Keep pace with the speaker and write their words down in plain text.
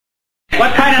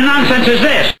What kind of nonsense is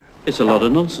this? It's a lot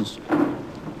of nonsense.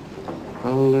 A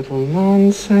little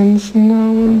nonsense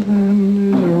now and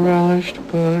then is relished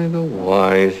by the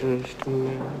wisest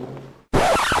men.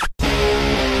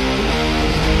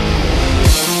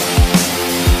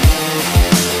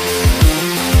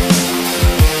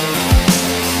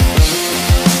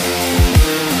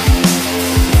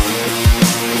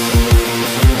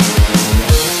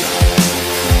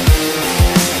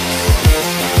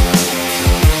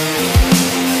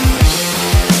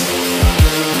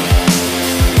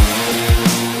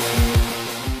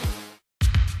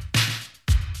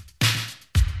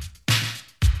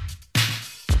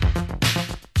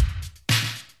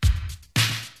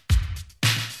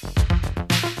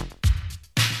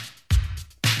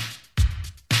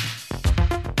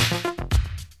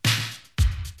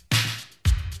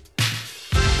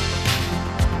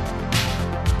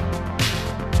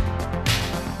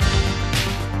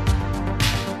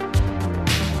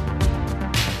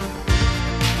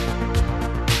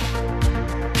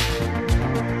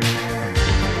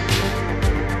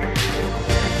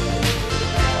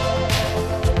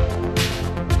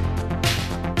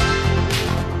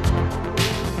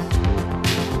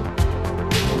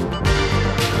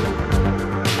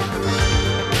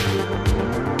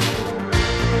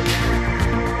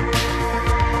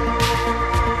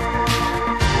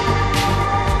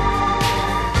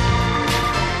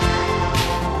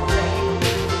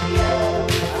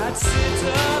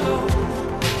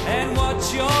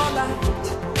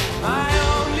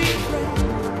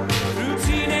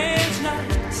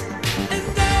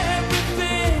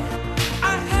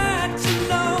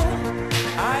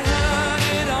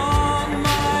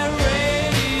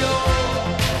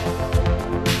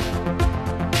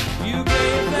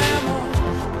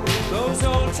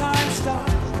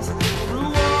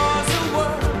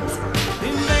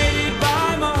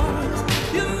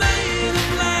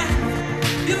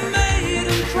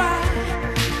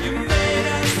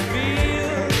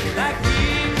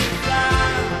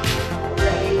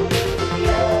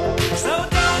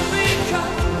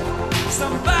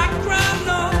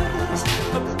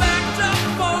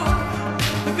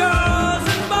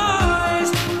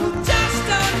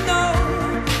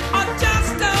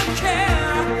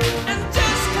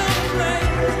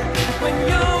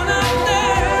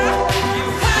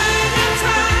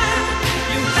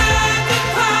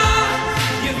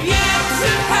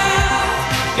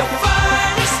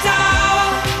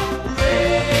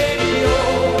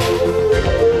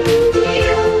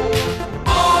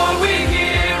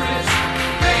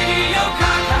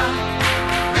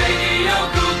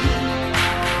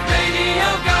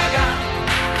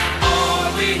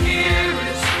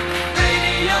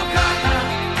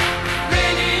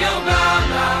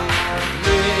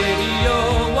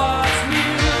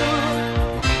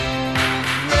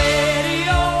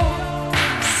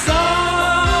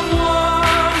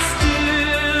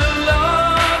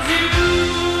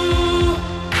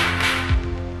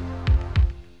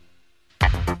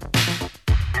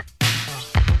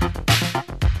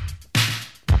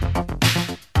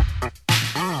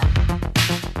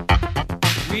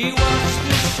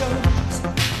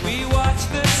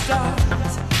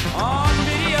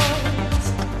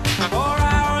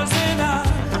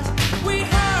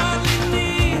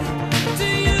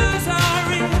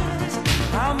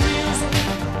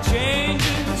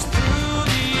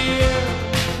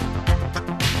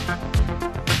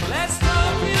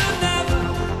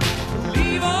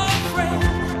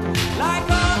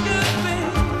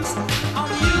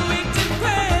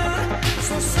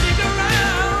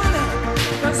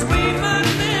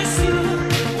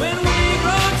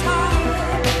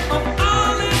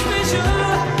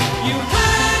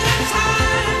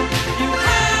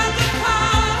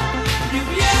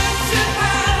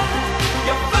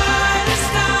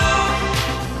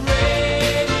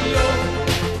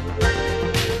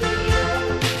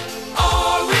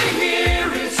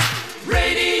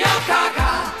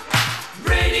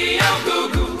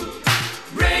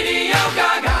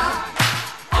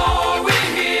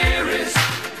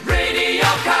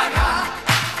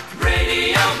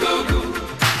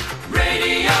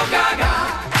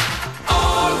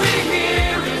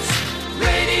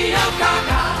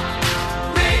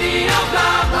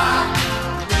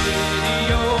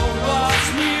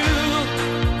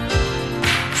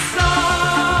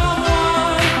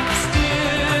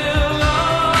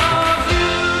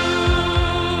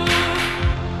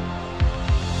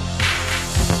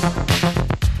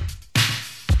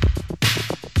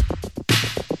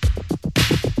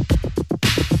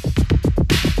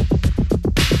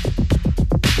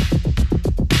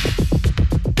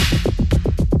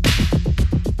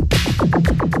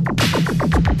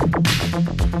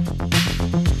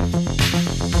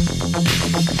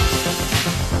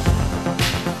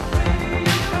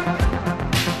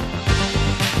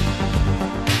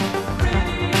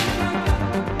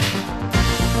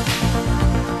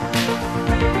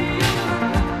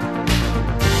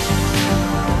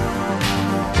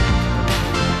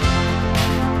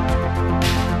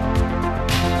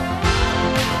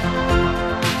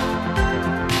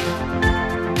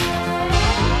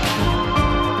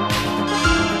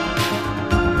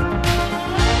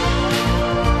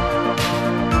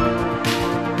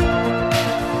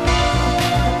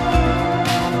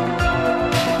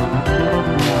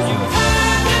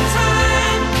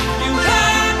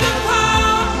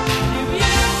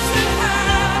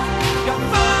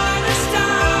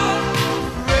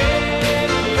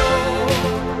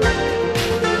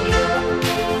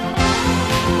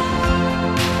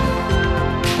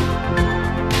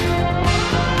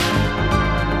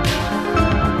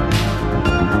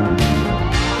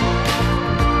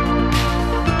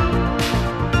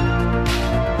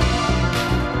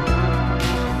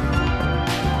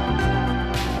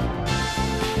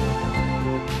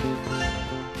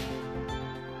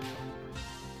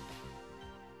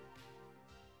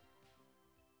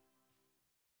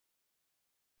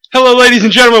 Hello, ladies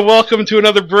and gentlemen. Welcome to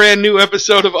another brand new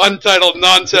episode of Untitled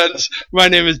Nonsense. My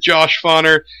name is Josh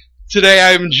Fauner. Today I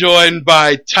am joined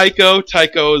by Tycho.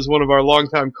 Tycho is one of our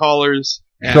longtime callers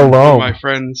and one of my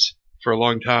friends for a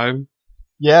long time.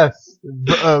 Yes,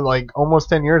 like almost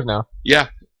 10 years now. Yeah.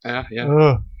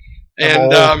 Ugh.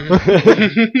 And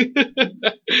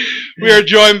we are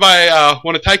joined by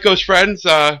one of Tycho's friends,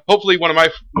 hopefully one of my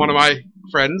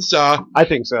friends. I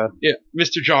think so. Yeah,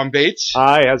 Mr. John Bates.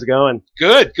 Hi, how's it going?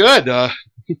 Good.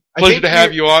 Pleasure to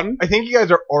have you on. I think you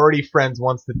guys are already friends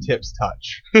once the tips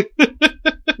touch.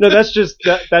 No, that's just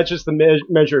the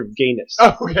measure of gayness.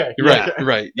 Oh, okay.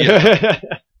 Right. Yeah.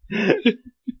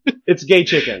 It's gay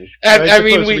chicken. And right? I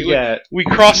mean, we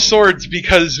crossed swords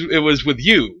because it was with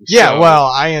you. Yeah, so. well,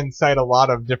 I incite a lot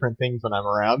of different things when I'm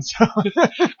around. So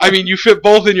I mean, you fit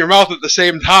both in your mouth at the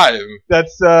same time.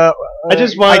 that's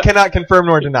I cannot confirm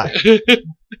nor deny.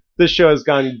 This show has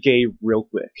gone gay real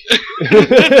quick.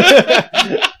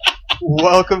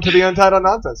 Welcome to the Untitled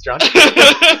Nonsense, John.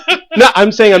 No,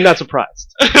 I'm saying I'm not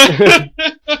surprised. I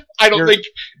don't think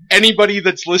anybody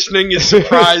that's listening is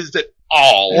surprised at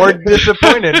all. Or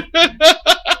disappointed.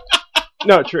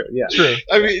 No, true, yeah. True.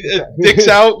 I mean, dicks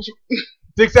out.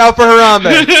 Dicks out for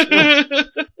Harambe.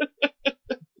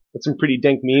 That's some pretty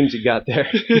dank memes you got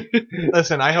there.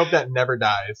 Listen, I hope that never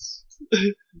dies.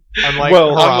 Unlike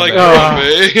Well, Harambe.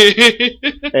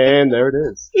 Harambe. And there it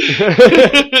is.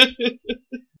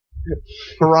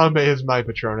 Harambe is my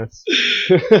Patronus.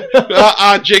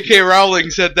 J.K. Rowling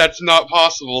said that's not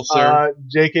possible, sir.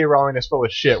 J.K. Rowling is full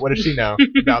of shit. What does she know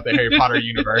about the Harry Potter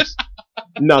universe?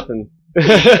 Nothing.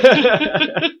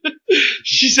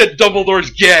 She said Dumbledore's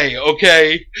gay,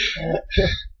 okay?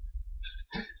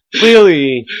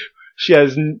 Clearly, she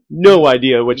has no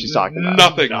idea what she's talking about.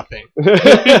 Nothing.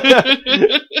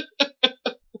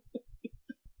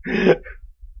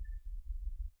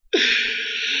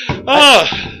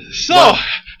 So,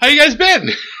 how you guys been?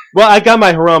 Well, I got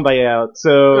my Harambe out,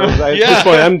 so at this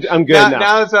point, I'm good now.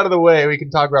 Now it's out of the way, we can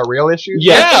talk about real issues.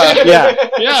 Yeah.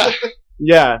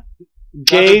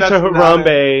 Gay to That's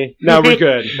Harambe. Now we're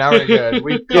good. Now we're good.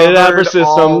 We've Get it out of our covered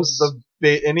all systems.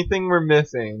 anything we're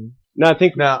missing. No, I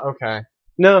think Okay.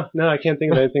 no, I can't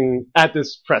think of anything at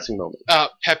this pressing moment.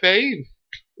 Pepe?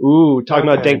 Ooh, talking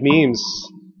about Okay. dank memes.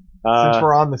 Since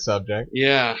we're on the subject.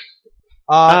 Yeah.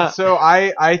 So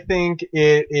I think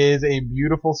it is a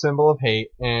beautiful symbol of hate,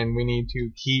 and we need to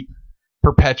keep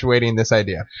perpetuating this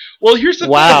idea. Well, here's the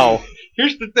Wow. thing.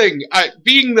 Here's the thing.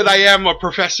 Being that I am a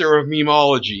professor of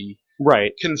memology,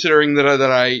 Right. considering that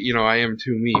I am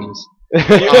two memes.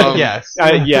 Yes.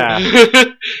 Yeah.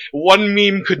 One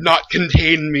meme could not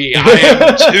contain me. I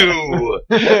am two.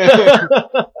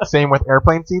 Same with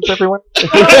airplane seats, everyone. I'm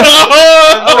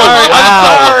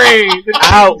Wow. sorry.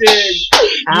 Ouch.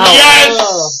 Ouch.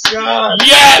 Yes. God.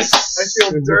 Yes. I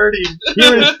feel dirty.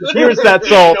 Here's that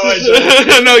salt.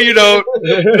 No, you don't.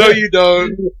 No, you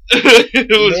don't. It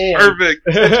was Man. perfect.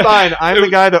 It's fine. I'm the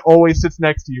guy that always sits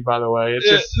next to you, by the way. It's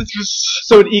just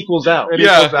So it equals out. It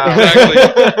Yeah, equals out.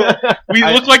 exactly. We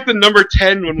look like the number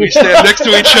 10 when we stand next to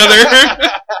each other.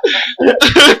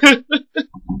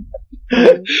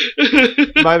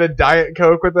 Am I the Diet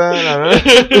Coke with that? I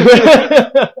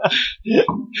don't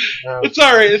know. It's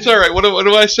alright. It's alright. What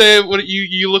do I say? What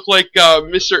you look like?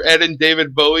 Mr. Ed and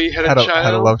David Bowie had a Had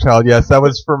child. a love child. Yes, that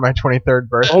was for my 23rd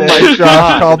birthday. Oh my Josh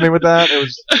God. called me with that. It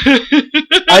was.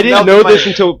 I didn't Melted know my- this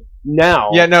until now.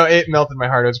 Yeah, no, it melted my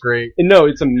heart. It was great. No,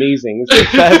 it's amazing. It's the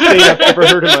best thing I've ever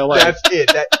heard in my life. That's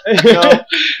it.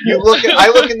 I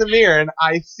look in the mirror and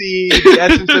I see the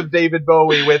essence of David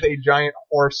Bowie with a giant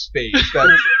horse face.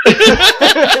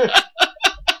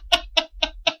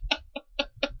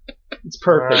 It's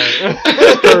perfect. Alright.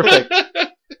 It's perfect.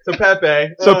 So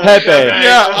Pepe. Pepe.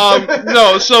 Yeah.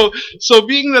 No. So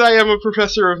being that I am a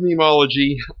professor of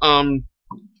memology,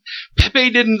 Pepe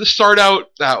didn't start out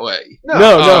that way.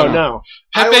 No.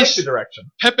 I Pepe, like the direction.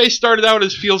 Pepe started out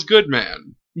as Feels Good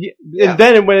Man. Yeah. Yeah. And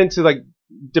then it went into like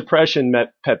depression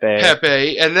met Pepe.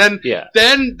 Pepe, and then Yeah.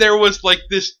 there was like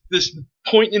this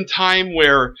point in time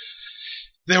where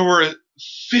there were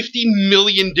 50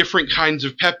 million different kinds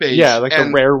of Pepes. Yeah, like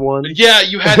the rare one. Yeah,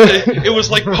 you had to. It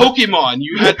was like Pokemon.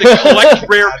 You had to collect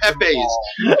rare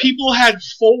Pepes. People had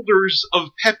folders of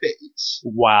Pepes,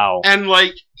 Wow. and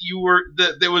like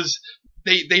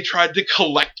they tried to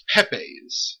collect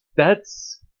Pepes.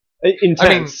 That's I mean,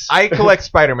 intense. I collect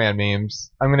Spider-Man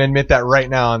memes. I'm going to admit that right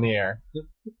now on the air.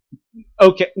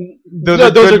 Okay. Those No,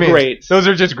 are those good are memes. great. Those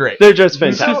are just great. They're just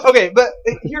fantastic. So, okay, but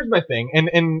here's my thing,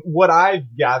 and what I've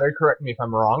gathered, correct me if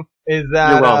I'm wrong, is You're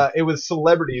that wrong. it was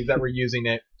celebrities that were using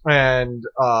it, and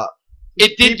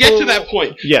It did get to that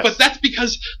point. Yes. But that's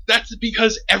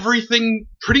because everything,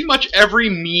 pretty much every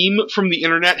meme from the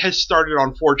internet has started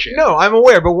on 4chan. No, I'm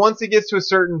aware, but once it gets to a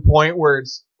certain point where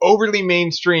it's overly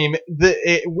mainstream,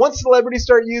 once celebrities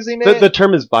start using it... The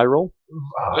term is viral.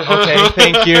 Okay,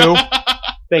 thank you.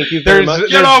 Thank you very much.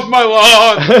 Get off my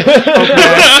lawn!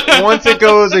 Okay. Once it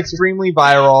goes extremely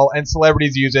viral and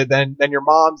celebrities use it, then your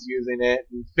mom's using it,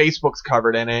 and Facebook's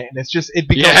covered in it, and it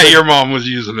becomes... Yeah, your mom was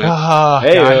using it. Hey, God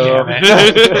damn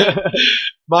it.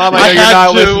 Mom, I know you're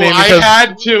not listening because... I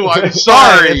had to. I'm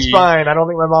sorry. It's fine. I don't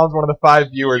think my mom's one of the 5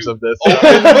 viewers of this.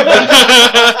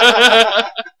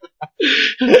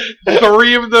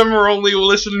 3 of them are only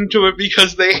listening to it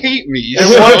because they hate me.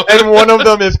 And one of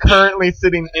them is currently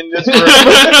sitting in this room.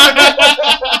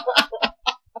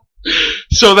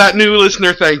 So that new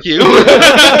listener, thank you.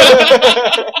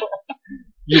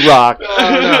 You rock.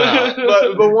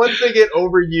 No. But once they get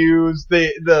overused,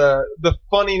 the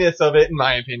funniness of it, in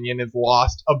my opinion, is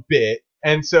lost a bit.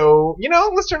 And so,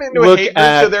 let's turn it into a hate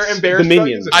group so they're embarrassed. The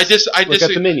Minions. I just Look at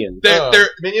the Minions.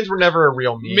 Minions were never a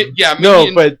real meme. Yeah,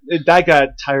 no, but that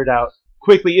got tired out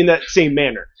quickly in that same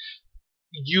manner.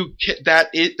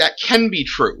 That can be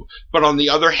true, but on the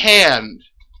other hand,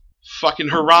 fucking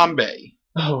Harambe.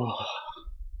 Oh.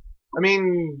 I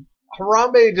mean,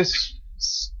 Harambe just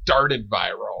started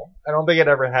viral. I don't think it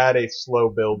ever had a slow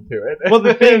build to it. Well,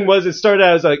 the thing was, it started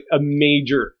out as like a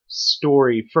major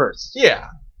story first. Yeah.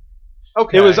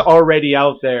 Okay. It was already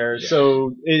out there,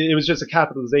 so it was just a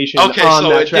capitalization on that tragedy.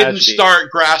 Okay, so it didn't start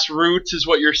grassroots, is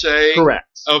what you're saying? Correct.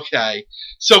 Okay.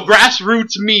 So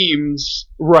grassroots memes,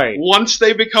 right? Once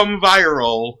they become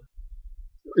viral,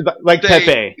 like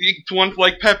Pepe. One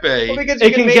like Pepe. Well,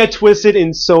 it can get twisted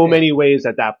in so many ways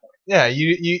at that point. Yeah,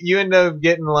 you end up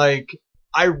getting like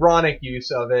ironic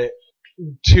use of it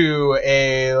to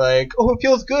a like, oh, it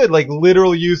feels good, like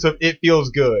literal use of it feels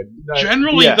good.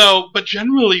 Generally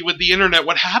generally with the internet,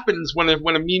 what happens when a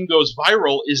meme goes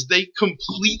viral is they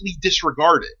completely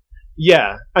disregard it.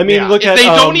 Yeah, I mean, look at they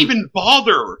don't even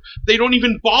bother. They don't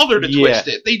even bother to twist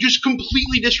it. They just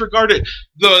completely disregard it.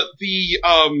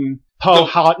 Paul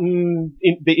Houghton,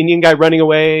 the Indian guy running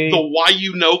away. The Why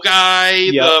You Know guy.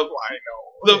 Yep.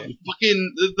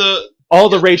 All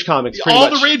the Rage comics.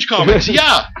 The Rage comics.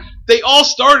 Yeah, they all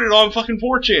started on fucking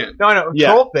 4chan. No,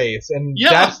 Trollface, and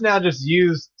that's now just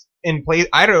used in place.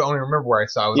 I don't only remember where I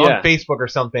saw it. It was on Facebook or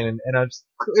something, and I was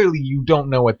clearly you don't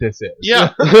know what this is.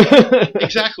 Yeah,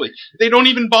 exactly. They don't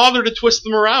even bother to twist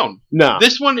them around. No,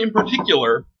 this one in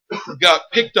particular got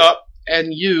picked up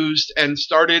and used and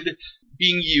started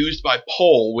being used by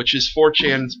Poll, which is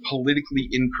 4chan's politically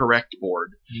incorrect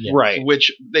board. Yeah. Right.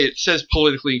 Which it says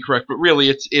politically incorrect, but really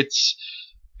it's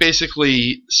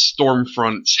basically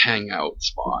Stormfront's hangout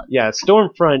spot. Yeah,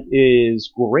 Stormfront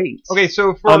is great. Okay,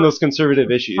 so on those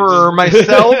conservative issues. For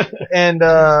myself and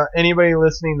anybody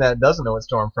listening that doesn't know what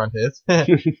Stormfront is,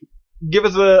 give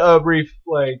us a brief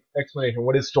explanation.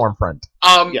 What is Stormfront?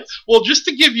 Yes. Well, just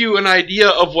to give you an idea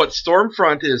of what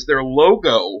Stormfront is, their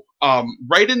logo,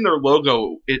 right in their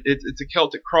logo, it's a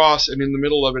Celtic cross, and in the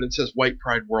middle of it says White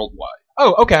Pride Worldwide.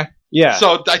 Oh, okay. Yeah.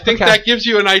 So I think that gives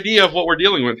you an idea of what we're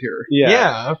dealing with here.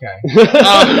 Yeah, okay.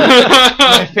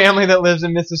 My family that lives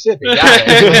in Mississippi. Got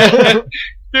it.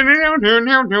 For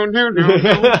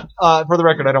the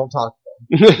record, I don't talk.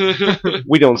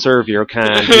 We don't serve your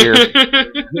kind here.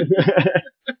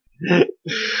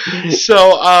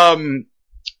 So,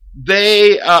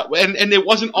 they and it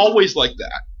wasn't always like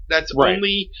that. That's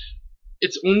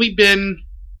it's only been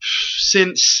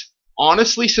since about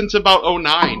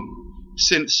 2009,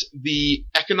 since the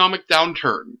economic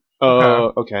downturn.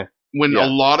 Okay. When a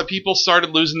lot of people started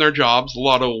losing their jobs, a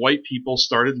lot of white people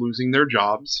started losing their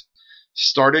jobs,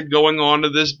 started going on to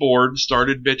this board,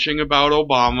 started bitching about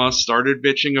Obama, started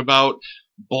bitching about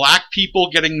black people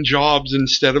getting jobs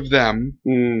instead of them.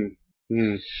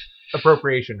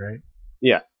 Appropriation, right?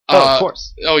 Yeah. Of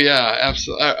course. Oh, yeah,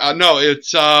 absolutely. No,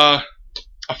 it's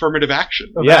affirmative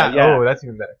action. Oh, that's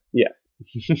even better. Yeah.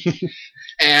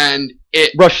 And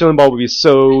Rush Limbaugh would be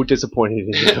so disappointed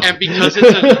in you. And because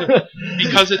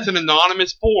it's an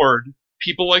anonymous board,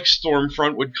 people like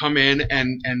Stormfront would come in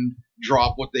and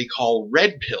drop what they call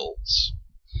red pills,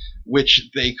 which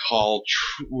they call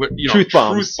truth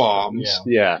bombs.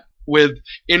 Yeah. With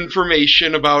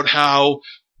information about how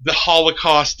the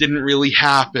Holocaust didn't really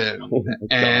happen,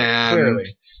 and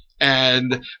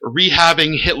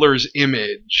rehabbing Hitler's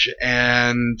image,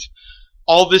 and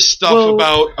all this stuff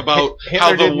about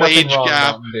how the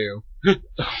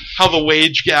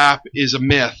wage gap is a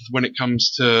myth when it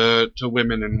comes to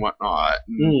women and whatnot.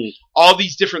 And all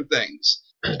these different things.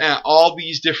 All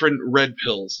these different red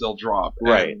pills they'll drop.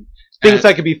 Right. things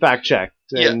that could be fact checked,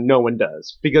 and no one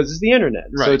does because it's the internet,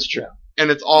 so it's true,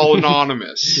 and it's all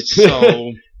anonymous.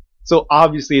 So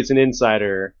obviously it's an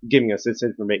insider giving us this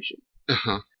information.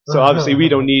 So obviously we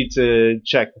don't need to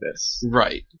check this.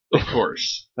 Right, of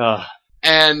course.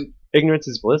 And ignorance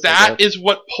is bliss. That is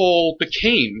what Poll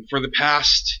became for the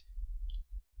past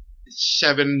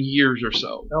 7 years or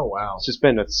so. Oh wow! It's just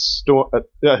been a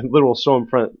literal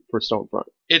Stormfront for Stormfront.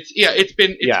 It's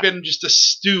been just a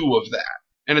stew of that,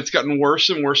 and it's gotten worse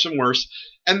and worse and worse.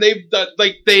 And they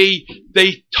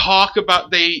talk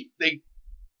about it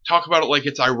like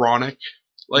it's ironic,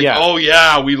 like oh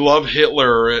yeah, we love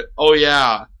Hitler. Oh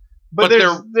yeah, but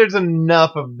there's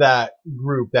enough of that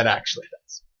group that actually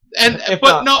does. And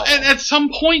at some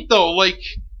point though,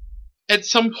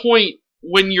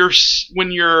 when you're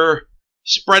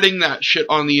spreading that shit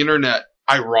on the internet,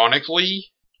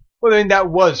 ironically. Well, I mean, that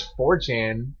was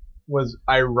 4chan. Was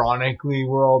ironically,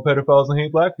 we're all pedophiles and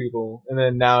hate black people, and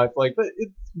then now it's like, but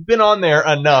it's been on there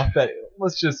enough that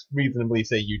let's just reasonably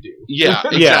say you do. Yeah,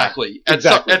 exactly.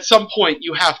 At some point,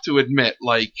 you have to admit,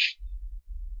 like,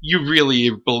 you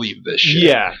really believe this shit.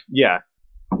 Yeah.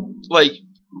 Like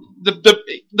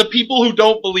the people who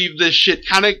don't believe this shit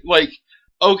kind of like.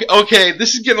 Okay,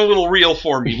 this is getting a little real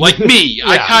for me. Like me,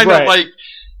 I kind of like.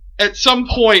 At some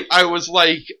point, I was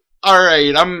like, "All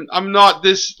right, I'm not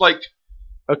this like."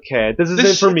 Okay, this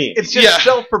isn't for me. It's just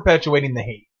self-perpetuating the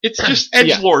hate. It's just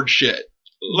edgelord shit.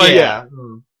 Like,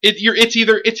 it's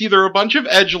either a bunch of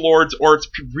edgelords or it's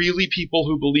really people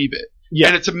who believe it. Yeah,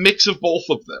 and it's a mix of both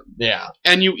of them. Yeah,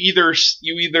 and you either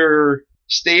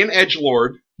stay an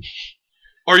edgelord.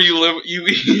 Or you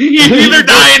either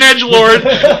die an edgelord,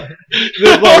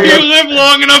 or you live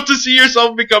long enough to see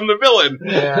yourself become the villain.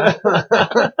 Yeah.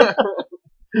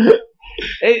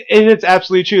 And it's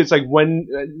absolutely true. It's like when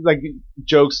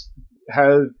jokes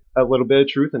have a little bit of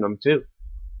truth in them too.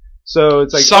 So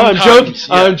it's like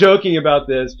I'm joking about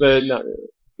this, but not really.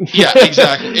 Yeah,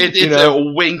 exactly. It's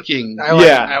a winking.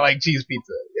 I like cheese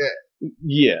pizza.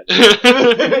 Yeah.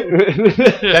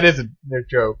 That is their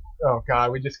joke. Oh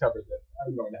God, we just covered this.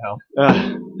 I'm going to hell.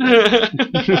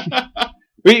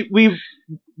 We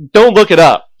don't look it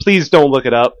up. Please don't look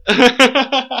it up.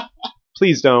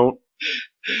 Please don't.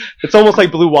 It's almost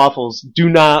like blue waffles. Do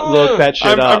not look that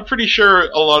shit up. I'm pretty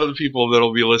sure a lot of the people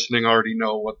that'll be listening already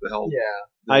know what the hell.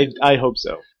 Yeah. I hope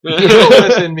so. People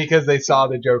listen because they saw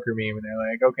the Joker meme and they're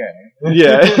like, okay.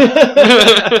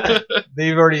 Yeah.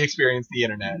 They've already experienced the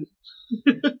internet.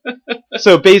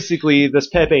 So basically, this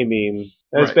Pepe meme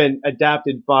has been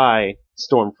adapted by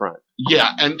Stormfront.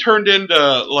 Yeah, and turned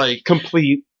into like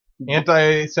complete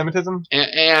anti-Semitism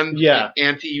and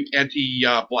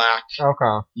anti-black.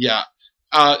 Okay. Yeah.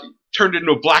 Turned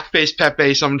into a blackface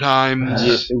Pepe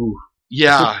sometimes.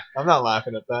 Yeah. I'm not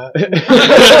laughing at that.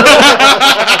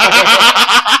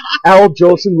 Al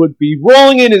Jolson would be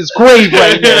rolling in his grave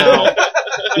right now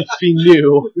if he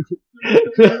knew.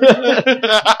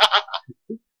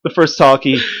 The first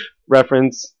talkie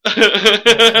reference. Thank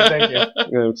you. I'm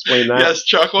going to explain that. Yes,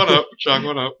 chalk one up.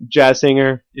 Jazz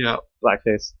singer. Yeah.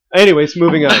 Blackface. Anyways,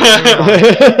 moving on.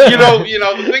 You know,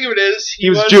 the thing of it is, he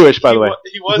was Jewish, by the way.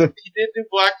 He did do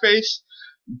blackface,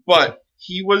 but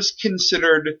he was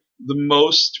considered the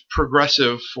most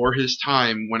progressive for his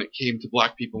time when it came to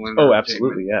black people in entertainment. Oh,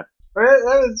 absolutely, yeah.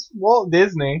 That was Walt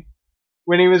Disney.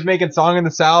 When he was making Song in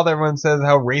the South, everyone says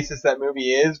how racist that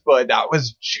movie is, but that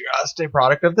was just a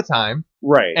product of the time.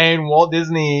 Right. And Walt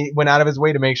Disney went out of his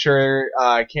way to make sure,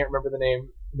 I can't remember the name,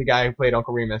 the guy who played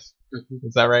Uncle Remus. Mm-hmm.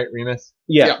 Is that right? Remus?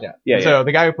 Yeah. So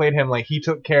the guy who played him, like, he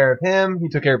took care of him, he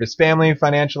took care of his family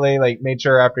financially, like, made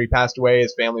sure after he passed away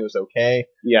his family was okay.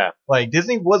 Yeah. Like,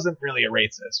 Disney wasn't really a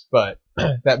racist, but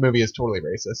that movie is totally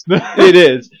racist. It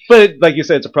is. But, like you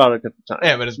said, it's a product of the time.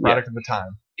 Yeah, but it's a product of the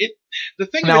time. The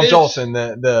thing Al Jolson,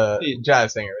 the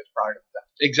jazz singer, is a product of the time.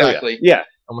 Exactly. Yeah.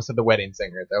 Almost said the wedding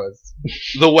singer. That was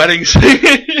the wedding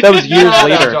singer. That was years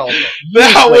later.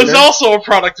 That was also a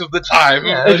product of the time.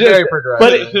 Yeah, it was very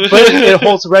progressive. But it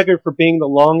holds the record for being the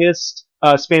longest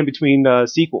span between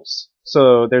sequels.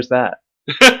 So there's that.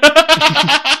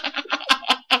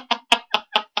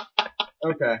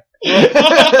 Okay.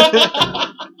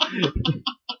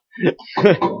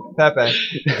 Pepe.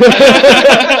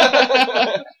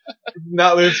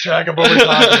 Not lose track of what we're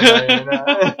talking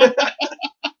about.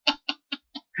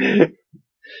 I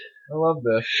love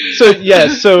this.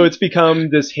 So it's become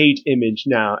this hate image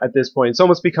now at this point. It's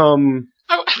almost become...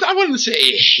 I wouldn't say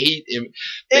hate image.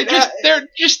 They're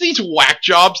just these whack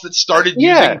jobs that started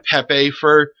using Pepe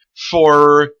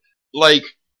for like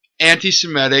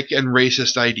anti-Semitic and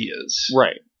racist ideas.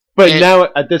 Right. But now,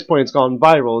 at this point, it's gone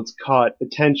viral. It's caught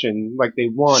attention like they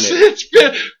wanted.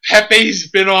 Pepe's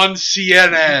been on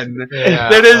CNN. Yeah.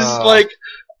 That is like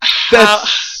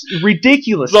That's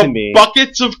ridiculous the to me.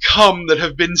 buckets of cum that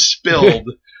have been spilled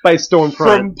By Stormfront.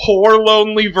 from poor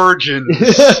lonely virgins.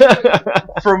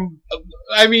 from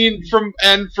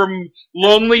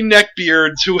lonely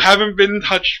neckbeards who haven't been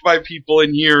touched by people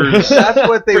in years. That's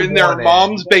what they in their wanted.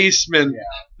 mom's basement.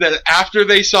 Yeah. That after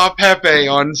they saw Pepe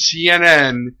on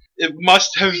CNN, it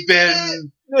must have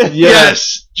been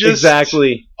yes, just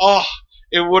exactly. Oh,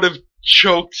 it would have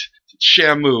choked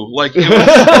Shamu. Like it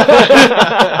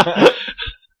was.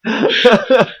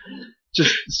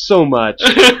 Just so much.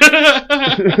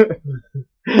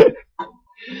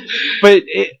 But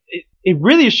it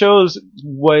really shows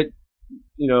what,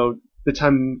 the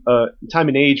time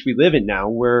and age we live in now,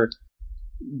 where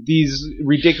these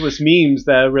ridiculous memes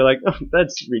that we're like, oh,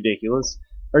 that's ridiculous,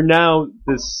 are now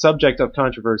the subject of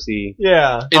controversy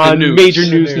Yeah. In the on news. major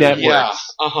news news.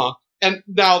 networks. Yeah. And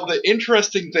now the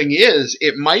interesting thing is,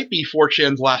 it might be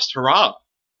 4chan's last hurrah.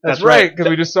 That's right, because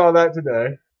we just saw that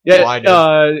today. Yeah, Well, I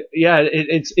did.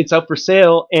 it's up for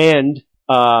sale, and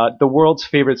the world's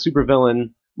favorite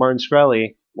supervillain, Martin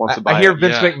Shkreli, wants to buy I hear it.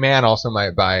 Vince Yeah. McMahon also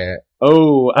might buy it.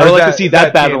 Oh, I Or would is like to see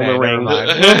that battle in TNA? the ring.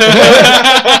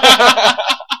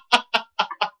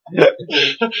 Never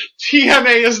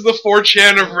TNA is the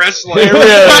 4chan of wrestling. It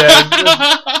really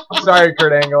is. Sorry,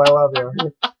 Kurt Angle, I love you.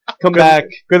 Come back,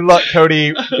 Good luck,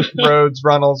 Cody Rhodes,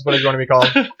 Runnels, whatever you want to be called.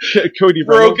 Cody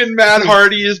Rhodes. Broken Matt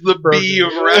Hardy is the B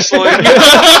of wrestling.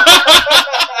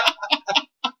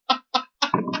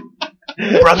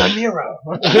 Brother Nero.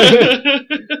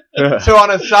 So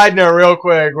on a side note, real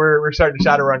quick, we're starting a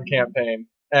Shadowrun campaign,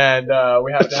 and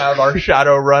we have to have our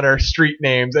Shadowrunner street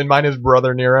names, and mine is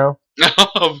Brother Nero,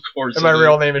 Of course. and my it is.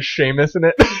 real name is Sheamus in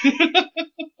it.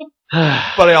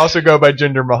 But I also go by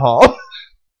Jinder Mahal.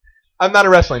 I'm not a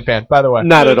wrestling fan, by the way.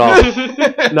 Not at all.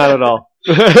 Not at all.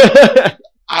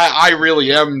 I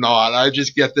really am not. I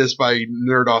just get this by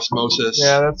nerd osmosis.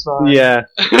 Yeah, that's fine. Yeah,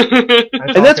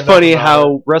 and that's funny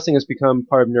how wrestling has become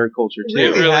part of nerd culture It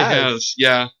too. really has. has.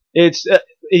 Yeah. It's it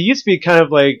used to be kind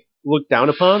of like looked down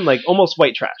upon, like almost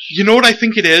white trash. You know what I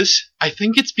think it is? I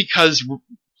think it's because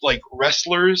like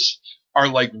wrestlers are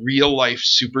like real life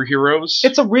superheroes.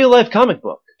 It's a real life comic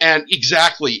book. And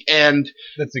exactly. And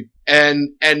That's a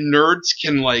nerds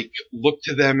can like look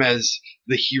to them as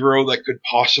the hero that could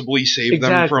possibly save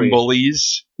them Exactly. from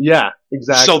bullies. Yeah,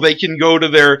 exactly. So they can go to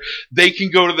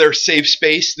their safe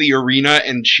space, the arena,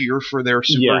 and cheer for their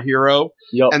superhero.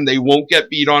 Yup. And they won't get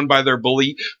beat on by their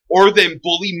bully. Or the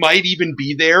bully might even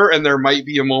be there, and there might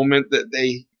be a moment that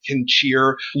they can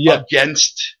cheer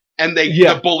against, and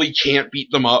the bully can't beat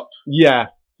them up. Yeah.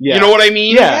 You know what I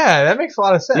mean? Yeah. that makes a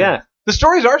lot of sense. Yeah. The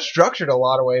stories are structured a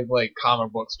lot of ways like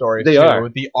comic book stories. They too, are.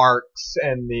 with the arcs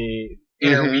and the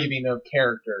interweaving of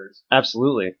characters.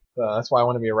 Absolutely. So that's why I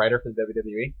want to be a writer for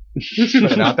WWE.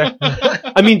 Put it out there.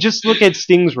 I mean, just look at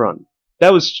Sting's run.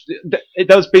 That was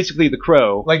basically the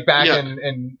Crow. Like back Yeah.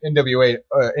 in NWA,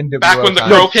 NWO Back when the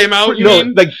times. Crow came out, you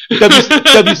mean? like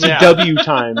WCW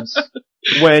times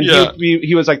when Yeah.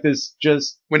 he was like this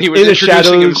just When he was in the introducing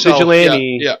shadows himself.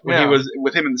 vigilante. Yeah. When Yeah. he was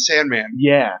with him in the Sandman.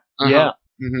 yeah.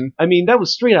 Mm-hmm. I mean, that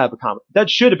was straight out of a comic. That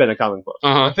should have been a comic book.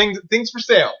 Uh-huh. Things for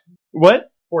sale. What?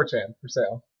 4chan for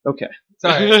sale. Okay.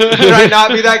 Sorry. Should I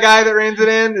not be that guy that reins it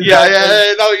in? Is Yeah,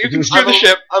 that- no, you can steer the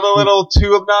ship. I'm a little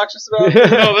too obnoxious about it.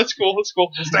 No, that's cool. That's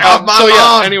cool. off my So yeah.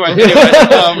 lawn.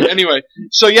 Anyway.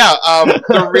 So yeah.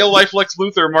 The real life Lex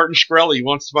Luthor, Martin Shkreli,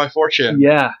 wants to buy 4chan.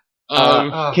 Yeah.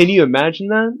 Oh. Can you imagine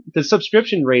that? The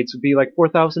subscription rates would be like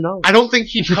 $4,000. I don't think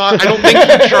he'd charge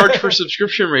for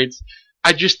subscription rates.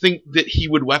 I just think that he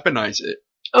would weaponize it.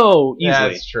 Oh, easily. Yeah,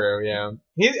 that's true, yeah.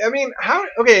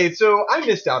 Okay, so I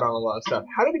missed out on a lot of stuff.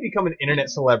 How did he become an internet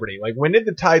celebrity? Like, when did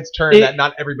the tides turn that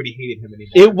not everybody hated him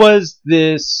anymore? It was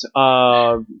this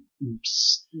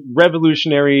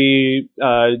revolutionary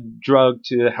drug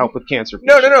to help with cancer.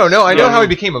 No. I know No. how he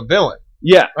became a villain.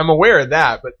 Yeah. I'm aware of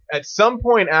that, but at some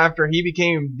point after he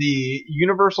became the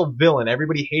universal villain,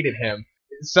 everybody hated him.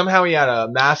 Somehow he had a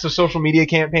massive social media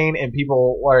campaign, and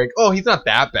people were like, "Oh, he's not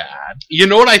that bad." You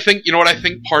know what I think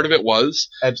part of it was?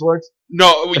 Edgelords.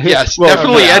 No, yes, Well,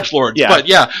 definitely yeah. edgelords.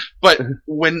 Yeah. But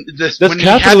when That's he had the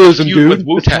capitalism, feud dude. with That's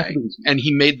Wu-Tang, capitalism. and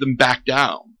he made them back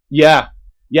down. Yeah.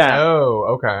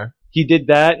 Oh, okay. He did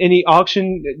that, and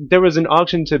there was an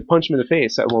auction to punch him in the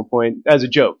face at one point, as a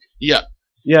joke. Yeah.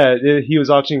 Yeah, he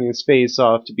was auctioning his face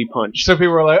off to be punched. So people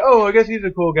were like, "Oh, I guess he's a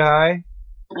cool guy."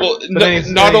 Well, then it's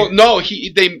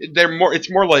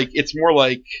more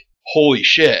like holy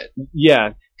shit.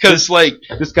 Yeah. Because like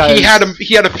This guy he had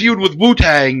a feud with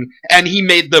Wu-Tang and he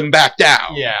made them back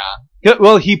down. Yeah.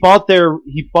 Well, he bought their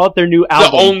new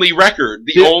album. The only record,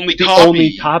 the only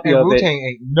copy and And of Wu-Tang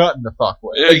ain't nothing to fuck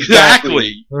with.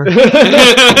 Exactly.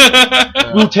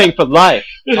 Wu-Tang for life.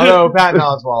 Although Patton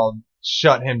Oswalt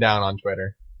shut him down on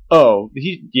Twitter. Oh,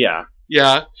 Yeah.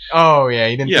 Oh yeah,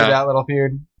 you didn't Yeah. see that little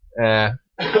feud?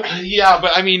 Yeah,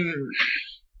 but I mean,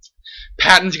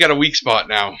 Patton's got a weak spot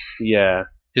now. Yeah.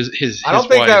 His I don't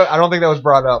think wife. that was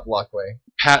brought up. Luckily,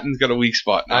 Patton's got a weak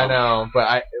spot now. I know, but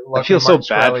I feel so Martin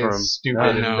bad Shkreli for is him. Stupid I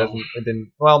and know. it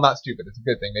didn't. Well, not stupid. It's a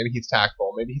good thing. Maybe he's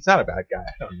tactful. Maybe he's not a bad guy.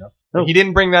 I don't know. No. He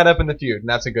didn't bring that up in the feud, and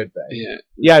that's a good thing. Yeah.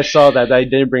 Yeah, I saw that. I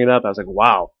didn't bring it up. I was like,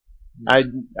 wow. I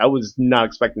was not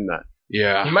expecting that.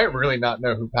 Yeah. You might really not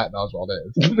know who Patton Oswalt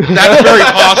is. That's very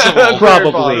possible.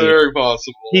 Probably. Very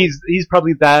possible. He's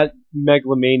probably that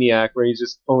megalomaniac where he's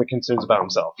just only concerns about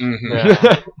himself. Mhm.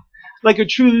 Yeah. Like a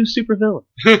true supervillain.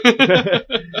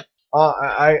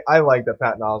 I like that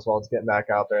Patton Oswalt's getting back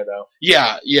out there though.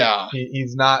 Yeah.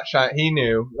 He's not shy. He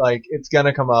knew like it's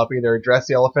gonna come up. Either address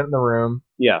the elephant in the room.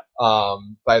 Yeah.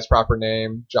 By his proper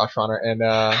name, Josh Fonner, and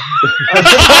I'm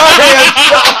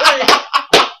sorry.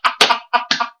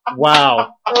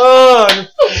 Wow. Oh,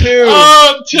 two.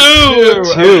 Oh, two.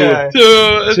 Okay.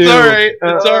 It's Two. alright.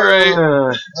 It's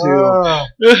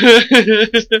alright.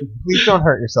 Please don't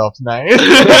hurt yourself tonight.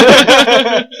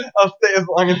 I'll stay as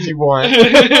long as you want.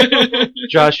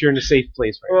 Josh, you're in a safe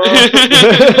place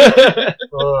right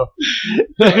Ugh.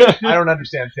 I don't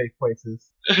understand safe places.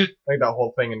 Like that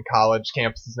whole thing in college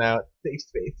campuses now. Safe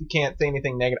space. You can't say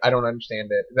anything negative. I don't understand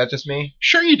it. Is that just me?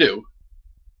 Sure you do.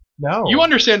 No. You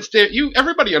understand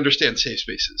everybody understands safe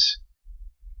spaces.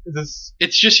 Is this?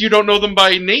 It's just you don't know them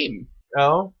by name.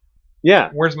 Oh. Yeah.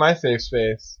 Where's my safe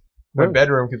space? My Oh.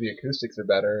 bedroom because the acoustics are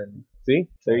better. And See?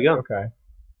 There you go. Okay.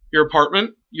 Your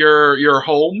apartment, your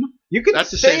home, You can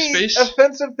That's a say safe space.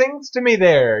 offensive things to me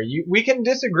there. We can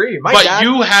disagree. My but dad,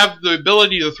 you have the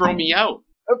ability to throw me out.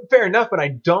 fair enough, but I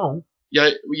don't. Yeah,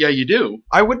 you do.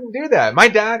 I wouldn't do that.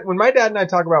 When my dad and I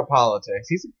talk about politics,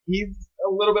 he's a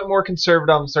little bit more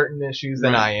conservative on certain issues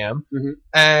than I am, Mhm.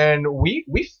 and we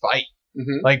fight.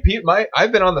 Mhm. Like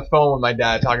I've been on the phone with my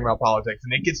dad talking about politics,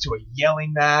 and it gets to a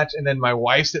yelling match, and then my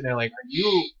wife's sitting there like, "Are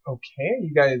you okay? Are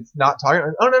you guys not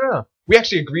talking?" Oh no. We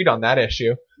actually agreed on that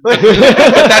issue. but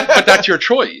that's your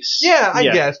choice. Yeah, I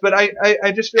Yeah. guess, but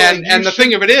I just feel like And the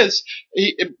thing of it is,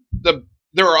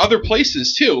 there are other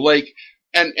places too. Like,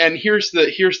 and here's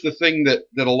the thing that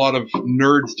a lot of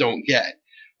nerds don't get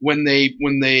when they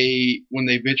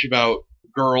bitch about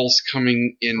girls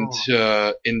coming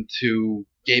into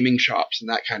gaming shops and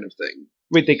that kind of thing.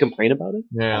 Wait, they complain about it?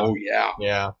 yeah,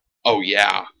 Oh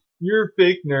yeah. You're a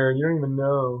fake nerd. You don't even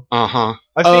know. Uh huh.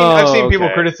 I've seen people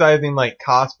okay. criticizing like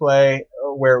cosplay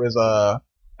where it was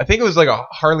I think it was like a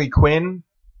Harley Quinn,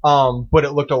 but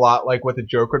it looked a lot like what the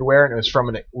Joker would wear, and it was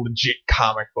from a legit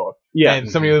comic book. Yeah. And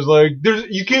somebody was like,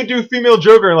 you can't do female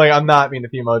Joker. And like, I'm not being the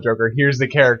female Joker. Here's the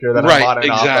character that Right, I'm modeling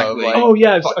off of. exactly. Like, Oh,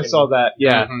 yeah, I fucking- saw that.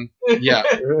 Yeah. Mhm. Yeah.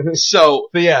 So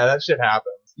So yeah, that shit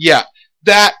happens. yeah,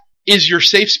 that is your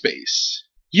safe space.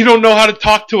 You don't know how to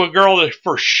talk to a girl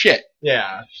for shit.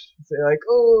 Yeah. So you're like,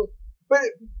 oh, but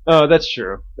Oh, that's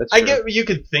true. That's true. I get you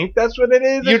could think that's what it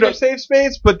is. You You don't- safe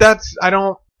space, but I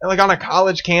don't like on a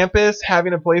college campus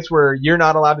having a place where you're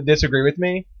not allowed to disagree with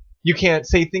me. You can't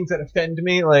say things that offend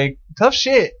me. Like tough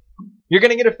shit. You're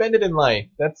gonna get offended in life.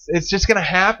 It's just gonna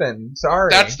happen. Sorry.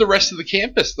 That's the rest of the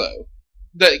campus, though.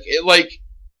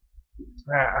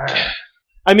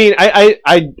 I mean,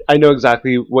 I know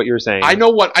exactly what you're saying.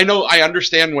 I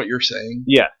understand what you're saying.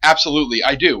 Yeah. Absolutely,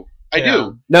 I do. I Yeah.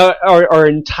 do. Now, our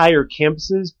entire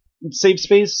campus's safe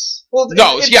space? well,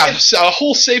 No, a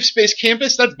whole safe space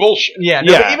campus. That's bullshit. Yeah,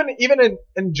 no, Yeah. but even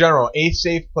in general, a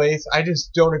safe place. I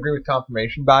just don't agree with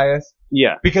confirmation bias.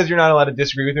 Yeah. Because you're not allowed to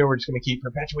disagree with me, we're just going to keep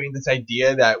perpetuating this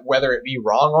idea that whether it be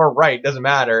wrong or right doesn't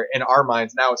matter. In our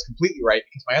minds, now it's completely right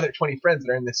because my other 20 friends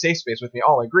that are in this safe space with me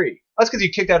all agree. That's because you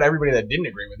kicked out everybody that didn't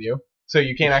agree with you, so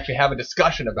you can't actually have a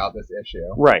discussion about this issue.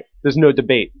 Right. There's no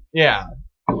debate. Yeah.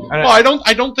 Well, I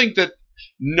don't think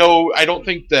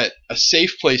that a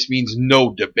safe place means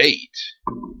no debate.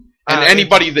 And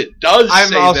anybody that does I'm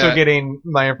say also that, getting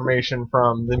my information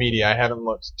from the media. I haven't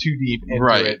looked too deep into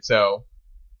Right. it, so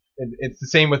it's the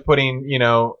same with putting,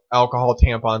 alcohol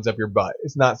tampons up your butt.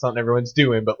 It's not something everyone's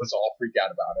doing, but let's all freak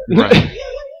out about it.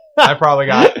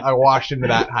 Right. I washed into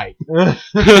that hype.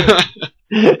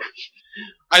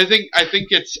 I think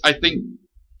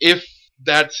if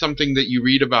that's something that you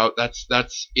read about, that's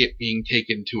it being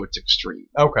taken to its extreme.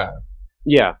 Okay.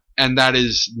 Yeah. And that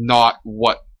is not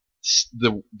what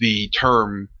the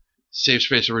term Safe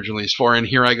Space originally is for, and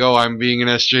here I go, I'm being an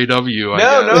SJW.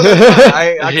 No,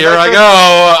 Here I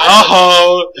go.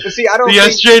 Uh-oh. See, I don't The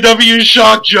think... SJW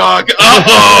shock jock.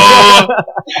 Uh-oh.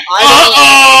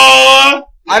 Uh-oh.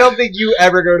 I don't think you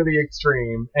ever go to the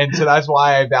extreme, and so that's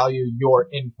why I value your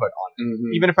input on it.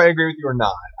 Mhm. Even if I agree with you or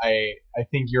not, I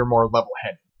think you're more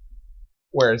level-headed.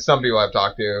 Whereas some people I've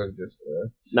talked to, just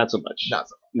Not so much. not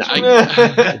so No.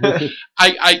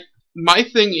 My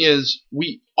thing is,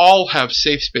 we all have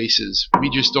safe spaces. We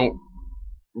just don't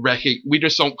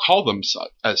call them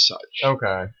as such.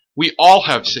 Okay. We all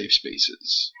have safe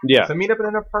spaces. Yeah. So meet up in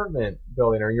an apartment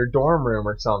building or your dorm room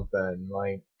or something.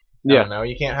 Like, I Yeah. don't know.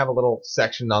 You can't have a little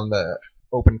section on the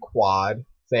open quad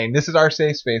saying, "This is our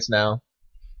safe space now."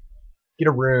 Get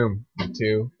a room, you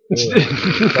two.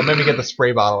 Don't make me get the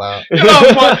spray bottle out.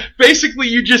 Basically,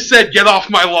 you just said, "Get off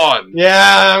my lawn."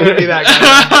 Yeah, I'm gonna be that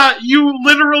guy. You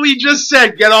literally just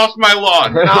said, "Get off my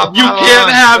lawn." Off You my can't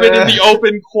lawn, have it yeah. in the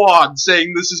open quad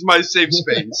saying, "This is my safe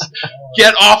space."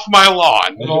 Get off my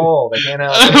lawn. I'm old. I can't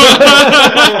have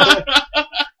it.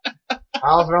 I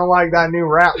also don't like that new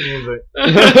rap music.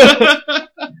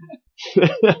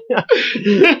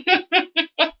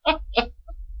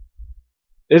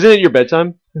 Isn't it your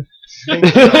bedtime? I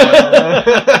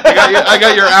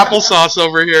got your applesauce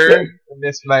over here. I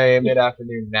missed my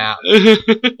mid-afternoon nap.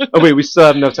 Oh wait, we still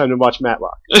have enough time to watch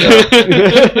Matlock.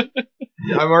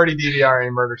 I'm already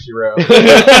DVRing Murder, She Wrote.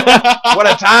 What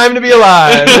a time to be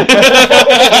alive!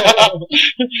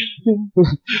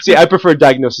 See, I prefer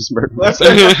Diagnosis Murder. That's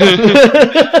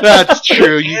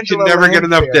true. You Angela can never get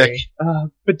enough Lansbury.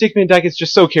 dick. But Dick Van Dyke is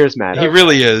just so charismatic. He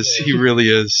really is. He really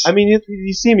is. I mean,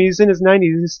 you see him; he's in his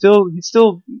 90s. He's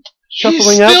still shuffling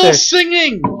He's out still there.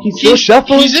 singing. He's still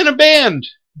shuffling. He's in a band.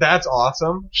 That's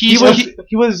awesome. He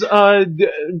was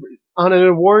on an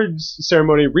awards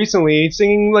ceremony recently,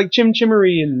 singing like Chim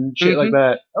Chimmery and shit like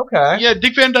that. Okay. Yeah,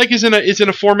 Dick Van Dyke is in a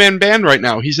 4-man band right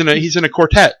now. He's in a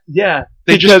quartet. Yeah,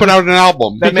 They just put out an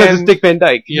album. That because man- it's Dick Van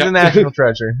Dyke. He's a national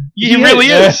treasure. He really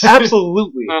is.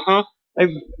 Absolutely. Uh-huh.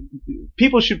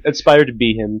 People should aspire to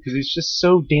be him because he's just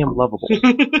so damn lovable.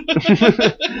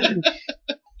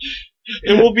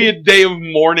 It will be a day of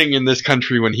mourning in this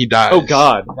country when he dies. Oh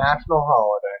God. National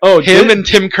holiday. Oh, Him and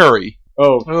Tim Curry.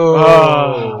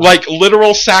 Oh. Like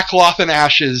literal sackcloth and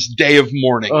ashes day of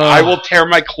mourning. I will tear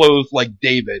my clothes like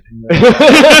David.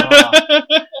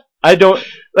 I don't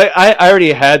like. I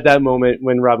already had that moment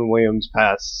when Robin Williams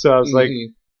passed, so I was like,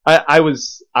 Mhm. I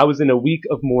was in a week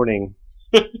of mourning.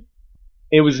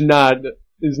 It was not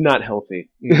healthy.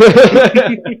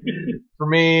 For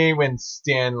me, when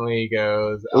Stan Lee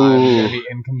goes, Ooh. I'm gonna be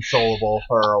inconsolable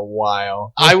for a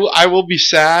while. I will be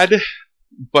sad,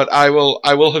 but I've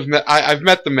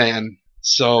met the man,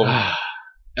 so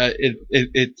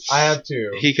it's I have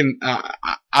to. he can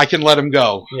I can let him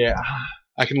go. Yeah,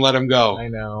 I can let him go. I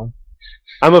know.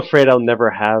 I'm afraid I'll never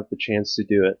have the chance to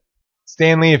do it.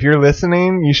 Stanley, if you're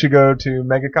listening, you should go to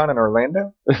MegaCon in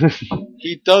Orlando.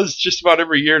 He does just about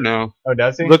every year now. Oh,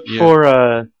 does he? Look Yeah.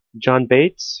 for John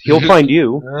Bates. He'll find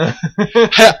you.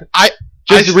 I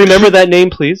Just remember that name,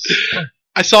 please.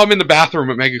 I saw him in the bathroom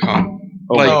at MegaCon.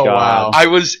 Oh Like, my Oh, God. wow. I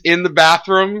was in the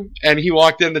bathroom and he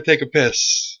walked in to take a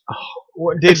piss.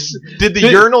 What- did the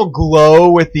urinal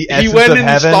glow with the He essence went of in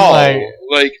heaven? the stall.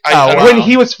 Like, I Oh, don't wow. When know.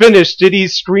 he was finished, did he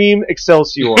scream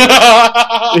Excelsior?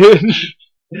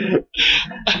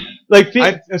 Like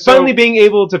finally being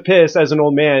able to piss as an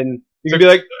old man, you can be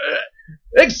like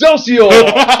Excelsior.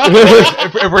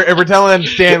 if we're telling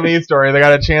Stan Lee's story, they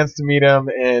got a chance to meet him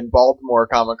in Baltimore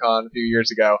Comic Con a few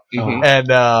years ago, Mhm.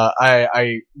 and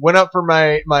I went up for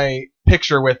my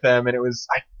picture with them, and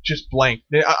I just blanked.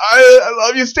 I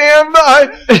love you, Stan. Why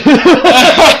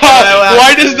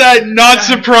does that not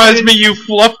surprise me, you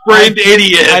fluff-brained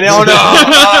idiot? I don't know.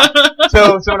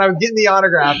 So when I was getting the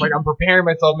autograph, like I'm preparing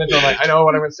myself mentally, I'm like, I know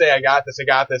what I'm going to say. I got this. And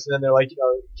then they're like, you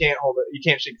can't hold it. You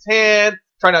can't shake his hand.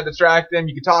 Try not to distract him.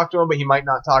 You can talk to him, but he might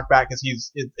not talk back because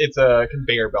it's a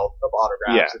conveyor belt of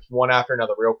autographs. Yeah. It's one after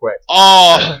another real quick.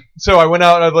 Oh, So I went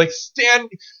out and I was like, Stan,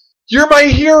 you're my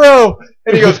hero.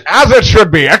 And he goes, as it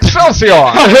should be, Excelsior.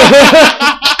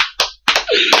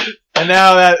 And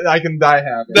now that I can die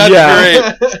happy. that's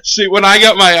Yeah. great. See, when I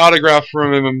got my autograph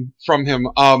from him,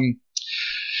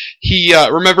 he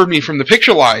remembered me from the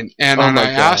picture line, and Oh I my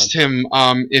God. asked him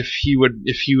if he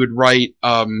would write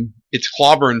 "It's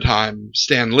Clobbering Time"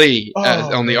 Stan Lee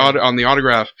on the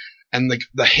autograph, and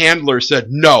the handler said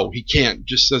no, he can't.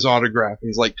 Just says autograph. And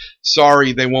he's like,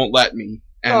 sorry, they won't let me,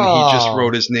 and he just Oh.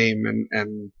 wrote his name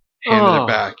and handed it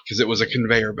back because it was a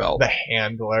conveyor belt. The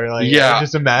handler, like, Yeah.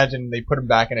 just imagine they put him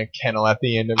back in a kennel at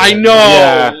the end of it. I know.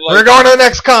 Yeah. We're going to the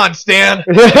next con, Stan.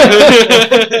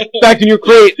 Back in your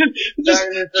crate.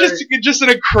 just in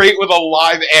a crate with a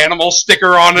live animal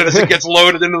sticker on it as it gets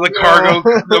loaded into the cargo. of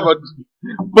a-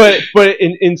 But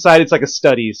inside it's like a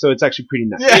study, so it's actually pretty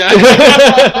nice.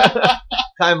 Yeah.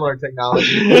 Time Lord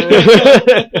technology.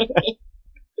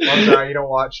 I'm sorry, you don't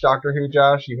watch Doctor Who,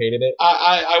 Josh? You hated it?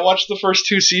 I watched the first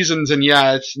 2 seasons, and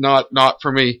yeah, it's not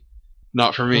for me.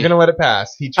 Not for me. I'm gonna let it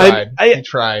pass. He tried. He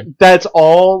tried. That's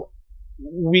all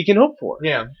we can hope for.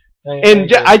 Yeah.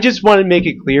 And I just want to make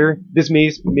it clear, this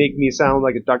may make me sound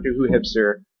like a Doctor Who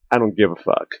hipster. I don't give a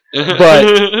fuck.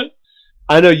 But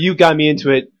I know you got me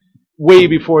into it way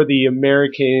before the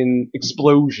American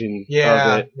explosion of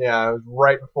it. Yeah, it was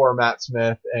right before Matt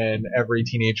Smith and every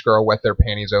teenage girl wet their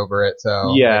panties over it,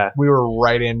 so Yeah. like, we were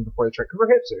right in before the trick. We're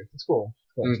hipsters. It's cool.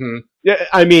 Mhm. Yeah,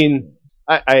 I mean,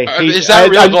 I hate... Is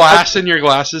that real glass in your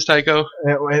glasses, Tycho?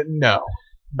 No.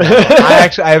 I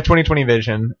have 20/20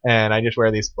 vision, and I just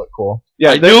wear these to look cool.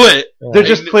 Yeah, I do it. they're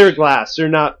just clear glass. They're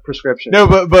not prescription. No,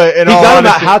 but in He's all not honesty,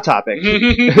 about Hot Topic.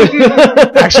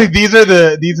 actually, these are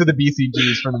the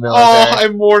BCGs from the military. Oh,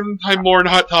 I'm more in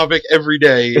Hot Topic every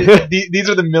day. These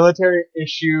are the military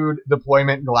issued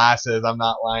deployment glasses. I'm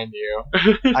not lying to you.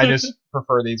 I just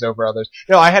prefer these over others.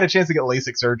 No, I had a chance to get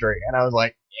LASIK surgery, and I was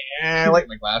like, yeah, I like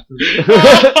my glasses.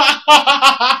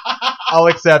 I'll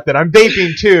accept it. I'm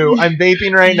vaping too. I'm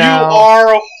vaping right now. You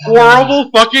are a horrible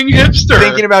fucking hipster.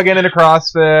 Thinking about getting into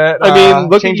CrossFit. I mean,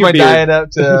 look at change your my beard. diet up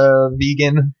to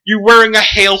vegan. You wearing a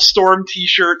Hailstorm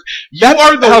t-shirt. You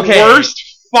That's- are the okay. worst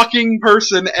fucking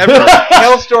person ever.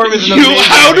 Hailstorm is an You, amazing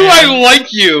how do I band.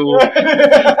 like you?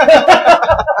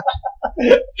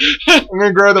 I'm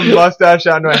gonna grow the mustache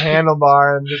out into a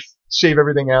handlebar and just shave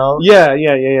everything out. Yeah.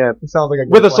 It sounds like a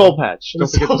good With a plan. soul patch. Don't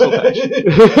With a forget the soul soul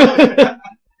patch.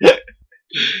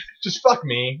 Just fuck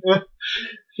me.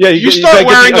 Yeah, You gotta start get the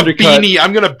wearing a undercut. beanie,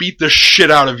 I'm gonna beat the shit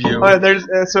out of you. There's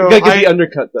so You gotta get I, the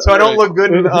undercut though. so I don't look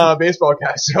good in baseball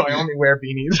caps, so I only wear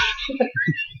beanies.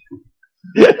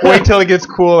 Wait till it gets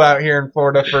cool out here in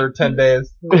Florida for 10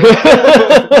 days.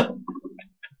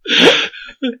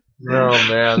 Oh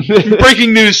man.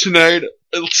 Breaking news tonight.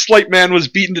 A slight man was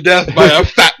beaten to death by a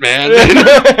fat man.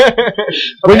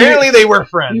 Apparently they were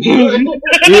friends. You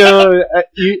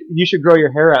should grow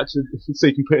your hair out so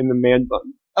you can put it in the man bun.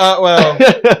 Well,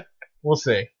 we'll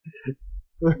see.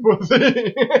 We'll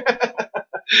see.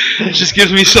 It just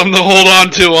gives me something to hold on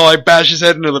to while I bash his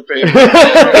head into the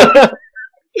paper.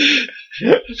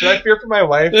 Should I fear for my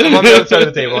life? I'm on the other side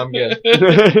of the table. I'm good.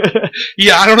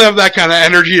 Yeah, I don't have that kind of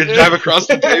energy to drive across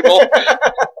the table.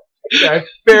 Yeah, I'm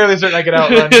fairly certain I could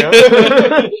outrun you.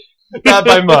 Not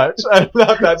by much. I'm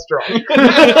not that strong.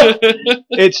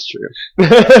 It's true.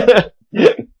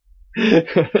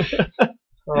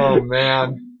 Oh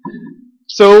man.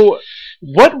 So,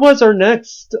 what was our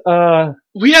next?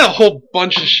 We had a whole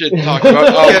bunch of shit to talk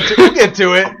about. We'll get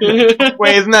to it.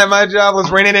 Wait, isn't that my job?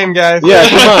 Let's rein it in, guys. Yeah,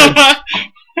 come on.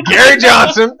 Gary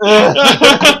Johnson.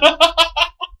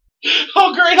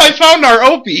 Oh, great! I found our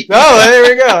Opie. Oh, there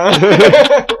we go.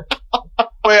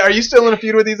 Wait, are you still in a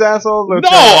feud with these assholes? No,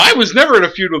 I was never in a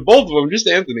feud with both of them. Just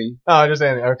Anthony Oh, just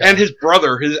Anthony. Okay. and his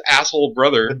brother, his asshole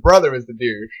brother. the brother was the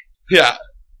douche. Yeah,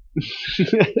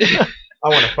 I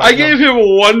want to fight I gave him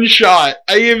one shot.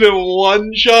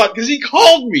 Because he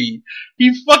called me.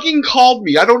 He fucking called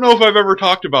me. I don't know if I've ever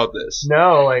talked about this.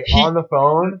 No, like on the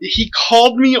phone. He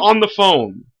called me on the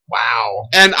phone, Wow.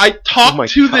 and I talked Oh my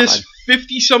to God. this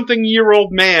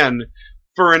 50-something-year-old man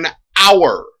for an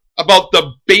hour about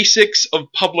the basics of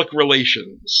public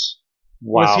relations.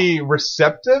 Wow. Was he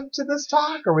receptive to this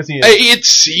talk, or was he? It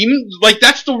seemed like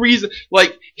that's the reason.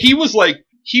 Like he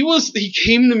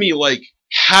came to me like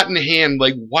hat in hand.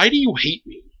 Like, why do you hate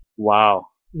me? Wow.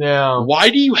 No. Why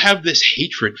do you have this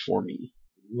hatred for me?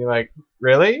 You're like,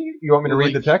 really? You want me to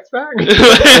read the text back?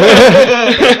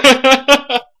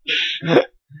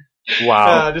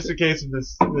 Wow. Just in case of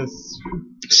this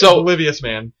So oblivious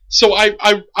man. so I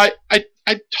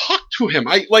talked to him.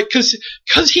 I like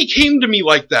cause he came to me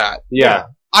like that. Yeah.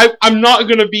 I'm not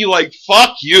gonna be like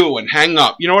fuck you and hang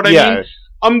up. You know what I Yeah. mean?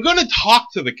 I'm gonna talk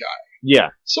to the guy. Yeah.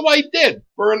 So I did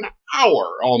for an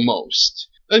hour almost.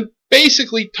 And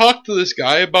basically talked to this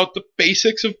guy about the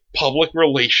basics of public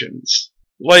relations.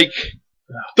 Like,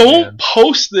 don't man.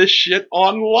 post this shit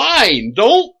online.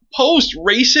 Don't post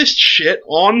racist shit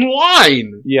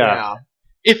online. Yeah.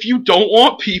 If you don't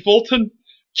want people to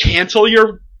cancel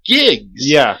your gigs.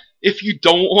 Yeah. If you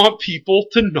don't want people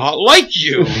to not like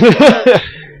you.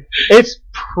 It's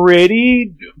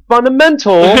pretty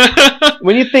fundamental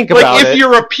when you think about Like, it. if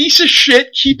you're a piece of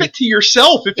shit, keep it to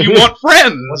yourself if you want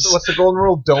friends. What's the golden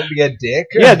rule? Don't be a dick.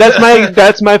 Yeah,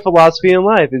 that's my philosophy in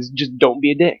life, is just don't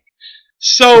be a dick.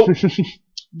 So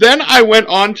then I went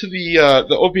on to the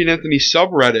Opie and Anthony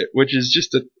subreddit, which is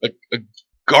just a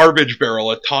garbage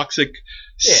barrel, a toxic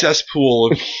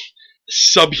cesspool of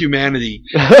subhumanity.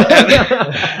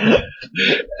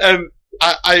 And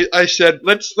I said,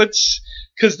 let's,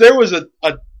 because there was a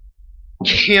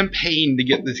campaign to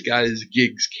get this guy's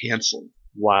gigs canceled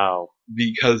Wow.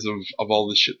 because of all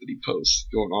the shit that he posts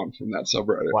going on from that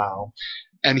subreddit. Wow.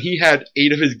 And he had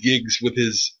 8 of his gigs with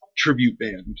his tribute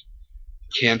band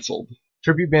canceled.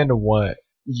 Tribute band to what?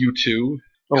 U2.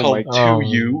 Oh Called my To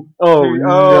You. Oh Oh,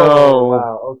 no.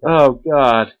 wow. Oh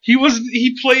god. He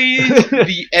played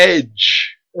The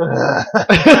Edge.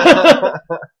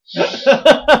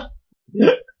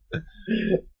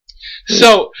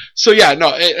 So yeah, no,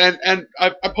 and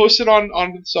I posted on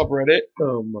the subreddit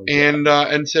Oh my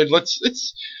god. and said let's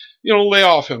lay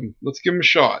off him. Let's give him a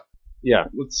shot. Yeah.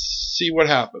 Let's see what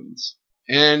happens.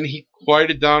 And he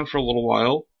quieted down for a little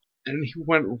while, and he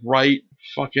went right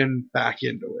fucking back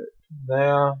into it.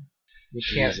 No. You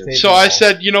can't Jesus. save So them I all.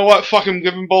 said, you know what? Fuck him.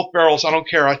 Give him both barrels. I don't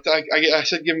care. I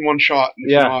said give him one shot. And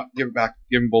if Yeah. not, give it back.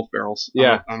 Give him both barrels.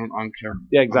 Yeah. I don't care.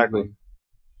 Yeah, exactly.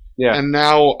 Yeah. And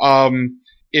now,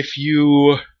 if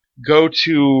you go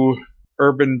to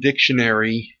Urban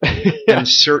Dictionary and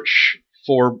search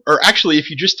for, or actually, if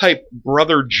you just type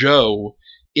Brother Joe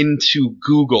into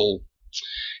Google,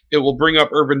 it will bring up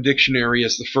Urban Dictionary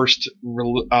as the first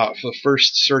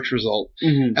search result.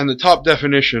 Mhm. And the top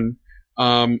definition,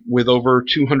 with over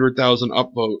 200,000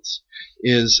 upvotes,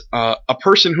 is a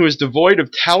person who is devoid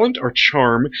of talent or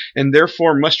charm and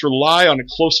therefore must rely on a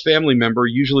close family member,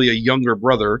 usually a younger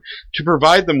brother, to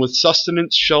provide them with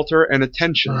sustenance, shelter, and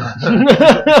attention.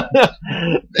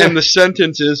 And the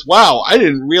sentence is, wow, I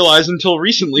didn't realize until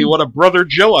recently what a Brother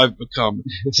Joe I've become.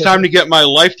 It's time to get my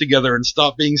life together and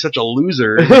stop being such a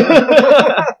loser.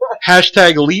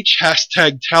 Hashtag leech,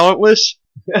 hashtag talentless,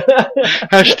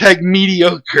 hashtag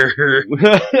mediocre.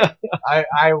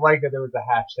 I like that there was a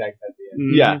hashtag at the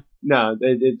end. Yeah. No,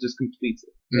 it just completes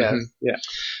it. Mhm. Yes.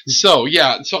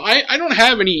 Yeah. So I don't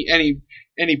have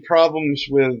any problems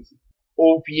with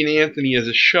Opie and Anthony as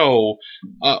a show.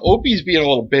 Opie's being a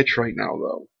little bitch right now,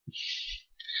 though.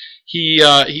 He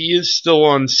is still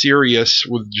on Sirius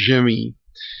with Jimmy,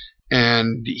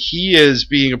 and he is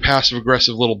being a passive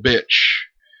aggressive little bitch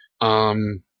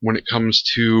when it comes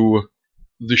to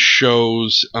the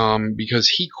shows, because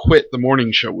he quit the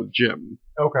morning show with Jim.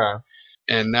 Okay.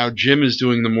 And now Jim is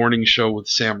doing the morning show with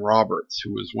Sam Roberts,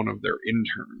 who is one of their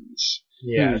interns.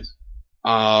 Yes.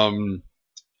 And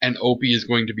Opie is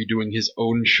going to be doing his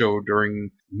own show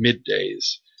during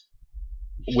middays,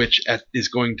 which is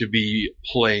going to be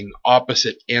playing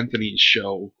opposite Anthony's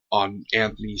show on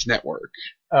Anthony's network.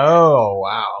 Oh,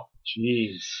 wow.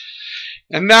 Jeez.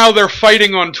 And now they're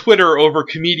fighting on Twitter over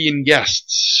comedian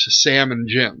guests, Sam and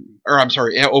Jim. Or, I'm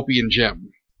sorry, Opie and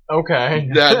Jim. Okay.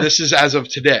 This is as of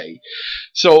today.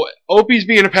 So Opie's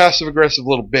being a passive aggressive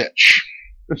little bitch,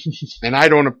 and I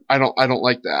don't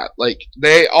like that. Like,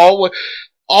 they all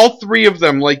 3 of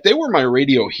them, like, they were my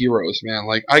radio heroes, man.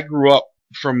 Like, I grew up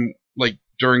from, like,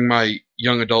 during my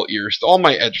young adult years, all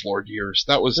my edgelord years.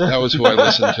 That was who I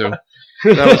listened to.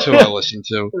 That was who I listened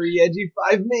to. 3 edgy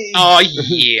 5 me. Oh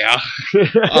yeah.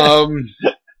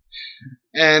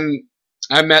 And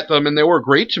I met them, and they were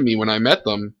great to me when I met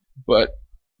them. But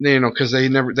because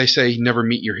they say never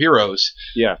meet your heroes.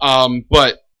 Yeah.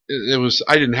 But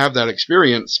I didn't have that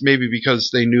experience. Maybe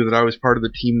because they knew that I was part of the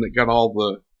team that got all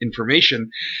the information.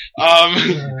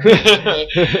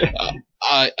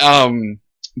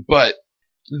 But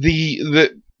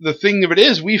the thing of it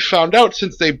is, we found out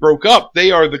since they broke up,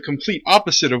 they are the complete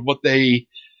opposite of what they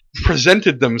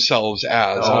presented themselves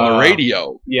as on the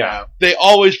radio. Yeah. They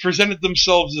always presented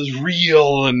themselves as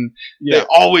real, and they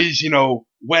always,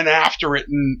 went after it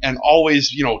and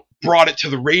always, brought it to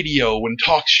the radio and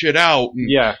talked shit out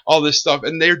and all this stuff.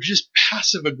 And they're just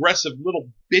passive aggressive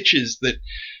little bitches that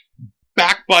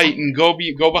backbite and go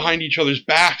behind each other's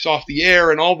backs off the air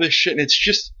and all this shit. And it's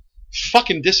just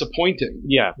fucking disappointing.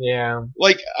 Yeah. Yeah.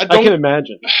 Like, I can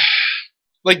imagine.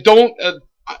 Like, don't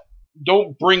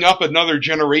bring up another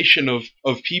generation of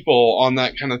people on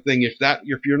that kind of thing if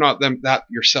you're not that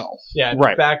yourself. Yeah, just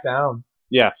Right. back down.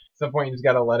 Yeah. At some point, you just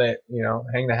gotta let it,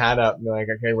 hang the hat up and be like,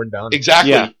 okay, we're done.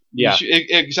 Exactly. Yeah.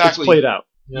 Exactly. It's played out.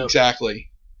 Yep. Exactly.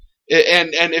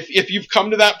 And if you've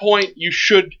come to that point, you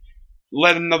should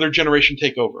let another generation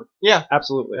take over. Yeah.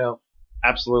 Absolutely. Yeah.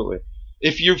 Absolutely.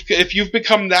 If you've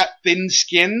become that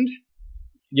thin-skinned,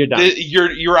 You're done.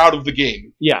 you're out of the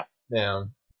game. Yeah, Yeah.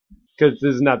 because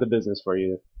this is not the business for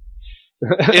you.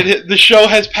 The show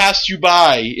has passed you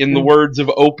by, in the words of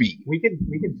Opie. We could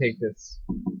take this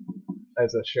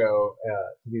as a show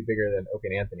to be bigger than Oak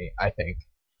and Anthony. I think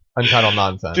Untitled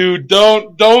Nonsense. Dude,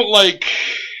 don't. Okay.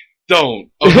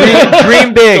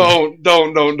 Dream big.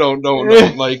 Don't.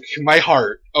 Like my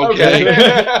heart. Okay.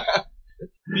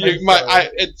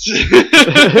 It's.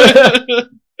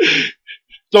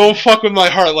 Don't fuck with my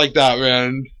heart like that,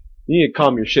 man. You need to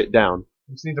calm your shit down.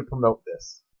 We just need to promote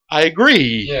this. I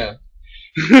agree. Yeah.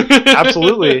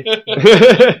 Absolutely.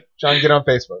 John, get on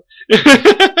Facebook.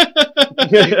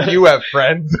 You have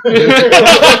friends.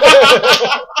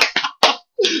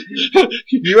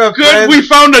 You have Good, friends. we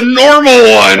found a normal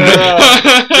one.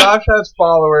 Josh has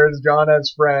followers. John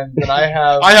has friends, and I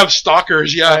have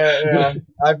stalkers. Yeah.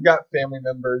 I've got family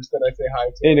members that I say hi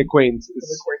to. And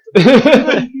acquaintances.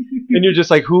 And you're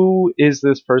just like, who is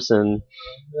this person?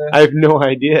 I have no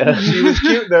idea. She was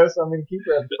cute though, so I'm gonna keep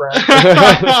her as a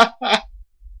friend.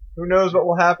 Who knows what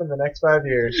will happen the next 5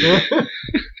 years?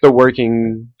 The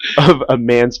working of a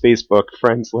man's Facebook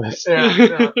friends list.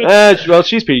 Yeah. Well,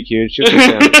 she's pretty cute. She'll be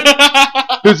down.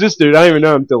 Who's this dude? I don't even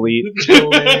know him.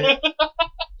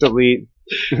 Delete.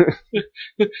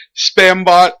 Spam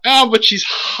bot. Oh, but she's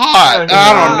hot.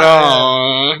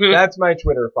 I don't know. That's my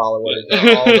Twitter followers.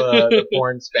 All the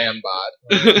porn spam bot.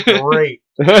 Great.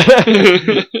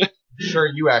 Sure,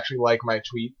 you actually like my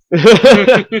tweet.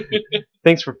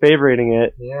 Thanks for favoriting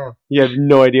it. Yeah. You have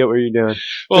no idea what you're doing.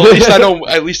 Well,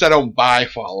 at least I don't buy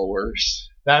followers.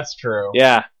 That's true.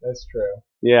 Yeah. That's true.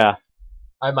 Yeah.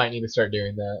 I might need to start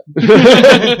doing that.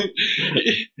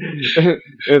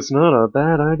 It's not a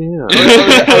bad idea.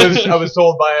 I was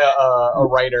told by a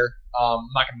writer, I'm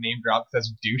not going to name drop because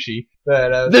that's douchey,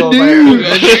 but I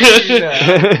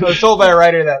was told by a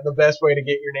writer that the best way to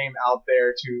get your name out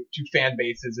there to fan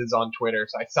bases is on Twitter,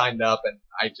 so I signed up and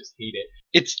I just hate it.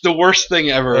 It's the worst thing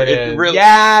ever. It It is. really.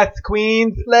 Yes,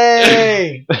 Queen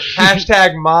Slay!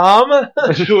 Hashtag mom!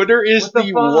 Twitter is What the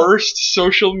the fuck? worst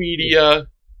social media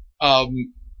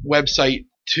website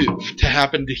to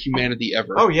happen to humanity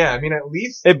ever. Oh yeah, I mean at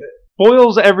least... It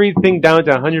boils everything down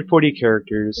to 140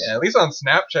 characters. Yeah, at least on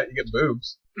Snapchat you get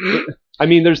boobs. I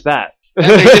mean, there's that. And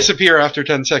they disappear after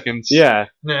 10 seconds. Yeah.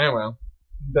 Yeah, well,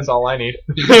 that's all I need.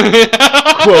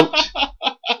 Quote.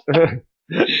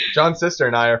 John's sister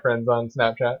and I are friends on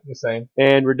Snapchat, just saying.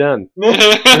 And we're done.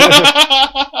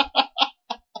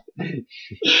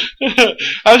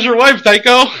 How's your wife,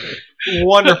 Tycho?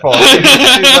 Wonderful.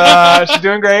 She's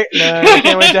doing great, and I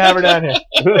can't wait to have her down here.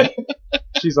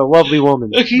 She's a lovely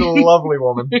woman. She's a lovely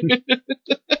woman.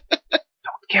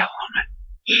 Kill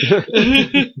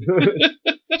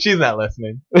She's not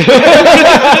listening.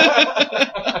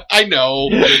 I know.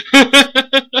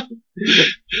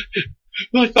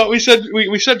 I thought we said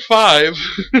 5.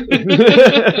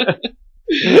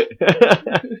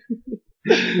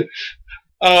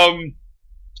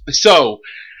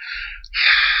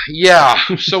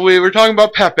 So we were talking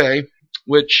about Pepe,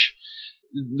 which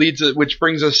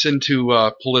brings us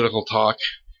into political talk,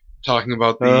 talking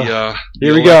about the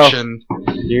here we election.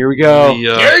 Here we go.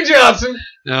 Gary Johnson.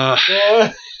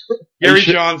 Gary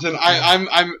Johnson.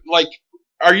 I'm like,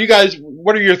 are you guys?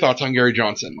 What are your thoughts on Gary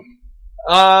Johnson?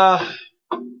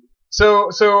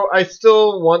 So I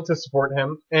still want to support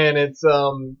him, and it's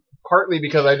partly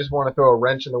because I just want to throw a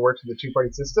wrench in the works of the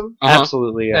two-party system.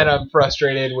 Absolutely, yeah. And I'm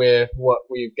frustrated with what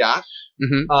we've got.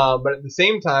 Mm-hmm. But at the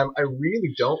same time, I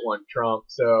really don't want Trump.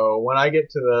 So when I get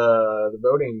to the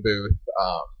voting booth,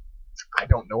 I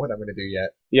don't know what I'm going to do yet.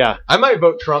 Yeah. I might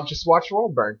vote Trump just to watch the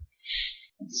world burn.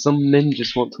 Some men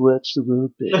just want to watch the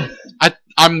world burn.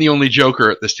 I'm the only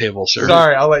joker at this table, sir.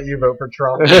 Sorry, I'll let you vote for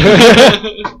Trump.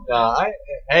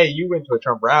 Hey, you went to a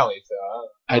Trump rally, so...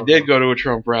 I did go to a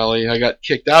Trump rally. I got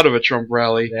kicked out of a Trump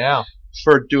rally Yeah.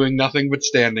 for doing nothing but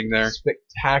standing there.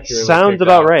 Spectacular. Sounds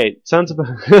about right. Sounds about...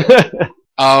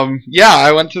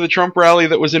 I went to the Trump rally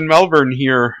that was in Melbourne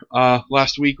here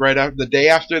last week, right after the day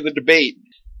after the debate.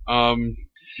 I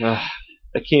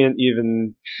can't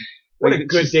even... What a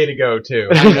good day to go, too.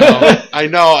 I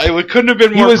know. It couldn't have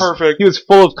been more perfect. He was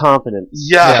full of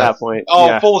confidence at that point. Oh,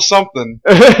 Yeah. full of something.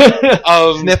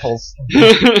 Sniffles.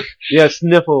 Yeah,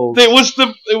 sniffles. It was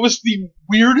the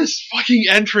weirdest fucking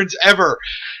entrance ever.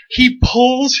 He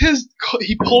pulls his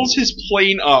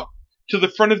plane up to the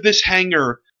front of this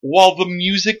hangar while the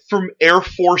music from Air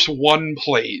Force One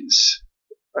plays.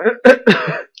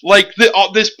 Like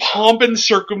this pomp and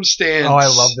circumstance. Oh, I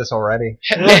love this already.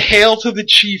 The Hail to the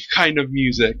Chief kind of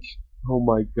music. Oh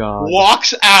my god.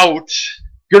 Walks out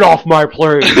Get off my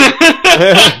plane!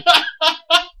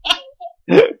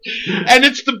 And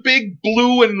it's the big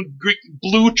blue and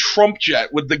blue Trump jet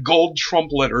with the gold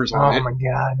Trump letters on Oh it. my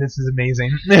god, this is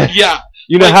amazing. Yeah.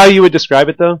 You know how you would describe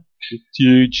it, though? It's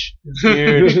huge. It's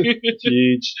huge. It's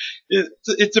huge.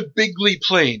 It's a bigly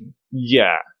plane.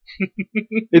 Yeah.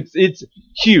 It's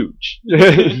huge.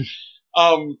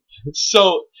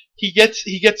 So he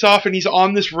gets off and he's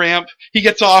on this ramp. He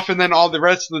gets off and then all the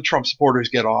rest of the Trump supporters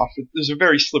get off. There's a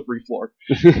very slippery floor.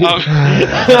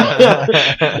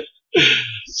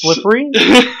 Slippery?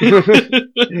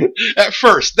 At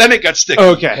first, then it got sticky.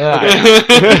 Okay. Yeah.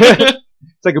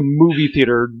 It's like a movie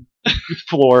theater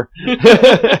floor.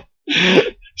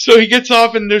 So he gets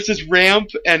off and there's this ramp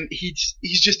and he's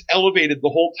just elevated the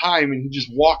whole time and he just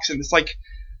walks and it's like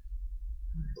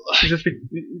It just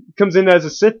comes in as a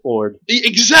Sith Lord.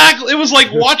 exactly. It was like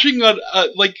watching a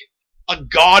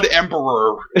god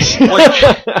emperor,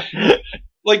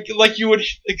 like you would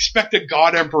expect a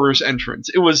god emperor's entrance.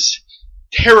 It was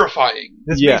terrifying.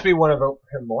 This Yeah. makes me want to vote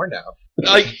for him more now.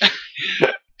 Like,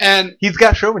 and He's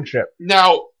got showmanship.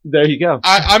 now There you go.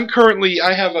 I'm currently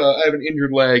I have an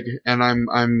injured leg and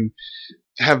I'm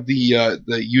have the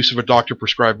use of a doctor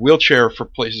prescribed wheelchair for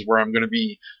places where I'm going to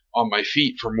be on my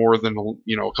feet for more than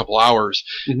a couple hours.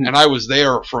 Mhm. And I was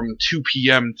there from 2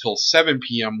 p.m. till 7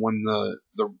 p.m. when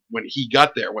when he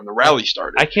got there, when the rally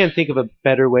started. I can't think of a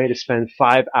better way to spend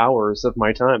 5 hours of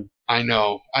my time. I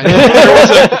know.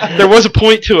 There was a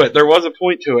point to it.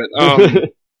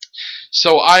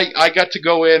 So I got to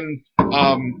go in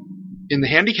the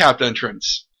handicapped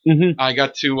entrance. Mhm. I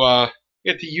got to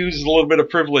use a little bit of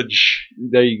privilege.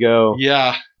 There you go.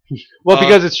 Yeah. Well,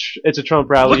 because it's a Trump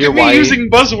rally. Look You're at me white. using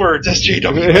buzzwords.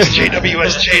 SJW, SJW,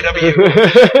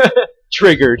 SJW.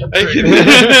 Triggered.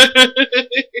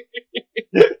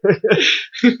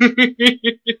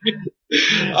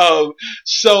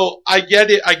 So I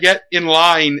get in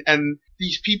line, and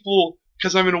these people,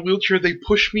 because I'm in a wheelchair, they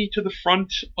push me to the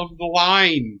front of the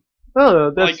line.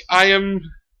 Oh, that's Like I am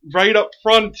right up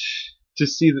front to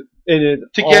see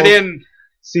get in.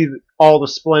 See all the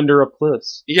splendor of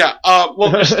Cliffs. Yeah.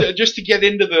 Well, just to get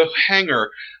into the hangar.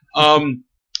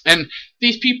 And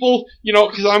these people,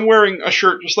 because I'm wearing a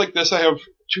shirt just like this. I have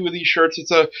two of these shirts.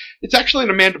 It's actually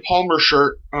an Amanda Palmer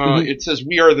shirt. It says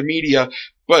 "We Are the Media,"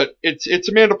 but it's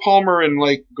Amanda Palmer in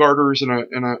like garters and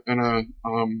a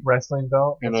Wrestling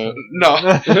belt?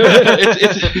 no.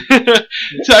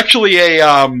 It's actually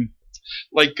a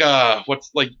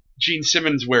what's like Gene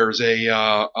Simmons wears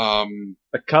A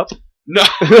cup? no,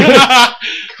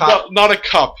 not a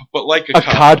cup, but like a cup.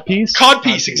 Codpiece?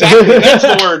 Codpiece, exactly. That's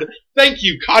the word. Thank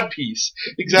you, codpiece.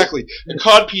 Exactly. A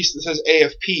codpiece that says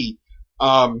AFP.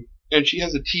 And she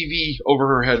has a TV over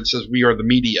her head that says "We Are the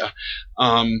Media."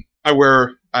 I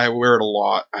wear it a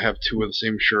lot. I have two of the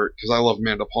same shirt because I love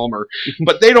Amanda Palmer,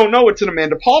 but they don't know it's an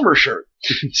Amanda Palmer shirt.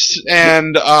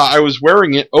 And I was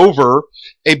wearing it over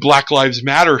a Black Lives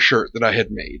Matter shirt that I had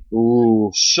made.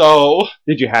 Ooh. So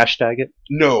Did you hashtag it?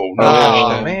 no, Oh,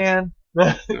 hashtag. man.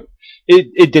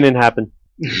 It didn't happen.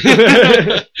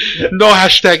 No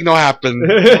hashtag, no happen.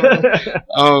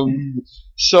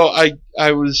 So I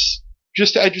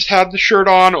just had the shirt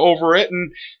on over it,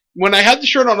 and when I had the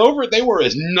shirt on over it, they were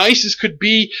as nice as could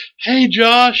be. Hey,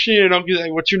 Josh,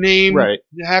 what's your name? Right.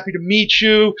 Happy to meet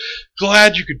you.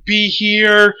 Glad you could be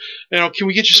here. Can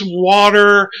we get you some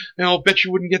water? I'll bet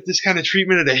you wouldn't get this kind of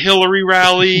treatment at a Hillary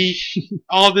rally.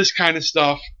 All this kind of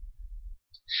stuff.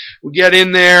 We get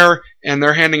in there, and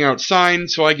they're handing out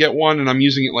signs, so I get one, and I'm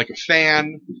using it like a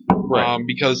fan, Right.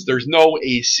 because there's no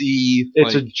AC.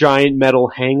 It's a giant metal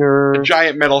hanger. a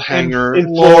giant metal hanger in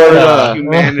Florida.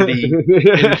 humanity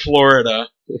in Florida.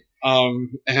 And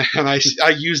I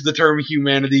use the term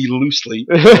humanity loosely.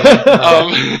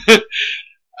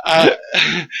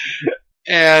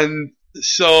 And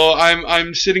so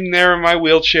I'm sitting there in my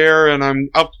wheelchair, and I'm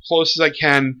up close as I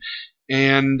can,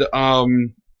 and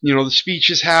the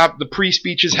speeches the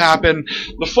pre-speeches happen.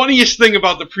 The funniest thing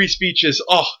about the pre-speeches,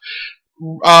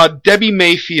 Debbie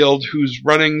Mayfield, who's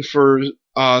running for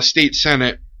state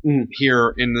senate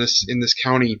here in this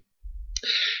county,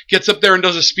 gets up there and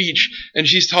does a speech, and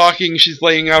she's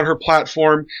laying out her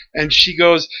platform, and she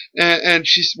goes, and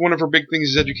she's, one of her big things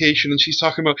is education, and she's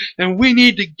talking about, and we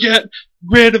need to get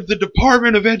rid of the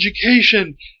Department of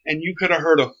Education, and you could have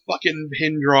heard a fucking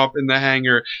pin drop in the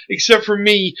hangar, except for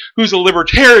me, who's a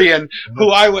libertarian,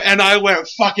 I went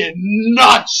fucking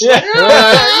nuts!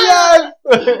 Yes!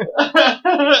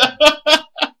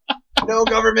 No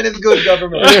government is good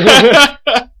government.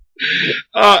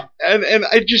 And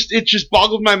it just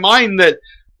boggled my mind that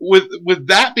with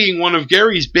that being one of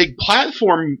Gary's big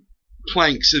platform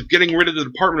planks of getting rid of the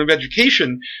Department of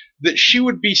Education, that she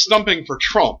would be stumping for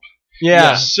Trump.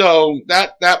 Yeah. So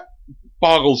that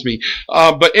boggles me.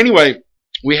 But anyway,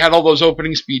 we had all those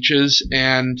opening speeches,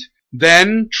 and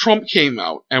then Trump came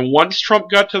out. And once Trump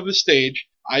got to the stage,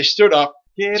 I stood up,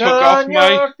 took off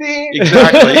my feet.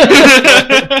 Exactly.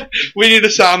 We need a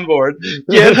soundboard.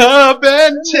 Get up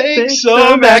and take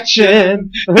some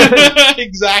action.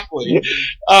 Exactly.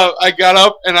 I got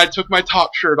up and I took my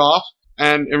top shirt off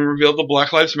and revealed the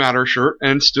Black Lives Matter shirt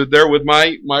and stood there with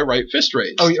my right fist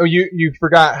raised. Oh, you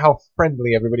forgot how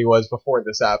friendly everybody was before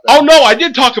this happened. Oh no, I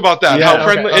did talk about that. Yeah, how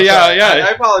friendly. Okay, Yeah.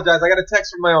 I apologize. I got a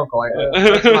text from my uncle.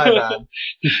 That's my bad.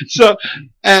 So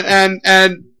and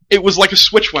it was like a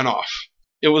switch went off.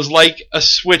 It was like a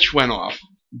switch went off.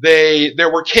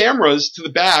 There were cameras to the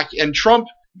back, and Trump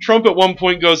at one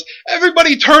point goes,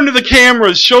 "Everybody turn to the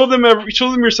cameras, show them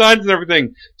your signs and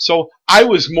everything." So I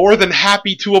was more than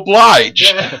happy to oblige.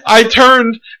 Yeah. I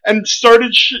turned and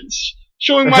started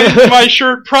showing my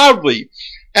shirt proudly,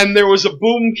 and there was a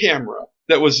boom camera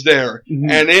that was there,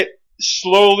 and it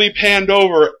slowly panned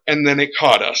over, and then it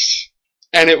caught us,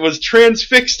 and it was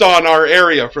transfixed on our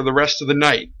area for the rest of the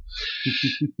night.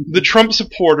 The Trump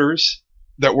supporters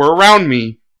that were around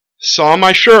me saw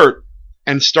my shirt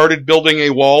and started building a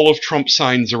wall of Trump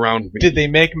signs around me. Did they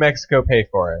make Mexico pay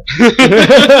for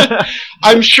it?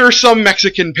 I'm sure some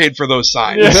Mexican paid for those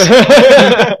signs.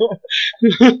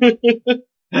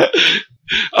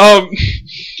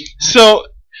 So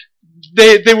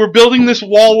they were building this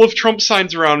wall of Trump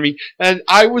signs around me, and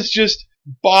I was just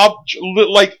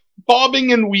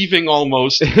bobbing and weaving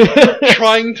almost,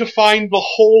 trying to find the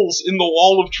holes in the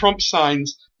wall of Trump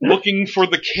signs, looking for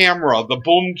the camera, the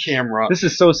boom camera. This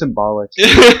is so symbolic.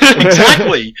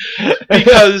 Exactly.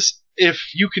 Because if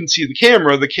you can see the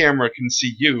camera can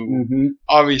see you. Mm-hmm.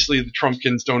 Obviously, the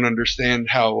Trumpkins don't understand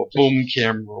how a boom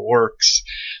camera works.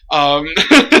 They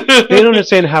don't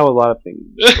understand how a lot of things.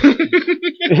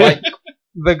 Like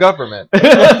the government.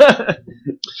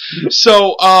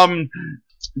 So,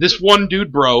 this one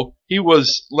dude, bro, he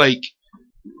was like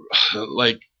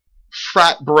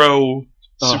frat bro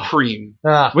supreme.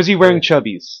 Was he wearing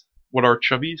chubbies? What are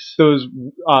chubbies? Those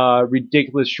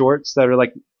ridiculous shorts that are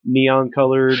like neon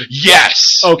colored.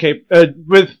 Yes. Okay,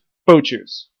 with boat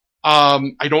shoes.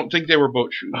 I don't think they were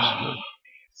boat shoes.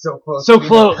 So close. So to being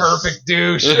close. the perfect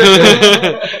douche.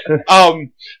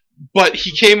 But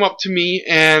he came up to me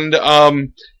and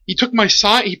he took my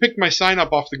sign. He picked my sign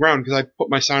up off the ground because I put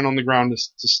my sign on the ground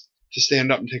to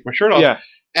stand up and take my shirt off. Yeah.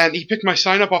 And he picked my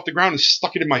sign up off the ground and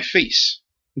stuck it in my face.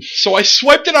 So I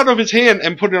swiped it out of his hand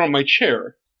and put it on my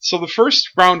chair. So the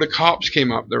first round of cops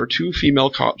came up. There were 2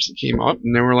 female cops that came up,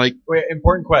 and they were like, Wait,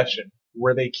 important question.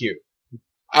 Were they cute?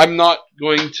 I'm not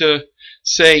going to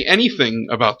say anything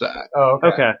about that. Oh,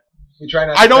 Okay. You try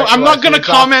not I'm not going to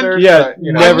comment. officers, Yeah, but,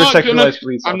 you know, never I'm not sexualize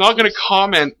police I'm not going to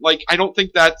comment. Like, I don't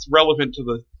think that's relevant to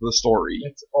the story.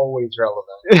 It's always relevant.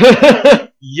 officers.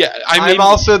 Yeah, I mean, I'm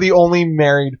also the only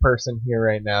married person here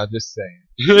right now, just saying.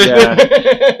 Yeah.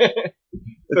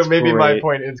 So That's maybe my great.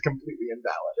 point is completely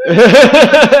invalid.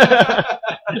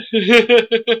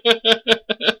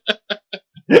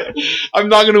 I'm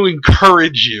not going to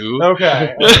encourage you.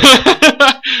 Okay.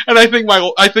 And I think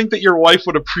that your wife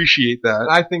would appreciate that.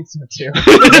 I think so too.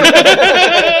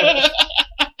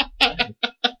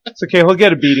 It's okay, he'll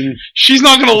get a beating. She's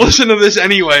not going to listen to this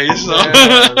anyway, so.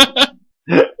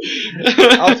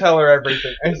 I'll tell her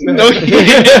everything.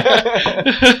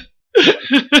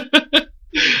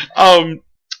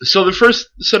 So the first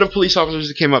set of police officers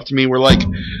that came up to me were like,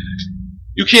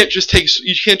 you can't just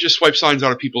swipe signs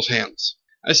out of people's hands.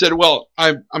 I said, well,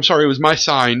 I'm sorry, it was my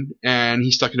sign, and he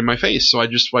stuck it in my face, so I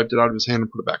just swiped it out of his hand and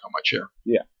put it back on my chair.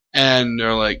 Yeah. And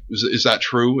they're like, is that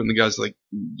true? And the guy's like,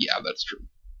 yeah, that's true.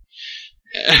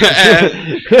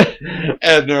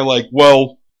 And they're like,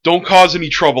 well, don't cause any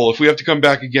trouble. If we have to come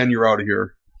back again, you're out of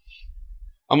here.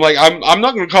 I'm like, I'm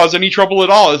not going to cause any trouble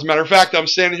at all. As a matter of fact, I'm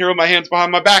standing here with my hands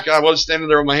behind my back. I was standing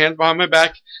there with my hands behind my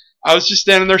back. I was just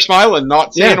standing there smiling,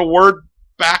 not saying a word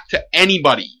back to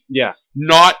anybody. Yeah.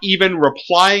 Not even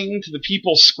replying to the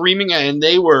people screaming, and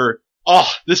they were,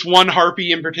 this one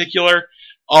harpy in particular,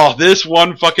 this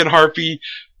one fucking harpy,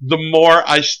 the more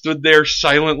I stood there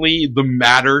silently, the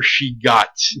madder she got.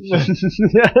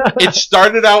 It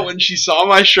started out when she saw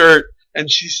my shirt,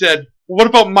 and she said, what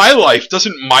about my life?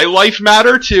 Doesn't my life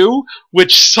matter too?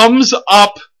 Which sums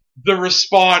up the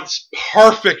response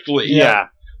perfectly. Yeah.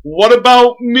 What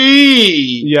about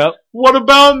me? Yep. What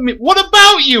about me? What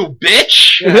about you,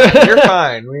 bitch? Yeah, you're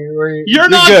fine. You're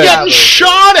not good. getting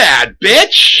shot at,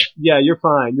 bitch! Yeah, you're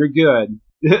fine. You're good.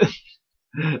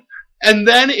 And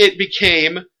then it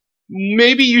became,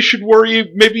 maybe you should worry.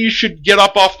 Maybe you should get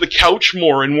up off the couch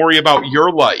more and worry about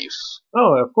your life.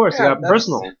 Oh, of course, Yeah,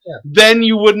 personal. Yeah. Then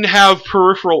you wouldn't have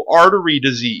peripheral artery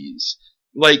disease.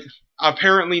 Like,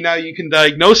 apparently now you can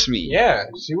diagnose me. Yeah,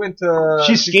 she went to.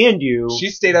 She scanned you. She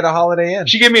stayed at a Holiday Inn.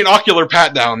 She gave me an ocular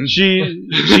pat down.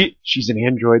 She's an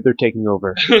android. They're taking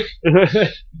over.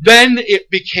 Then it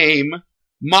became,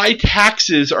 my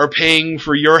taxes are paying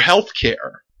for your health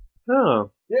care.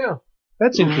 Oh, Yeah.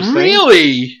 that's interesting.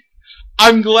 Really?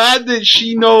 I'm glad that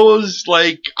she knows,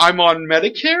 like, I'm on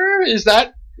Medicare? Is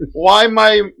that why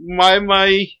my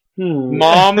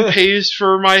mom pays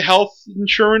for my health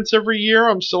insurance every year?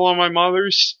 I'm still on my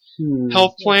mother's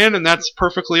health plan, and that's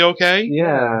perfectly okay?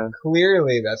 Yeah,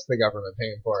 Clearly, that's the government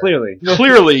paying for it. clearly.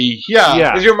 Clearly, yeah.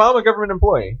 Yeah. Is your mom a government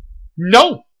employee?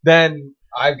 No. Then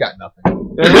I've got nothing.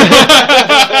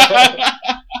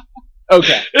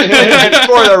 Okay. And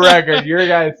for the record, your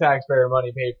guys' taxpayer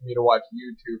money paid for me to watch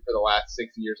YouTube for the last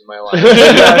 6 years of my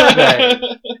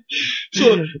life.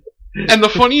 So, and the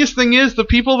funniest thing is, the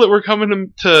people that were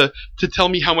coming to tell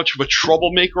me how much of a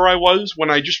troublemaker I was when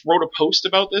I just wrote a post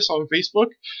about this on Facebook,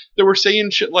 they were saying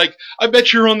shit like, I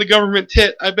bet you're on the government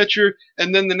tit, I bet you're,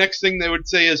 and then the next thing they would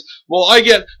say is, well, I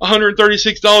get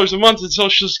 $136 a month in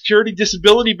Social Security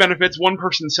disability benefits. One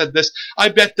person said this, I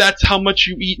bet that's how much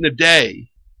you eat in a day.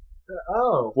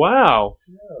 Oh. Wow.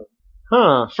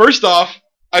 Huh. First off,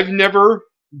 I've never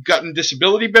gotten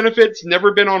disability benefits,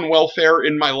 never been on welfare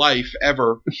in my life,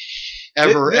 ever. This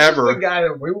is the guy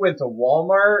that we went to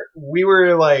Walmart. We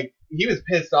were like, he was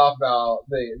pissed off about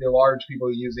the large people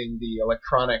using the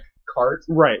electronic cart.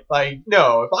 Right. Like,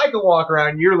 no, if I can walk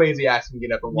around, your lazy ass can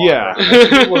get up and walk Yeah. around.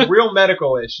 People with real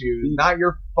medical issues, not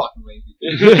your fucking lazy.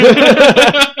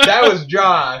 That was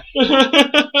Josh.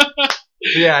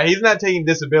 Yeah, he's not taking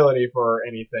disability for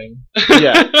anything.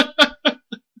 Yeah.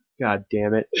 God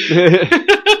damn it.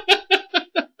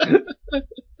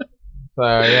 So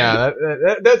yeah,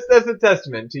 that's a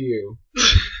testament to you.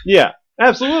 Yeah.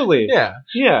 Absolutely. Yeah.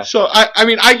 Yeah. So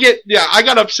I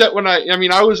got upset when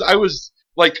I was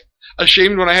like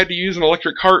ashamed when I had to use an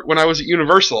electric cart when I was at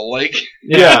Universal. Like,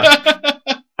 Yeah.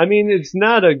 I mean, it's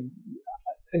not a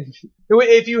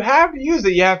If you have to use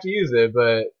it, you have to use it,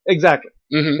 but exactly.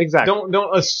 mhm. Exactly.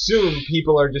 don't assume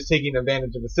people are just taking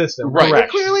advantage of the system. Right. They're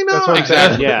clearly not. That's what I'm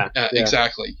Exactly. saying. Yeah. Yeah, Yeah.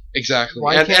 exactly.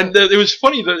 Why And can't- it was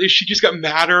funny that she just got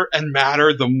madder and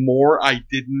madder the more I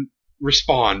didn't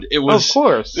respond. It was, Of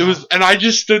course. and I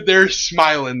just stood there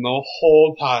smiling the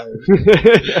whole time.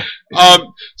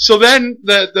 So then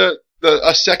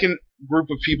a second group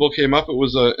of people came up. It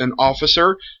was an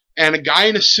officer and a guy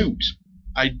in a suit.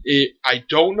 I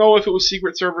don't know if it was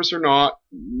Secret Service or not.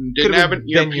 Didn't Could have have an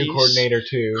been venue earpiece. coordinator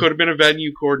too. Could have been a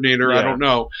venue coordinator. I Yeah. don't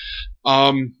know.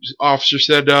 Officer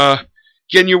said,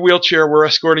 "Get in your wheelchair. We're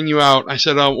escorting you out." I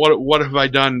said, "What have I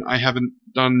done? I haven't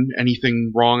done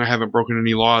anything wrong. I haven't broken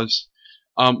any laws.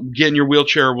 Get in your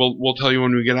wheelchair. We'll tell you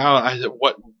when we get out." I said,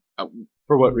 "What?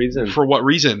 For what reason? For what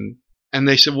reason?" And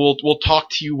they said, "We'll talk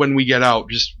to you when we get out.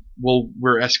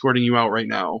 We're escorting you out right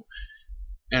now."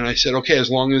 And I said, "Okay, as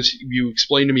long as you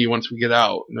explain to me once we get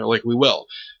out." And they're like, "We will."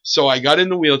 So I got in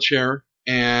the wheelchair,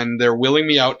 and they're wheeling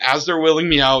me out. As they're wheeling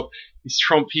me out, these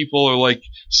Trump people are like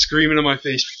screaming in my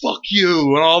face, "Fuck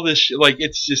you," and all this shit. Like,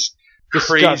 it's just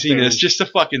Disgusting. craziness, just a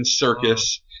fucking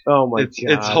circus. Oh my It's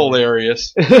god.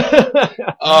 hilarious.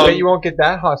 But you won't get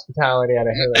that hospitality out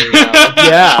of Hillary. now.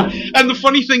 Yeah. And the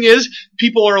funny thing is,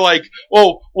 people are like,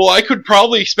 "Oh, well, I could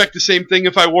probably expect the same thing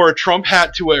if I wore a Trump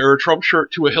hat or a Trump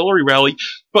shirt to a Hillary rally."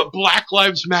 But Black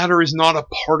Lives Matter is not a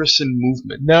partisan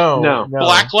movement. No.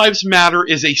 Black Lives Matter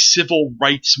is a civil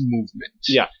rights movement.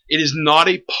 Yeah. It is not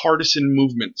a partisan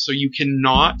movement, so you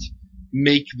cannot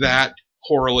make that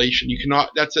correlation. You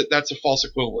cannot. That's a false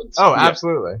equivalence. Oh,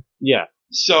 absolutely. Yeah.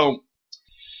 So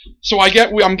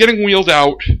I'm getting wheeled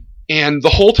out, and the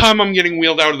whole time I'm getting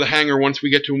wheeled out of the hangar, once we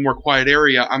get to a more quiet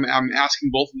area, I'm asking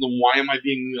both of them, why am I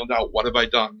being wheeled out? What have I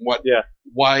done?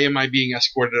 Why am I being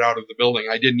escorted out of the building?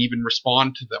 I didn't even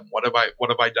respond to them. What have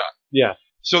I done? Yeah.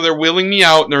 So they're wheeling me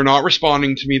out, and they're not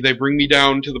responding to me. They bring me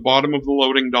down to the bottom of the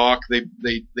loading dock. They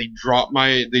drop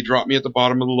me at the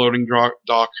bottom of the loading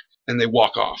dock, and they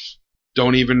walk off.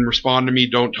 Don't even respond to me.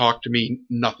 Don't talk to me.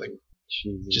 Nothing.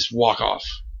 Jesus. Just walk off.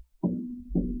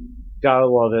 Gotta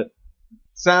love it.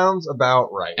 Sounds about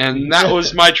right. And that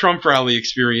was my Trump rally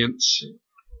experience.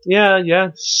 Yeah, yeah.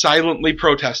 Silently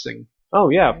protesting. Oh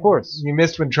yeah, of course. You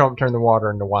missed when Trump turned the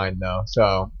water into wine, though.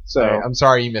 So I'm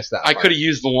sorry you missed that. I part. could have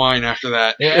used the wine after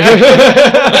that.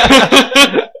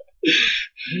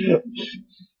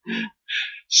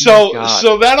 So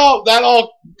that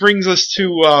all brings us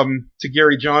to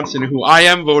Gary Johnson, who I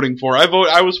am voting for.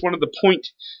 I was one of the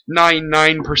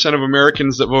 0.99% of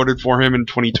Americans that voted for him in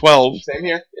 2012. Same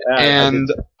here. And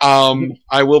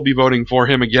I will be voting for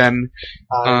him again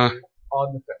On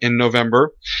the fence. in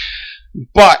November.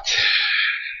 But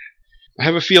I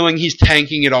have a feeling he's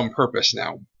tanking it on purpose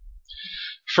now.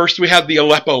 First, we had the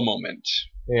Aleppo moment.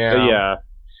 Yeah.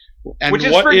 And Which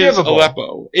is what is forgivable.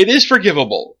 Aleppo? It is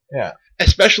forgivable. Yeah.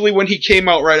 Especially when he came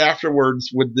out right afterwards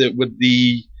with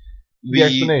the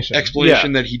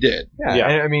explanation. that he did. Yeah. Yeah.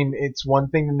 I mean, it's one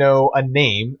thing to know a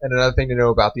name and another thing to know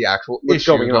about the actual What's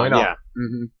issue going on? Yeah.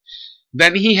 hmm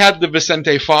Then he had the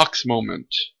Vicente Fox moment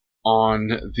on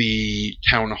the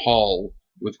town hall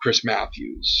with Chris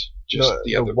Matthews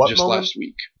what just moment? last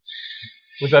week.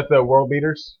 Was that the world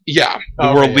leaders? Yeah, the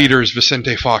Oh, world yeah. leaders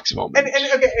Vicente Fox moment. And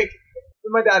okay,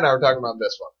 my dad and I were talking about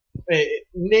this one.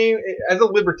 Name as a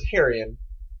libertarian,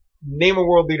 name a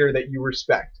world leader that you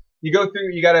respect. You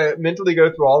gotta mentally go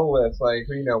through all the lists. Like,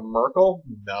 Merkel?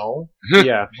 No.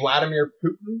 Yeah. Vladimir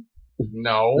Putin?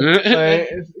 No.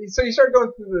 So you start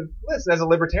going through the list. And as a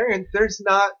libertarian, there's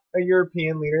not a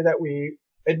European leader that we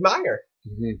admire.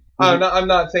 Mhm. I'm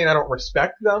not saying I don't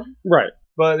respect them, Right.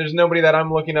 but there's nobody that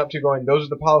I'm looking up to going, those are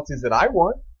the policies that I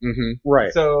want. Mhm.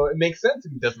 Right. So it makes sense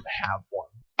if he doesn't have one.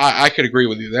 I could agree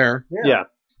with you there. Yeah.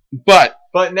 But,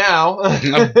 But now,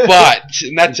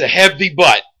 and that's a heavy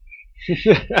but.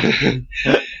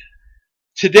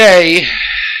 Today,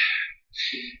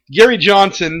 Gary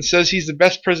Johnson says he's the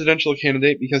best presidential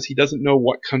candidate because he doesn't know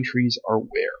what countries are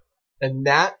where. and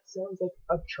that sounds like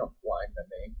a Trump line to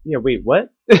me. Yeah. Wait. What?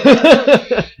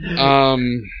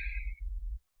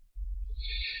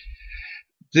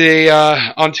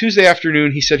 On Tuesday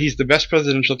afternoon, he said he's the best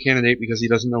presidential candidate because he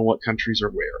doesn't know what countries are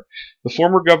where. The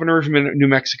former governor of New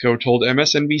Mexico told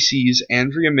MSNBC's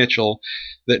Andrea Mitchell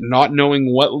that not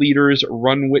knowing what leaders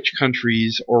run which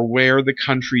countries or where the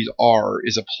countries are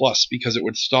is a plus because it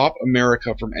would stop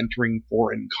America from entering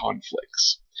foreign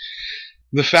conflicts.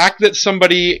 The fact that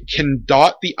somebody can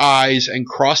dot the I's and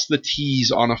cross the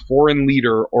T's on a foreign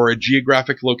leader or a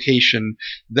geographic location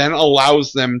then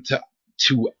allows them to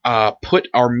put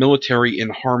our military in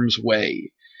harm's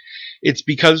way. It's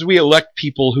because we elect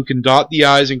people who can dot the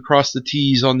I's and cross the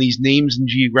T's on these names and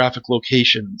geographic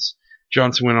locations,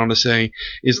 Johnson went on to say,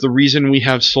 is the reason we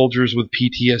have soldiers with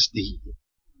PTSD.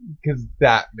 Because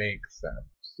that makes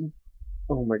sense.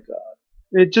 Oh my God.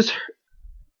 It just.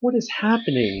 What is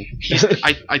happening?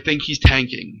 I think he's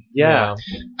tanking. Yeah.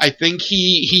 I think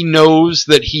he knows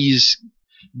that he's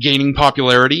gaining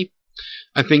popularity.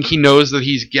 I think he knows that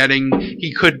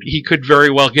he could very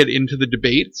well get into the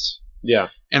debates. Yeah.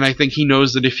 And I think he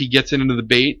knows that if he gets into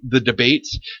the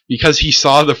debates, because he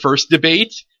saw the first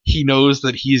debate, he knows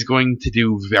that he's going to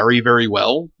do very, very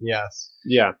well. Yes.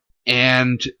 Yeah.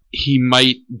 And he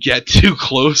might get too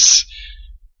close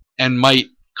and might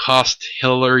cost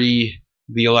Hillary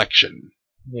the election.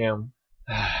 Yeah.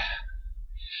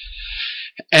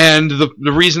 And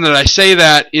the reason that I say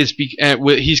that is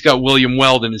he's got William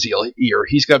Weld in his ear.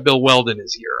 He's got Bill Weld in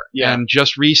his ear. Yeah. And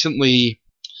just recently,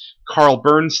 Carl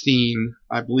Bernstein,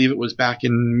 I believe it was back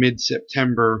in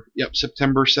mid-September,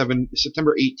 September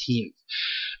 18th,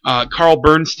 Carl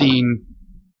Bernstein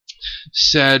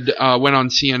went on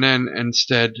CNN and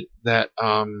said that,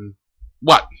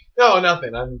 what? No,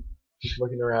 nothing. I'm just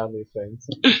looking around these things.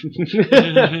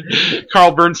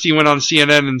 Carl Bernstein went on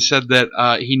CNN and said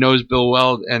that he knows Bill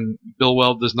Weld, and Bill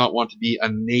Weld does not want to be a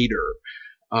nader.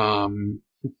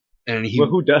 And Well,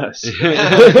 who does?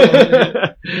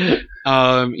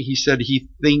 He said he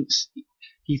thinks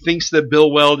that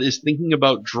Bill Weld is thinking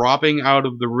about dropping out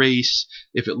of the race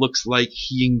if it looks like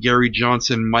he and Gary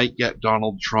Johnson might get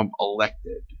Donald Trump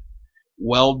elected.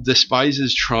 Weld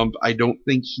despises Trump. I don't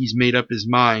think he's made up his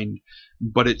mind,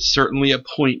 but it's certainly a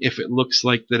point if it looks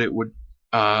like that it would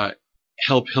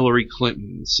help Hillary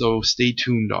Clinton. So stay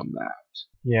tuned on that.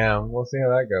 Yeah, we'll see how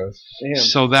that goes. Damn.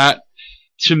 So that,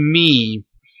 to me,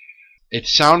 it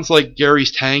sounds like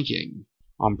Gary's tanking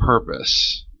on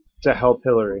purpose. To help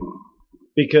Hillary.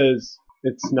 Because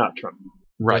it's not Trump.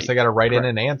 Right. Guess I got to write in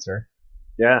an answer.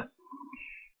 Yeah.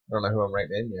 I don't know who I'm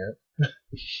writing in yet.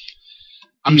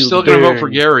 I'm You still going to vote burn. for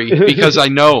Gary because I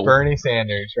know Bernie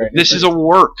Sanders, right? this is a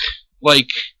work. Like,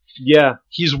 Yeah.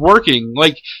 he's working.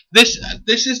 Like, this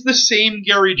is the same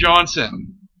Gary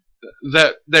Johnson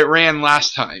that ran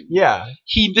last time. Yeah,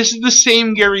 This is the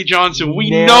same Gary Johnson. We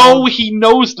Nailed- know he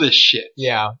knows this shit.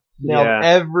 yeah. Nailed Yeah.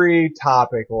 every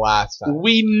topic last time.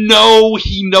 We know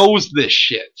he knows this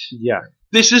shit. Yeah.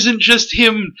 This isn't just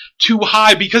him too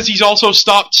high because he's also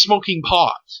stopped smoking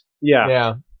pot. Yeah.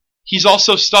 Yeah, He's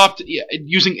also stopped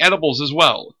using edibles as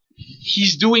well.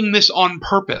 He's doing this on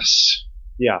purpose.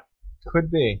 Yeah.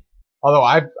 could be. Although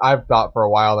I've thought for a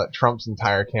while that Trump's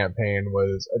entire campaign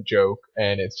was a joke,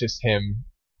 and it's just him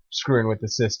screwing with the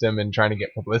system and trying to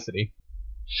get publicity.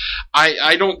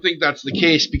 I don't think that's the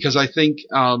case because I think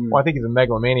Well, I think he's a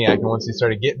megalomaniac, and once he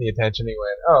started getting the attention, he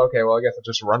went, "Oh, okay, well, I guess I'll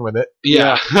just run with it."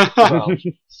 yeah. Well,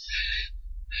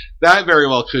 That very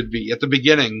well could be at the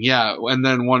beginning, yeah, and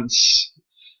then once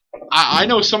I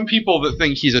know some people that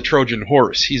think he's a Trojan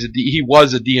horse. He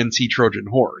was a DNC Trojan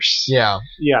horse. yeah.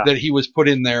 Yeah. That he was put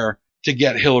in there to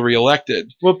get Hillary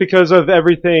elected. Well, because of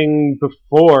everything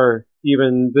before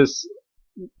even this,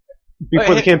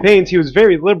 before the campaigns, he was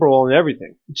very liberal in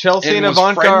everything. Chelsea and was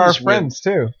Ivanka are friends friends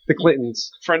too. The Clintons.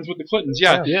 Friends with the Clintons,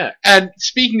 yeah. Yeah. And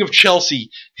speaking of Chelsea,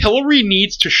 Hillary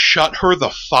needs to shut her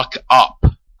the fuck up.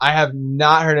 I have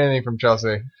not heard anything from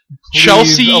Chelsea. Please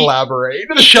Chelsea elaborate.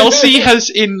 Chelsea has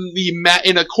in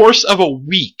a course of a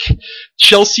week,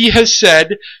 Chelsea has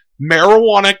said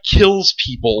marijuana kills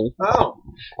people, Oh.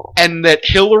 and that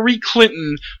Hillary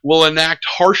Clinton will enact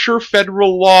harsher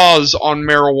federal laws on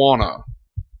marijuana.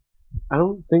 I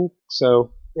don't think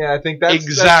so. Yeah, I think that's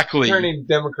Exactly. that's turning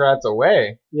Democrats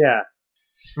away. Yeah.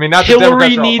 I mean, not that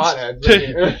Hillary Democrats are all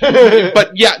needs potheads,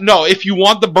 But yeah, no, if you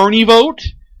want the Bernie vote,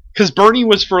 because Bernie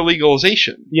was for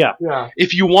legalization. Yeah. yeah.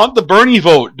 If you want the Bernie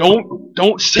vote,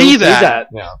 don't say that.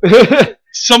 Yeah.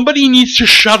 Somebody needs to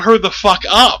shut her the fuck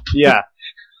up. Yeah.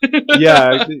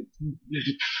 Yeah.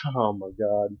 Oh my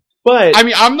god. But I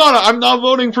mean, I'm not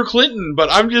voting for Clinton, but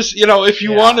I'm just, if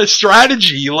you Yeah. want a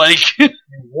strategy, like, You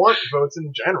want votes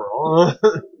in general.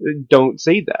 don't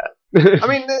say that. I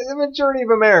mean, the majority of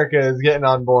America is getting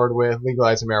on board with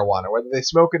legalizing marijuana, whether they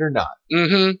smoke it or not.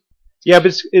 mm-hmm. Yeah,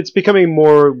 but it's becoming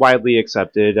more widely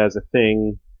accepted as a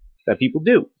thing that people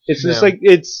do. It's just Yeah. like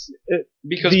it's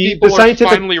Because The people are scientific-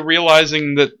 finally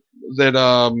realizing that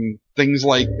things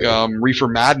like Reefer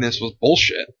Madness was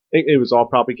bullshit. it was all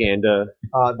propaganda,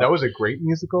 That was a great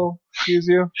musical, excuse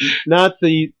you? not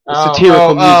the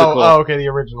satirical musical Oh, okay, the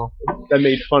original. that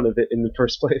made fun of it in the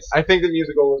first place. I think the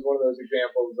musical was one of those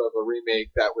examples of a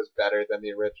remake that was better than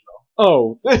the original.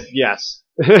 Oh, yes.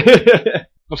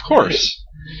 Of course.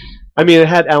 I mean, it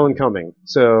had Alan Cumming,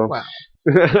 so Wow.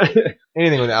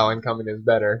 Anything with Alan Cumming is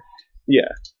better. yeah.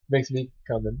 Makes me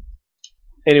coming.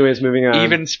 Anyways, moving on.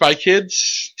 Even Spy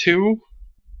Kids 2.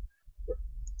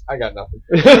 I got nothing.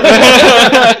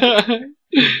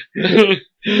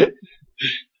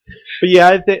 But yeah,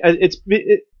 I think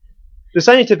the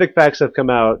scientific facts have come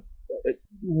out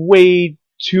way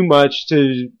too much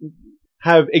to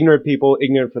have ignorant people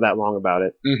ignorant for that long about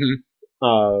it.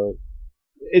 Mm-hmm.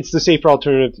 It's the safer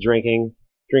alternative to drinking.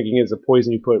 Drinking is a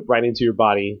poison you put right into your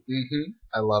body. Mm-hmm.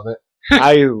 I love it.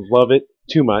 I love it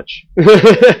too much.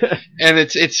 And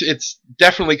it's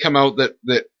definitely come out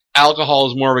that alcohol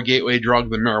is more of a gateway drug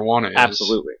than marijuana is.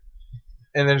 Absolutely.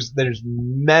 And there's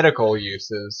medical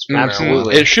uses for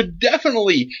Absolutely. marijuana. It should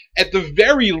definitely, at the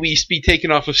very least, be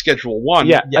taken off of Schedule 1.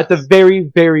 Yeah, Yes. at the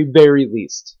very, very, very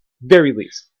least. Very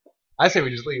least. I say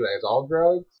we just legalize all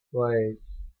drugs. Like,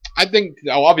 I think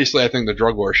the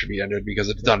drug war should be ended because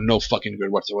it's done no fucking good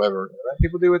whatsoever. let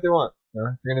people do what they want. You know,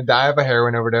 if you're gonna die of a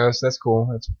heroin overdose, that's cool.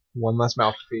 That's one less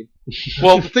mouth to feed.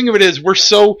 Well, the thing of it is,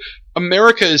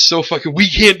 America is so fucking, we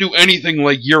can't do anything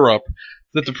like Europe,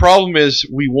 that the problem is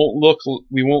we won't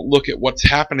look at what's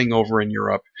happening over in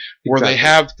Europe, where they Exactly.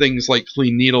 have things like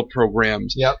clean needle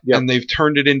programs, Yep. and they've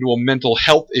turned it into a mental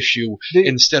health issue They-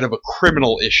 instead of a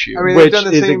criminal issue. I mean, they've Which done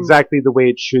the is same- exactly the way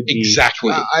it should be.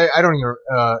 Exactly. I don't even,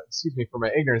 excuse me for my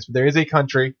ignorance, but there is a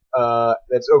country,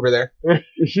 that's over there,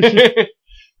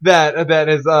 that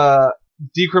is,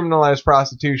 decriminalized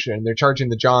prostitution. They're charging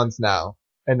the Johns now,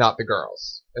 and not the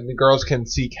girls. And the girls can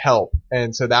seek help,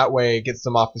 and so that way it gets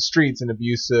them off the streets and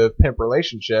abusive pimp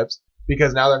relationships,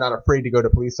 because now they're not afraid to go to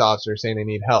police officers saying they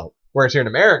need help. Whereas here in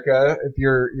America, if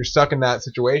you're stuck in that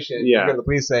situation, you Yeah. go to the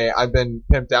police, say, I've been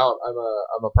pimped out,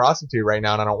 I'm a prostitute right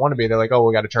now and I don't want to be. They're like, oh,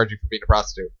 we got to charge you for being a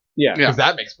prostitute. Yeah, Yeah. Because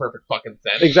that makes perfect fucking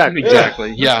sense. exactly.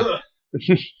 Exactly. Yeah.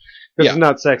 This Yeah. is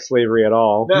not sex slavery at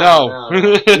all. No.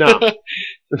 No.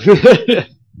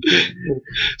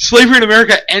 Slavery in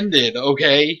America ended,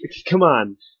 okay? Come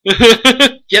on.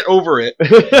 Get over it.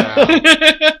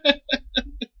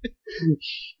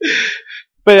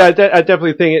 But I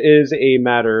definitely think it is a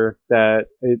matter that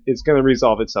it's going to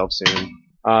resolve itself soon.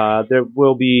 There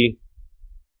will be.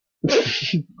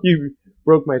 You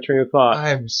broke my train of thought.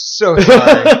 I'm so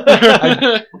sorry.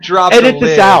 I dropped Edit the this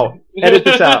lid. out. Edit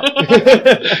this out.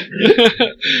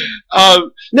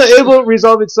 No, it will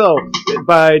resolve itself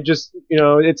by just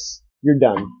you're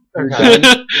done. You're Okay.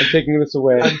 done. I'm taking this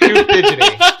away. I'm too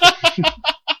fidgety.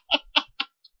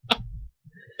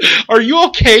 Are you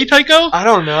okay, Tycho? I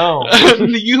don't know.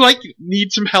 You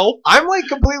need some help? I'm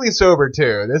completely sober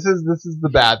too. This is the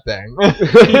bad thing.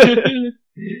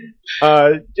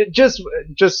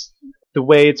 Just the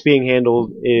way it's being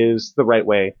handled is the right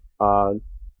way.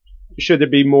 Should there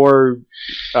be more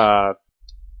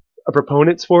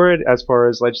proponents for it as far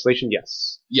as legislation?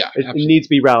 Yes. Yeah, It needs to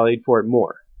be rallied for it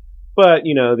more. But,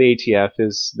 the ATF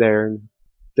is there and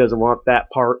doesn't want that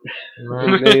part.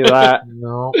 Any of that.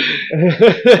 No.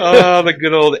 Oh, the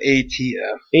good old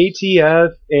ATF. ATF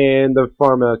and the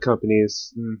pharma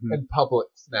companies. Mm-hmm. And Publix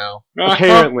now.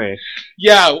 Apparently.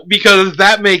 Yeah, because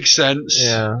that makes sense.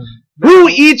 Yeah. Who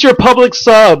eats your public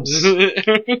subs?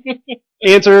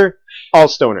 Answer, all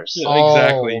stoners. Yeah,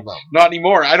 exactly. All of them. Not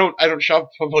anymore. I don't shop at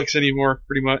Publix anymore,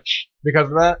 pretty much. Because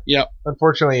of that? Yep.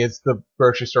 Unfortunately, it's the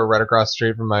grocery store right across the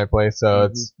street from my place, so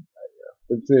it's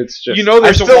It's just... There's I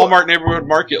a still- Walmart neighborhood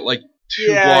market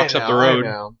two blocks up the road. I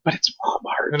know. But it's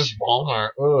Walmart. It's Walmart.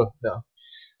 Ugh, no.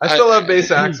 I still have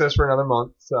base access for another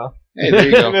month, so. Hey, there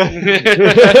you go.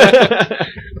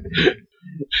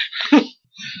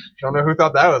 Don't know who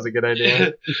thought that was a good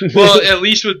idea. Well, at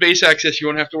least with base access, you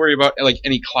won't have to worry about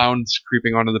any clowns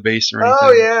creeping onto the base or anything.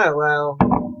 Oh, yeah, well.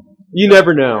 You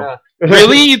never know. Yeah.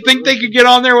 Really? You think they could get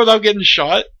on there without getting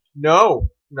shot? No,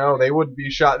 they would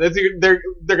be shot. They're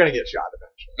gonna get shot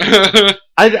eventually.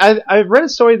 I've read a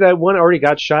story that one already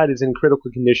got shot is in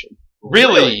critical condition.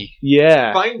 Really?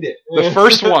 Yeah. Find it. The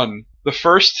first one. The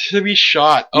first to be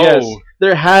shot. Oh. Yes,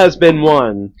 there has been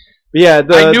one. Yeah,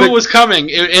 I knew it was coming.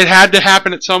 It had to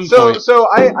happen at some point. So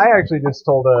I actually just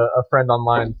told a friend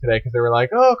online today because they were like,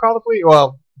 oh, call the police.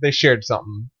 Well, they shared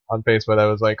something on Facebook that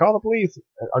was like, call the police.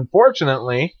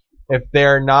 Unfortunately, if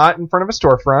they're not in front of a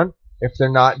storefront, if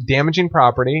they're not damaging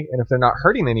property, and if they're not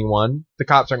hurting anyone, the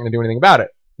cops aren't going to do anything about it.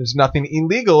 There's nothing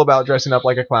illegal about dressing up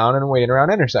like a clown and waiting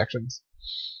around intersections.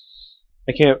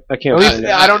 I can't. At least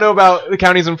I don't know about the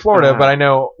counties in Florida, but I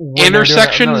know when they're doing that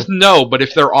up Intersections, north. no, but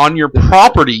if they're on your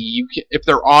property, if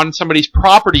they're on somebody's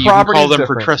property, you can call Property's them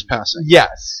different. for trespassing.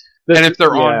 Yes. And if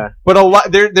they're on,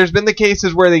 But there's been the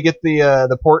cases where they get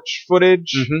the porch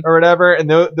footage Mhm. or whatever, and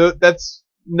that's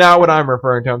not what I'm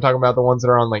referring to. I'm talking about the ones that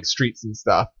are on like streets and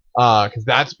stuff. Because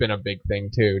that's been a big thing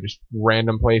too. Just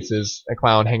random places, a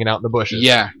clown hanging out in the bushes.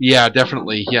 yeah,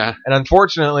 definitely, yeah, And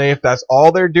unfortunately, if that's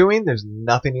all they're doing, there's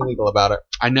nothing illegal about it.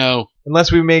 I know. Unless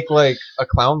we make like a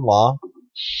clown law.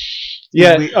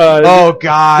 Yeah. Oh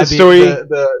God, the story-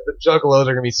 the juggalos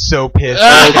are gonna be so pissed.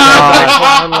 Oh,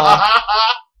 God.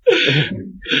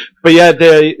 But yeah,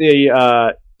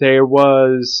 there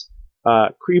was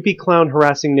creepy clown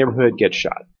harassing neighborhood gets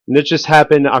shot, and it just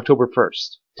happened October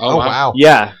 1st. Oh wow.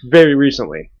 Yeah, very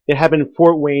recently. It happened in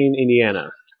Fort Wayne,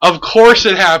 Indiana. Of course,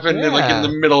 it happened in Yeah. the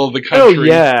middle of the Oh country.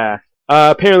 yeah.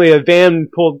 Apparently, a van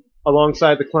pulled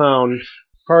alongside the clown,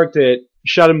 parked it,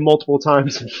 shot him multiple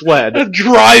times, and fled. A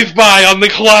drive-by on the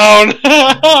clown.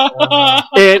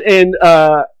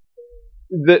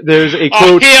 There's a Oh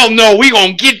quote. hell no, we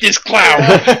gonna get this clown.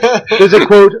 There's a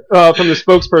quote from the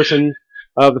spokesperson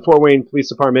of the Fort Wayne Police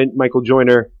Department, Michael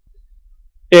Joyner,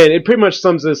 and it pretty much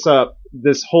sums this up.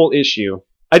 This whole issue.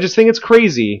 I just think it's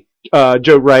crazy.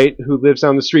 Joe Wright, who lives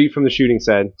down the street from the shooting,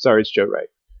 said, "Sorry, it's Joe Wright,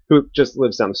 who just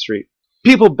lives down the street.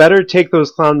 People better take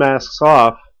those clown masks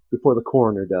off before the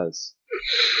coroner does."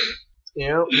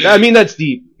 Yeah. I mean, that's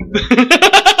deep.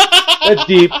 That's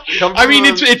deep. I mean,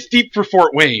 it's deep for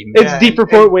Fort Wayne. It's deep for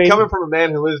Fort Wayne. Coming from a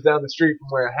man who lives down the street from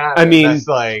where it happened, I mean-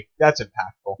 that's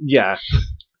impactful. Yeah,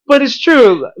 but it's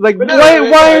true. Like, But no,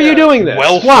 why are you yeah. doing this?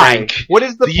 Well, why? Frank, What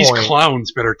is the these point?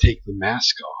 clowns better take the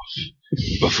mask off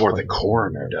before the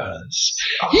coroner does.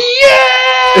 I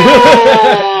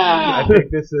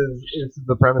think this is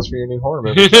the premise for your new horror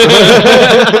movie.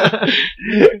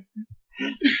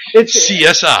 It's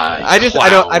CSI. I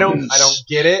don't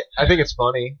get it. I think it's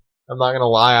funny. I'm not gonna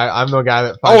lie. I'm the guy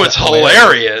that. Oh, finds it's it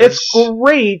hilarious. it's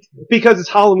great because it's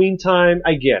Halloween time.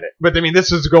 I get it. But I mean,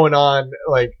 this is going on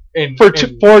like For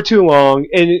too long,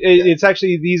 and it's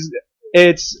actually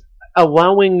it's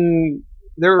allowing.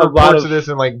 there a are lot reports of- of this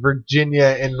in like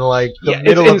Virginia in like the Yeah,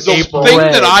 middle it's of in April. The thing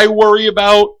Red. that I worry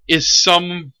about is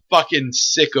some fucking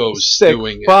sickos Sick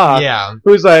doing it. fuck Yeah,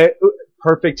 who's like,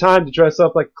 perfect time to dress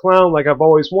up like a clown, like I've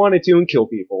always wanted to, and kill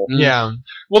people. Mm. yeah.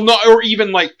 Well, no, or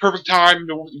even like perfect time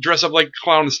to dress up like a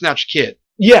clown and snatch a kid.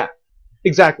 Yeah,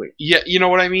 exactly, Yeah, you know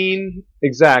what I mean?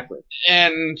 exactly.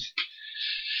 And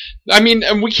I mean,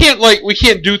 and we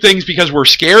can't do things because we're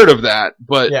scared of that.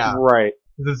 But Yeah. Right.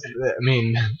 This, I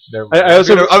mean, I was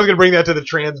I was gonna bring that to the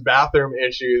trans bathroom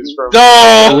issues from.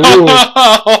 no,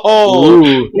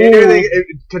 Ooh.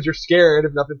 Because you're scared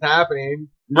if nothing's happening.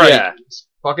 right? Yeah.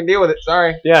 fucking deal with it.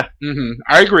 Sorry. Yeah. Mm-hmm.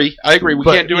 I agree. We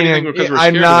can't do anything because we're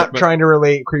scared I'm not of it, trying to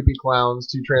relate creepy clowns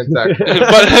to transsexuals.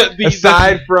 but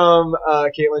Aside from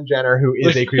Caitlyn Jenner, who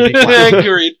is a creepy clown.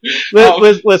 agreed.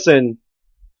 Listen,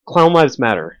 clown lives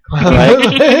matter.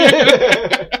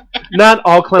 Right? Not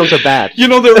all clowns are bad. You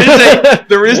know,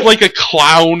 there is like a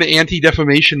clown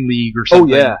anti-defamation league or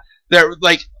something. Oh yeah. That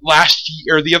like last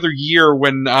year or the other year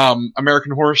when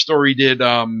American Horror Story did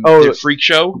Freak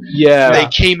Show. Yeah. They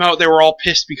came out. They were all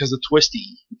pissed because of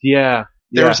Twisty. Yeah.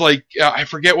 There's like I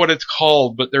forget what it's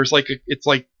called, but there's like it's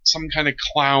like some kind of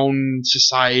clown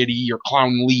society or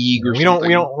clown league or something.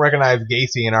 We don't recognize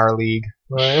Gacy in our league.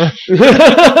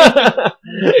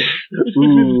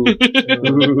 Ooh.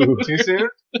 Too soon?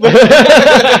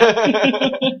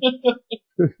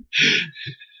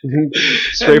 Straight And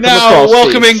from the now crawl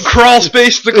welcoming space. Crawl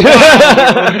Space the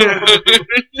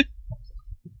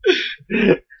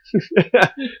Clown.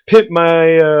 Pimp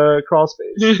my crawl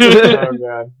space. Oh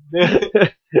god.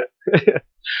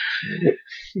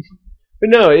 But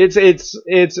no,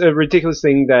 it's a ridiculous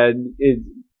thing that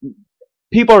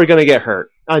people are going to get hurt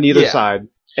on either side,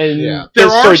 and There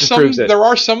this story just proves it. There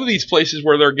are some of these places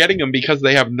where they're getting them because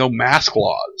they have no mask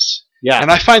laws. Yeah,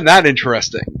 And I find that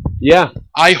interesting. yeah,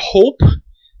 I hope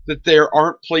that there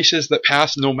aren't places that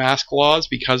pass no mask laws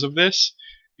because of this,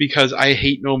 because I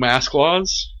hate no mask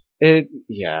laws.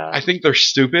 yeah. I think they're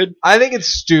stupid. I think it's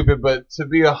stupid, but to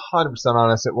be 100%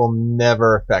 honest, it will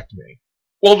never affect me.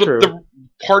 Well, True. the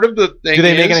part of the thing Do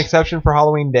they is, make an exception for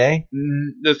Halloween Day?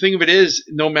 the thing of it is,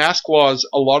 no mask laws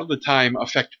a lot of the time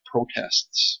affect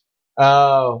protests.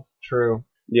 Oh, true.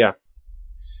 Yeah.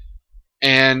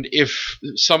 And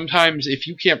sometimes if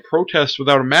you can't protest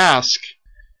without a mask,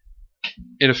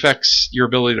 it affects your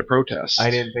ability to protest.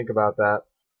 I didn't think about that.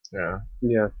 Yeah.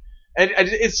 Yeah. And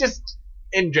it's just,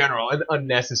 in general, an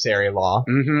unnecessary law.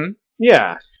 Mm-hmm.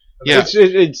 Yeah. Yeah.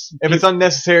 It's If it's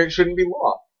unnecessary, it shouldn't be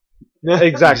law.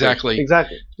 exactly.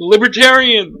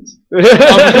 Libertarians.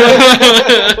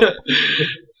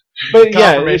 But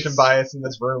yeah, Confirmation bias in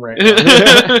this room right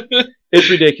now. it's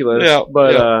ridiculous. Yeah,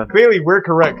 but yeah. Clearly, we're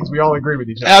correct because we all agree with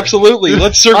each other. Absolutely.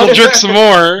 Let's circle jerk some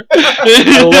more.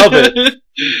 I love it.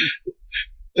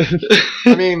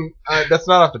 I mean, that's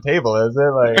not off the table, is it?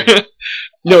 Like,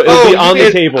 No, it'll be on the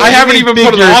it- table. I haven't even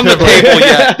put it on the table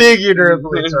yet.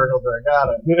 Figuratively circle jerk. Got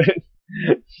it.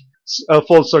 A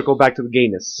full circle back to the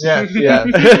gayness. Yes. Yeah.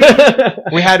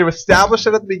 We had to establish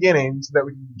it at the beginning so that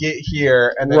we could get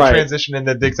here and then Right. transition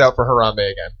into Dicks Out for Harambe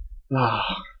again.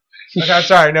 Ah. Okay, I'm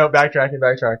sorry. No, backtracking.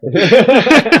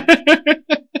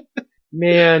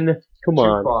 Man, come Too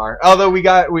on. far. Although we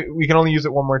can only use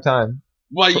it one more time.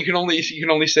 Well, you can only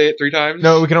say it 3 times.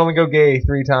 No, we can only go gay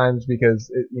 3 times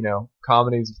because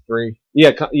comedy's 3.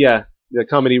 Yeah, the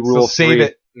comedy rule. So save 3.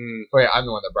 it. Wait, I'm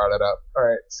the one that brought it up. All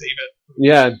right, save it.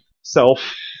 Yeah, self.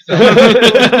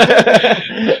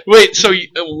 Wait, so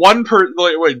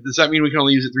wait, does that mean we can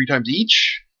only use it 3 times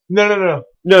each? No.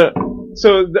 No,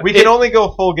 so We can only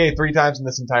go full gay 3 times in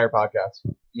this entire podcast.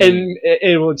 and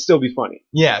it would still be funny.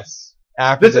 Yes.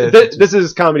 After This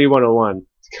is comedy 101.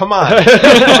 Come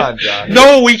on, John.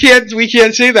 No, we can't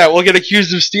say that. We'll get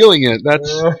accused of stealing it.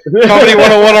 That's Comedy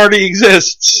 101 already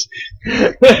exists.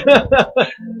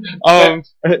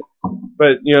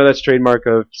 But that's trademark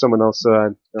of someone else.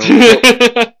 So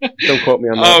don't quote me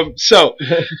on that. So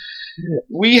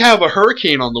we have a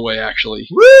hurricane on the way, actually.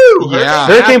 Woo! Yeah.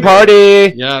 Hurricane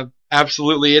party. Yeah,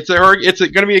 absolutely. It's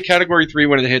going to be a Category 3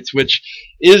 when it hits, which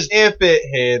is If it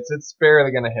hits, it's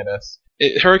barely gonna hit us.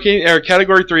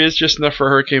 Category 3 is just enough for a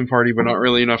hurricane party, but not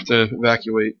really enough to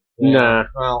evacuate. Nah.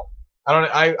 Well,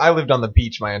 I lived on the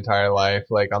beach my entire life,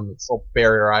 like on this little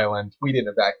barrier island. We didn't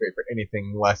evacuate for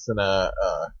anything less than a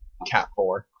Cat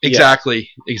 4. Exactly.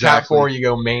 Cat 4, you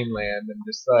go mainland and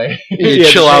just like You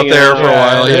chill out there for a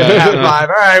while. Cat Yeah. 5.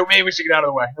 All right, maybe we should get out of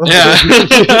the way.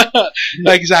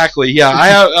 Yeah. Exactly. Yeah.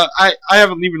 I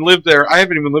haven't even lived there. I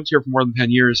haven't even lived here for more than 10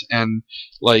 years, and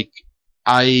like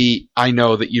I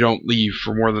know that you don't leave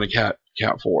for more than a Cat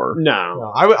 4. No.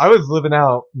 No, I was living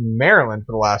out in Maryland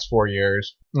for the last 4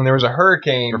 years, and there was a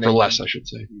hurricane. Or for less, I should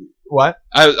say. What?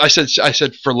 I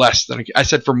said for less than I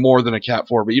said for more than a Cat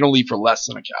 4, but you don't leave for less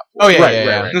than a Cat 4. Oh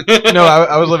yeah, Right. No,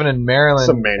 I was living in Maryland,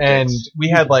 Semantics. and we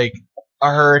had like a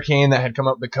hurricane that had come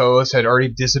up the coast, had already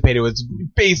dissipated. It was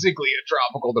basically a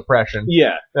tropical depression.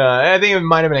 Yeah. I think it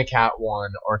might have been a Cat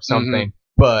 1 or something.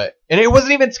 And it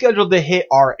wasn't even scheduled to hit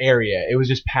our area. It was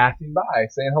just passing by,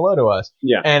 saying hello to us.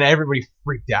 Yeah. And everybody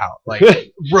freaked out. Like,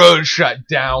 roads shut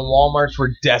down, Walmarts were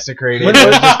desecrated. When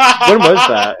was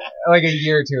that? Like a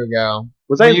year or 2 ago.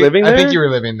 Was I living there? I think you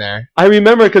were living there. I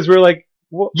remember because we were like,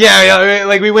 Yeah,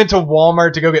 like we went to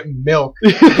Walmart to go get milk,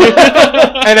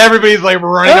 and everybody's like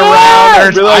running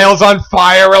around. There's aisles on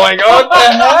fire. We're like, oh, what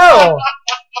the hell?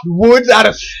 Wood's out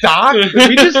of stock.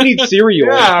 We just need cereal.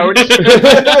 Yeah,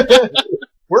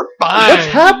 we're fine. What's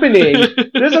happening?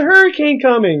 There's a hurricane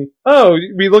coming. Oh,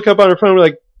 we look up on our phone. We're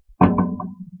like,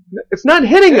 it's not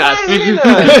hitting us. And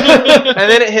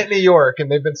then it hit New York,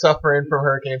 and they've been suffering from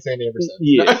Hurricane Sandy ever since.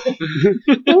 Yeah.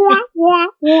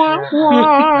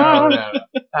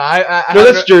 No,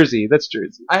 that's Jersey. That's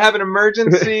Jersey. I have an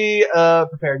emergency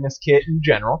preparedness kit in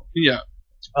general. Yeah.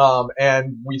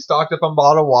 And we stocked up on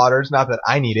bottled waters. Not that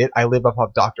I need it. I live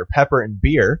off Dr. Pepper and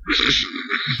beer.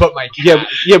 But my cat.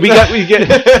 Yeah, we get.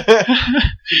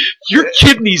 Your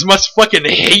kidneys must fucking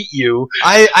hate you.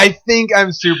 I think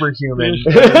I'm superhuman.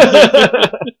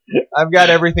 I've got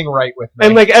everything right with me.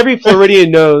 And like every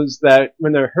Floridian knows that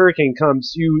when the hurricane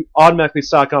comes, you automatically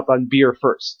stock up on beer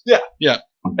first. Yeah.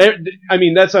 I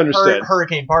mean, that's understood.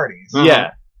 Hurricane parties.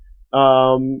 Yeah.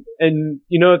 And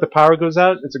you know, if the power goes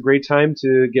out, it's a great time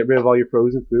to get rid of all your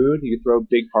frozen food. You can throw a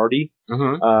big party.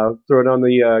 Throw it on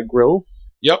the grill.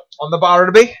 Yep. On the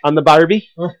Barbie. On the Barbie.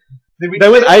 That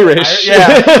was Irish. Yeah.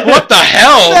 What the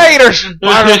hell? Irish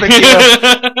barbecue.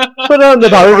 Put it on the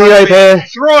Barbie right there.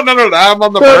 Throw another lamb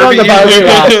on the Put it on barbie. the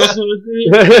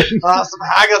Barbie. Some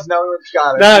haggis. Now we went to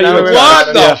Scottish.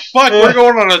 What the fuck? We're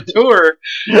going on a tour.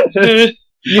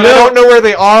 I don't know where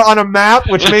they are on a map,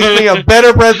 which makes me a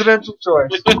better presidential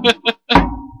choice.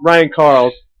 Ryan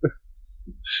Carl.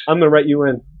 I'm gonna write you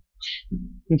in.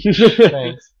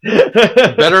 Thanks.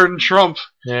 Better than Trump.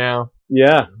 Yeah.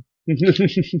 Yeah.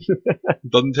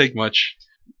 Doesn't take much.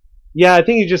 Yeah, I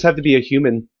think you just have to be a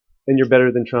human, and you're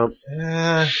better than Trump.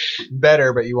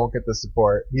 Better, but you won't get the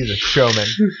support. He's a showman.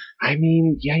 I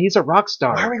mean, yeah, he's a rock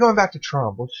star. Why are we going back to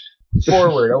Trump?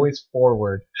 Forward, always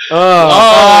forward.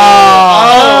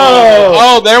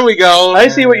 Oh, there we go. I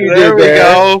see what you did there. There we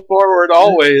go. Forward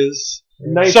always.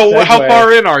 Nice. So segue. how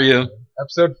far in are you?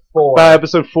 Episode 4.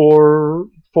 Episode 4.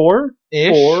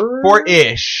 4-ish.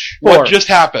 4-ish. What just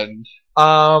happened?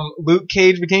 Luke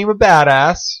Cage became a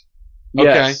badass.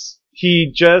 Yes.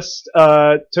 He just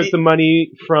took the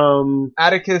money from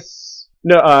Atticus.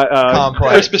 No,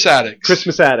 Complex. Christmas Addicts.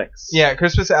 Christmas Addicts. Yeah,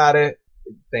 Christmas Addicts.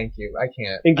 Thank you. I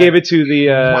can't. And gave it to the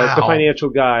financial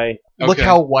guy. Look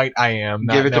how white I am.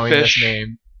 Not Gave it to knowing Fish. This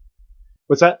name.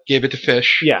 What's that? Gave it to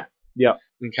Fish. Yeah. Yeah.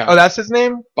 Okay. Oh, that's his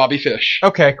name? Bobby Fish.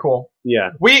 Okay, cool. Yeah.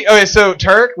 So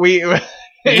Turk, he was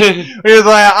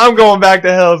like, I'm going back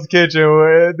to Hell's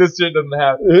Kitchen. This shit doesn't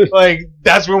happen. Like,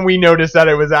 that's when we noticed that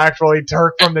it was actually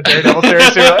Turk from the Daredevil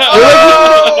series. We're like,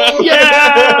 oh,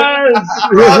 yes!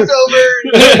 Crossover!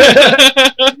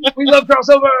 We love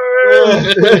crossover!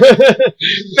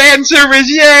 Fan service,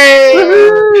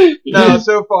 yay! No,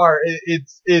 so far,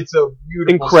 it's a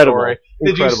beautiful story.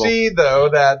 Did you see, though,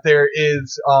 that there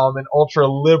is an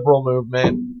ultra-liberal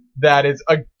movement that is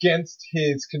against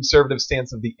his conservative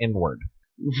stance of the N-word?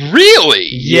 Really?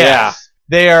 Yeah.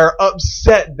 They are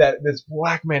upset that this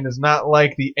black man does not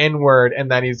like the N-word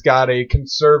and that he's got a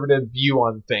conservative view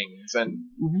on things. And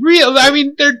Real? I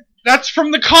mean, that's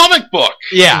from the comic book.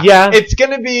 yeah, It's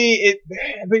gonna be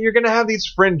but you're gonna have these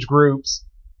fringe groups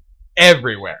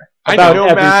everywhere. About no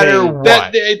matter what.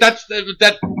 That.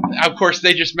 Of course,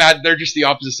 they're just the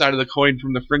opposite side of the coin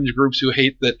from the fringe groups who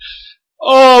hate that.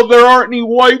 Oh, there aren't any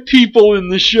white people in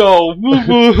the show.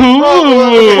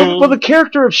 Well, the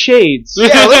character of Shades.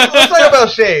 Yeah, let's talk about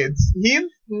Shades. He's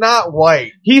not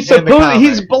white. He's in the comics.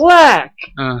 he's black,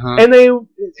 and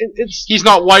He's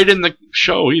not white in the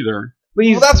show either.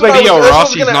 He's Well, that's like what Theo I was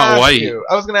Rossi's gonna not ask white. you.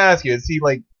 I was going to ask you, is he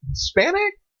like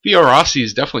Hispanic? Theo Rossi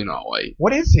is definitely not white.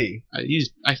 What is he?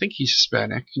 I think he's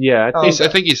Hispanic. yeah, Oh, I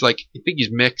think he's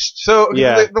mixed. So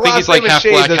Yeah. the I think last he's like name of half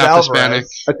Shades black, is half Alvarez. Hispanic.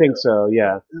 I think so.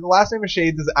 Yeah, The last name of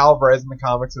Shades is Alvarez in the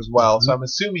comics as well. So I'm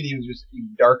assuming he was just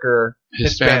darker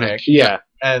Hispanic. yeah.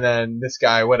 And then this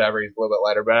guy, whatever, he's a little bit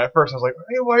lighter. But at firse I was like,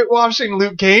 are you whitewashing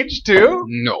Luke Cage too?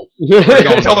 No.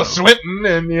 Tilda Swinton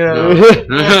and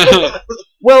No.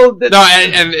 Well, No,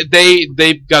 and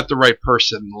they've got the right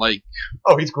person. Like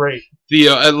oh, he's great.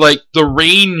 the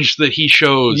range that he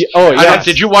shows. oh yeah.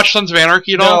 Did you watch Sons of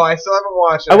Anarchy at No, all? I still haven't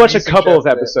watched it. I watched He a couple of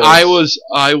suggested it. episodes. I was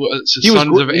He was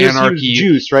Sons of he was Anarchy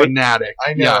juiced, right? fanatic.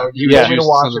 I know. Yeah, You yeah. told me to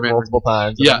watch Sons it of Anarchy. multiple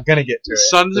times. And Yeah. I'm gonna get to it.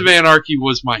 Sons of Anarchy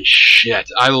was my shit.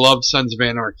 I love Sons of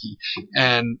Anarchy,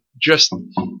 and just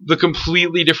the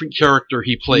completely different character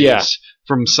he plays Yeah.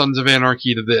 from Sons of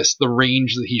Anarchy to this. The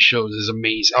range that he shows is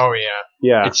amazing. Oh yeah.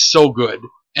 Yeah, It's so good.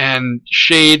 And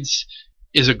Shades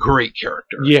is a great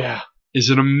character. yeah. Is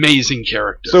an amazing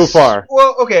character. So far,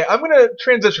 Well, okay. I'm gonna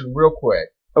transition real quick.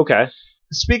 okay.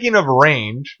 speaking of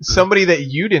range, somebody that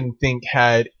you didn't think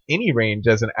had any range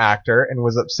as an actor and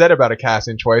was upset about a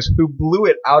casting choice, who blew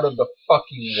it out of the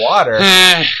fucking water,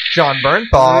 John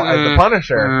Bernthal as the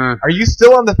Punisher. Are you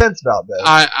still on the fence about this?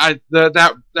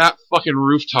 That fucking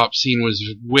rooftop scene was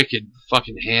wicked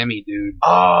fucking hammy, dude.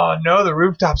 Oh, no, the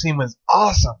rooftop scene was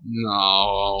awesome.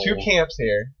 No. Two camps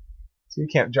here.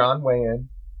 John, weigh in.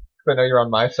 'Cause I know you're on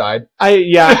my side. I'm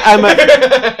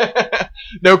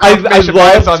no confirmation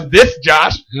bias on this,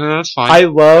 Josh. Yeah, that's fine. I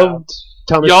loved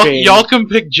Thomas Jane. Y'all can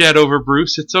pick Jed over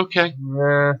Bruce. It's okay.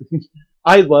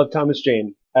 I love Thomas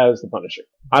Jane as the Punisher.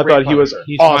 I Great thought he was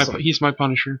Punisher. awesome. He's my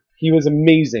Punisher. He was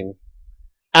amazing.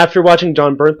 After watching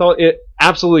John Bernthal,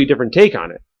 absolutely different take on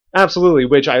it. Absolutely,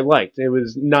 which I liked. It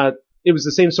was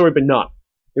the same story, but not.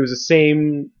 It was the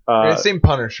same. Same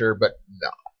Punisher, but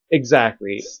no.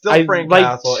 Exactly. Still Frank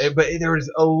Castle, but there was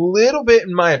a little bit,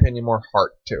 in my opinion, more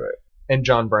heart to it in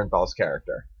John Bernthal's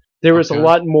character. There was a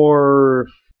lot more,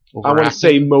 I want to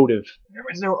say, motive. There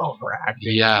was no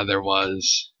overacting. Yeah, there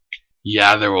was.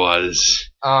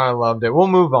 Oh, I loved it. We'll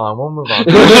move on.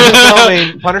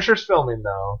 Punisher's filming,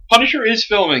 though. Punisher is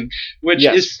filming, which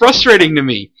is frustrating to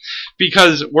me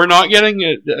because we're not getting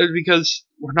it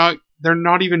they're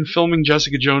not even filming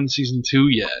Jessica Jones season 2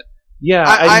 yet. Yeah,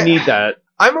 I need that.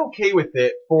 I'm okay with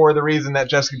it for the reason that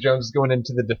Jessica Jones is going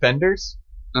into the Defenders.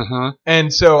 Uh-huh.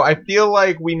 And so I feel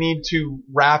like we need to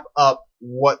wrap up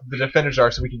what the Defenders are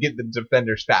so we can get the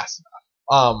Defenders fast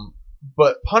enough.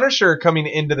 But Punisher coming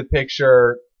into the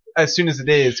picture as soon as it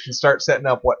is can start setting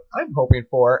up what I'm hoping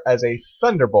for as a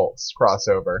Thunderbolts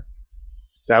crossover.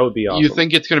 That would be awesome. You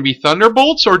think it's going to be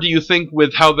Thunderbolts, or do you think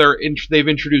with how they've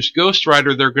introduced Ghost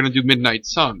Rider, they're going to do Midnight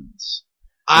Suns?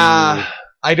 I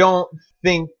don't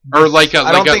think... Or I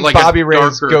don't think Bobby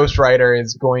Ray's Ghost Rider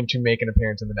is going to make an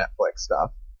appearance in the Netflix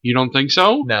stuff. You don't think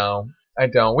so? No, I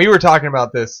don't. We were talking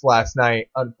about this last night.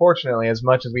 Unfortunately, as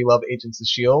much as we love Agents of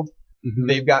S.H.I.E.L.D.,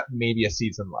 they've got maybe a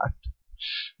season left.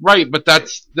 Right, but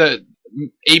that's the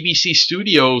ABC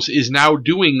Studios is now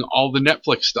doing all the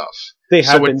Netflix stuff. They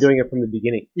have been doing it from the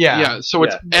beginning. Yeah, so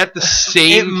it's at the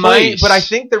same place. Might, but I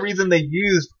think the reason they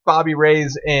used Bobby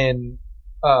Ray's in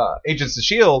Agents of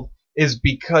S.H.I.E.L.D. is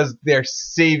because they're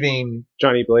saving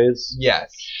Johnny Blaze.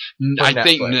 Yes. I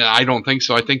don't think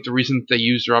so. I think the reason they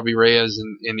used Robbie Reyes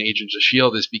in Agents of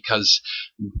S.H.I.E.L.D. is because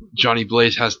Johnny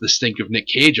Blaze has the stink of Nick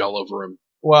Cage all over him.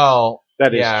 Well,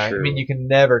 that is true. I mean, you can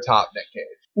never top Nick Cage.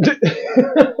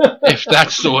 If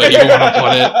that's the way you want to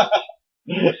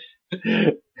put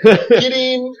it.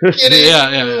 Kidding.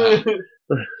 Yeah.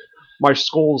 My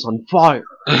skull's on fire.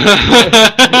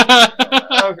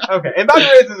 Okay, and Bobby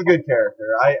Reyes is a good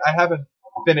character. I haven't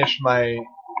finished my...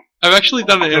 I've actually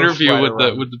done an interview with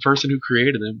the person who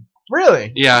created him.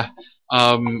 Really? Yeah.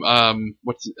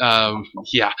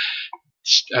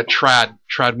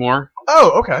 Tradmore.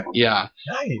 Oh, okay. Yeah.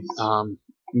 Nice.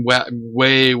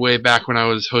 Way back when I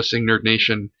was hosting Nerd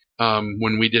Nation,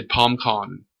 when we did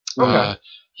PalmCon. Okay.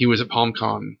 He was at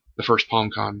PalmCon, the first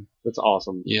PalmCon. That's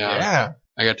awesome. Yeah.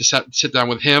 I got to sit down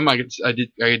with him. I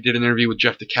did an interview with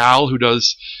Jeff DeCal, who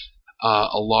does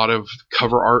a lot of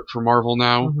cover art for Marvel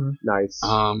now. Mm-hmm. Nice.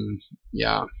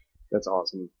 Yeah. That's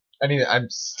awesome. I'm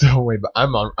still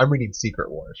I'm reading Secret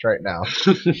Wars right now.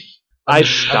 I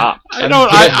stopped.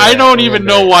 I don't even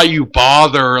know why you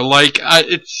bother. Like, I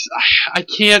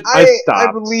can't. I stopped.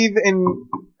 I believe in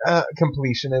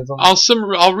completionism.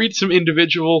 I'll read some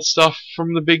individual stuff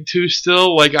from the Big Two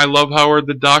still. Like, I love Howard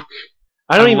the Duck.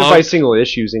 I don't even buy single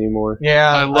issues anymore.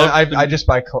 Yeah, I just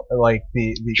buy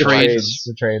the trades.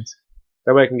 The trades.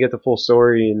 That way I can get the full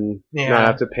story and not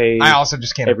have to pay. I also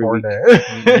just can't afford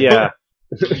it. Yeah.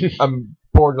 I'm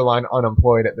borderline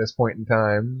unemployed at this point in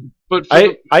time. But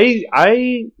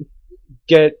I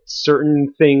get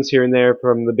certain things here and there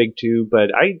from the Big Two, but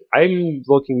I'm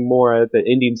looking more at the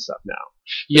indie stuff now.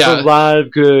 Yeah. There's a lot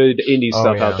of good indie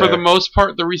stuff out there. For the most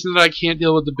part, the reason that I can't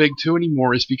deal with the Big Two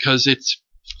anymore is because it's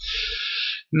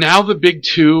now the Big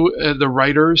Two, the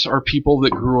writers are people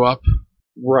that grew up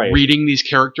reading these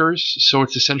characters, so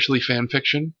it's essentially fan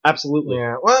fiction. Absolutely.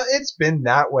 Yeah. Well, it's been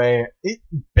that way.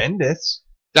 Bendis.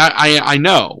 That I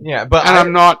know. Yeah, but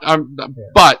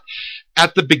but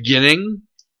at the beginning,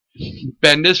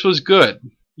 Bendis was good.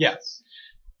 Yes.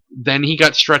 Then he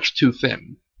got stretched too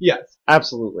thin. Yes.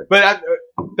 Absolutely. But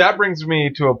that brings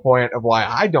me to a point of why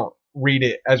I don't read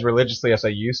it as religiously as I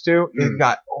used to. It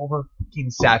got over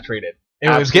fucking saturated. It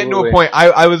was getting to a point.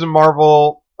 I was a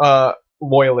Marvel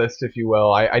loyalist, if you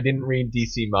will. I didn't read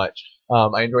DC much.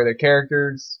 I enjoy their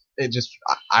characters.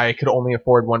 I could only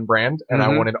afford one brand, and I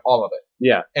wanted all of it.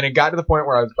 Yeah. And it got to the point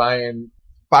where I was buying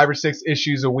 5 or 6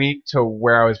 issues a week to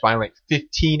where I was buying like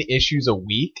 15 issues a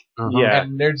week. Yeah.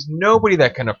 And there's nobody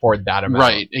that can afford that amount.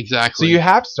 Right, exactly. So you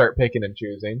have to start picking and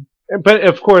choosing. But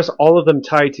of course, all of them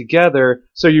tie together,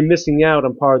 so you're missing out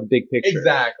on part of the big picture.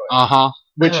 Exactly.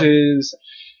 Which is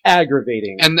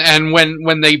aggravating. And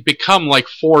when they become like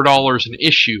 $4 an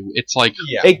issue, it's like,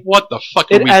 what the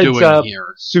fuck are it we adds doing up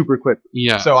here? super quick.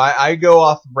 Yeah. So I go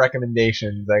off of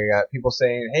recommendations. I got people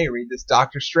saying, "Hey, read this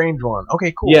Doctor Strange one."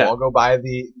 Okay, cool. Yeah. I'll go buy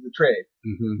the trade.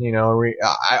 Mm-hmm. You know,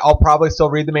 I'll probably still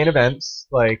read the main events.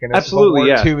 Like, and Absolutely, War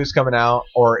yeah. 2 is coming out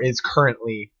or is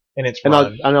currently in its And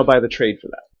run. I'll buy the trade for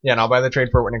that. Yeah, and I'll buy the trade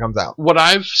for it when it comes out. What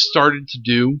I've started to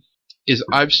do is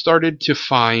I've started to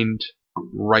find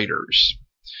writers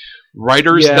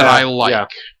Yeah, that I like, yeah.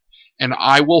 and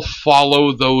I will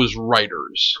follow those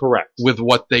writers Correct. with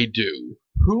what they do.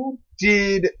 Who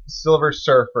did Silver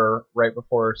Surfer right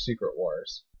before Secret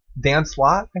Wars? Dan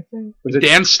Slott, I think. Was it,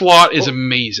 Dan Slott is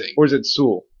amazing. or is it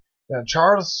Sewell? Yeah,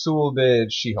 Charles Soule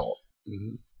did She-Hulk,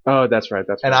 Mhm. Oh, that's right.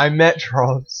 and I met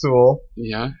Charles Soule,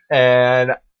 Yeah.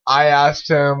 and I asked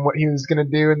him what he was going to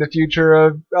do in the future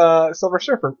of Silver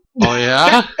Surfer. Oh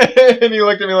yeah. And he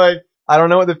looked at me like, I don't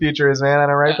know what the future is, man. I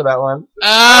don't write for that one.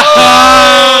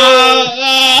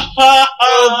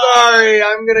 Oh, sorry.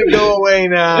 I'm going to go away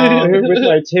now. with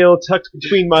my tail tucked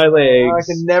between my I legs.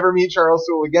 can never meet Charles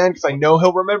Soule again because I know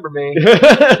he'll remember me.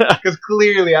 Because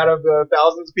clearly, out of the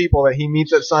thousands of people that he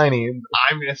meets at signings,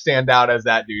 I'm going to stand out as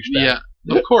that douchebag. Yeah.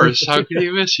 Of course. How could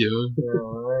he miss you?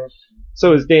 Alright.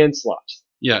 So is Dan Slott.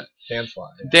 Yeah. Dan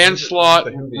Slott. Yeah. Dan Slott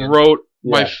The Whovian. wrote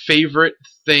my Yeah. favorite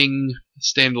Thing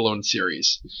standalone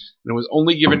series, and it was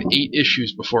only given 8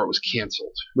 issues before it was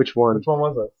canceled. Which one? Which one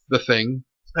was it? The Thing.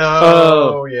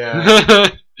 Oh, yeah.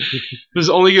 It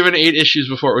was only given 8 issues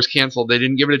before it was canceled. They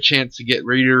didn't give it a chance to get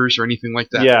readers or anything like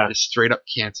that. Yeah. They just straight up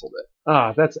canceled it.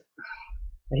 Ah, that's.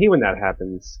 I hate when that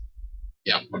happens.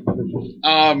 Yeah.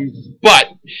 But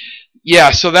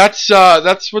yeah, so that's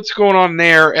what's going on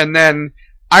there. And then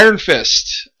Iron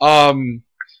Fist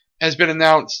has been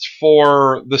announced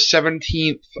for the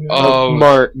 17th of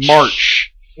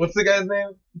March. What's the guy's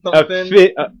name?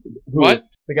 Who? What?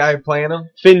 The guy playing him?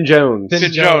 Finn Jones.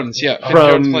 Finn Jones, yeah. Finn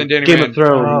From Jones playing Danny Game Rand. of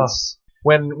Thrones.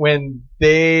 When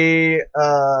they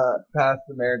passed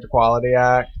the Marriage Equality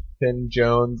Act, Finn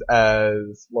Jones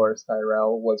as Loras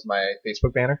Tyrell was my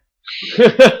Facebook banner. 'Cause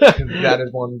that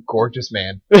is one gorgeous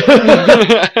man.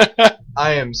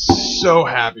 I am so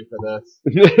happy for this.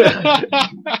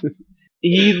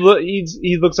 He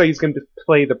looks like he's going to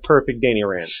play the perfect Danny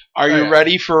Rand. Are you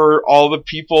ready for all the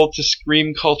people to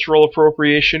scream cultural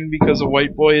appropriation because a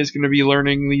white boy is going to be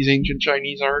learning these ancient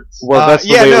Chinese arts? Well, that's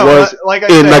the way it was like I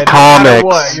in said, the comics. No matter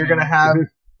what, you're gonna have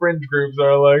fringe groups that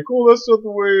are like, "Oh, that's not the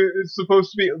way it's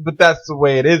supposed to be," but that's the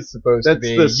way it is supposed to That's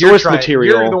be. the source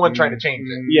material. You're the one trying to change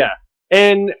it. Yeah.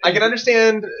 And I can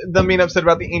understand them being upset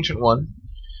about the ancient one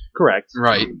correct.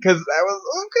 Right. because that was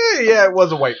okay. Yeah, it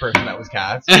was a white person that was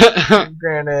cast.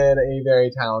 Granted, a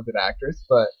very talented actress,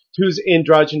 but Who's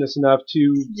androgynous enough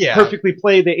to perfectly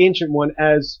play the ancient one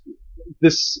as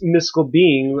this mystical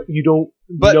being. You don't,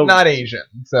 but not Asian.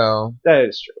 So that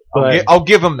is true. I'll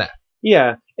give them that.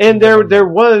 Yeah, and there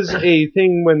was a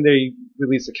thing when they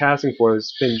released the casting for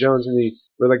this Finn Jones, and they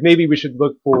were like, maybe we should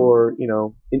look for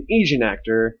an Asian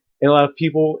actor. And a lot of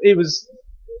people, it was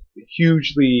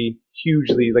hugely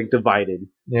like divided.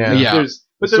 Yeah. There's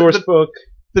the source book.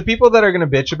 The people that are going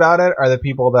to bitch about it are the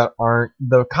people that aren't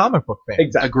the comic book fans.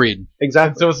 Exactly. Agreed.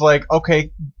 Exactly. So it's like,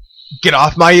 okay, get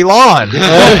off my lawn.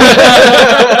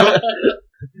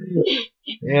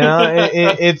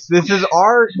 This is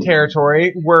our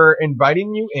territory. We're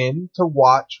inviting you in to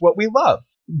watch what we love.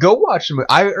 Go watch the movie.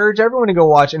 I urge everyone to go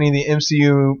watch any of the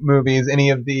MCU movies, any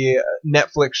of the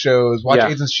Netflix shows. Watch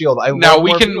Agents of S.H.I.E.L.D. Now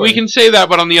we can say that,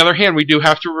 but on the other hand, we do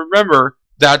have to remember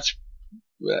that's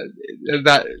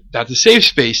a safe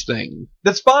space thing.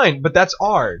 That's fine, but that's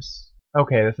ours.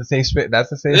 Okay, that's a safe space.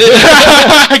 That's a safe space.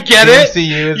 Get it?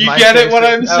 MCU is you my get safe it? What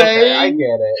space. I'm saying? I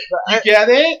get it. You get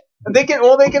it? They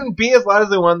can be as loud as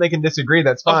they want. They can disagree.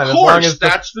 That's fine. Of course,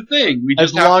 that's the thing. We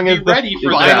just have to be ready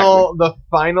for that. The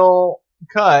final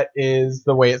cut is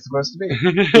the way it's supposed to be.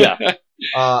 Yeah.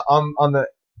 On the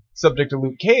subject of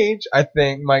Luke Cage, I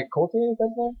think Mike Coulter is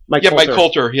that name? Mike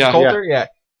Coulter. Yeah. Coulter. Yeah.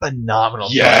 Phenomenal.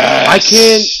 Yes.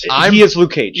 He is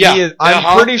Luke Cage. Yeah.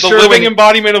 I'm pretty sure the living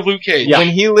embodiment of Luke Cage. When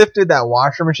he lifted that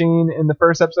washer machine in the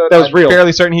first episode, that was I'm real.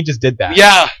 fairly certain he just did that.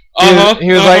 Yeah.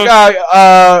 He was like,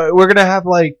 we're gonna have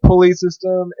like pulley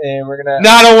system, and we're gonna.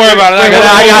 No, don't worry about it.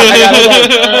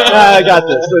 I got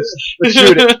this. Let's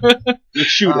shoot it. Let's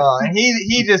shoot it. And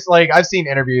he just like I've seen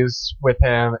interviews with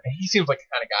him. And he seems like the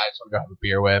kind of guy I just want to go have a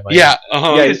beer with. Like, Yeah,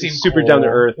 Yeah, he he's seems super cool. down to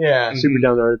earth. Yeah. Super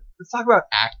down to earth. Let's talk about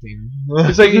acting.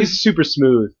 It's like he's super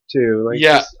smooth too. Like,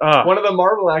 Yeah. just, One of the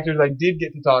Marvel actors I did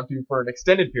get to talk to for an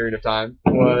extended period of time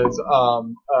was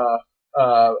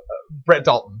Brett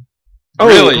Dalton.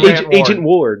 Really? Agent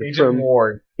Ward Agent from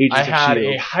Ward. Agents I of had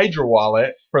S.H.I.E.L.D. a Hydra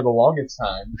wallet for the longest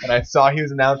time, and I saw he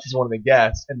was announced as one of the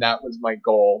guests, and that was my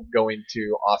goal going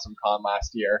to AwesomeCon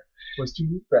last year, was to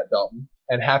meet Brett Dalton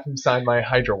and have him sign my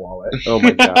Hydra wallet. Oh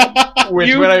my god. Which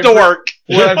you when I dork.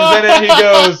 When I presented it, he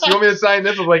goes, "You want me to sign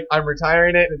this?" I was like, "I'm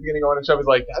retiring it," and it's gonna go on a show. I was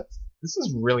like, this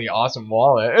is really awesome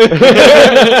wallet.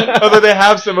 Although they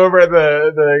have some over at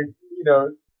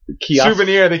the Kiosk.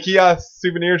 the kiosk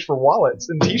souvenirs for wallets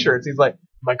and T-shirts. He's like,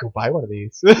 might go buy one of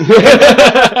these. No,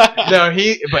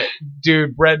 but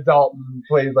dude, Brett Dalton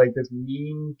plays like this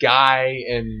mean guy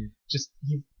and just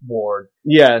he's Ward.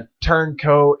 Yeah.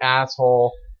 Turncoat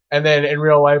asshole. And then in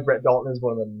real life, Brett Dalton is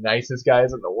one of the nicest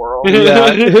guys in the world.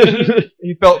 Yeah.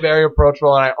 He felt very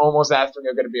approachable, and I almost asked him to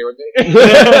go get a beer with me.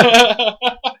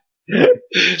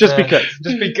 Just because.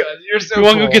 You're so You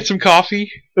want to cool. go get some coffee?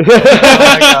 Oh,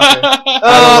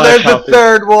 I there's don't like the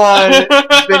third one.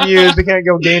 It's been used. We can't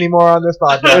go gay anymore on this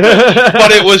podcast.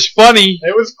 But it was funny.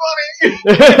 It was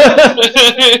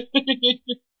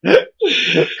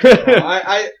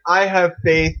funny. I have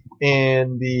faith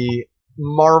in the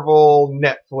Marvel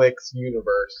Netflix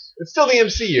universe. It's still the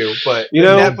MCU, but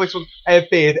Netflix. I have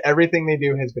faith. Everything they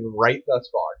do has been right thus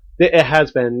far. It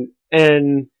has been,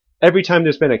 and every time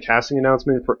there's been a casting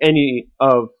announcement for any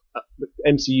of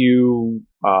MCU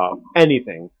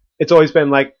anything, it's always been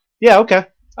like, yeah, okay,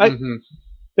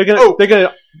 they're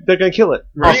gonna kill it.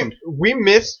 Awesome. We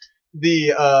missed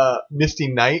the Misty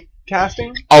Knight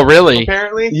casting. Oh, really?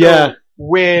 Apparently, so Yeah.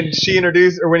 When she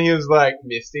introduced, or when he was like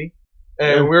Misty,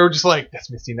 and we were just like, "That's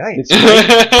Misty Knight."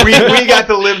 It's- we got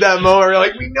to live that moment. We're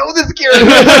like, we know this character.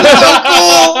 This is so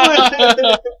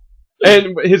cool.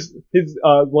 And his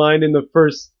line in the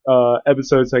first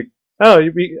episode is like, "Oh,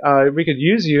 we could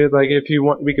use you. Like, if you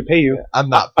want, we could pay you. I'm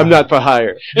not for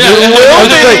hire."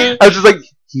 Yeah. I was just like,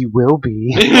 he will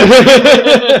be.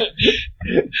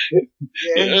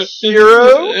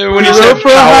 Hero? When he Hero said for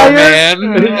Power hire? Man,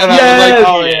 and I was like,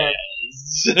 oh yeah.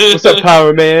 What's up,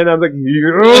 Power Man? I was like,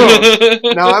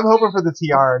 yeah. Now I'm hoping for the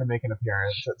tiara to make an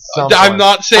appearance at some I'm point.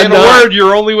 not saying I'm a not. word.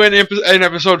 You're only in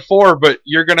episode 4, but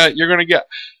you're gonna get.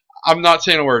 I'm not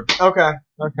saying a word. Okay.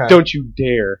 Don't you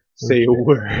dare say a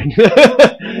word.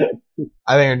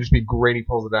 I think it'd just be great. He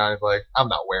pulls it down. He's like, I'm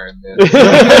not wearing this.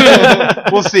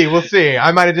 We'll see.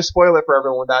 I might have just spoiled it for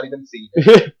everyone without even seeing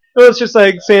it. Well, it's just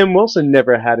like Sam Wilson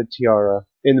never had a tiara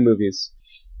in the movies.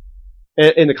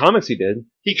 In the comics, he did.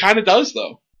 He kind of does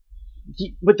though.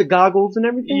 With the goggles and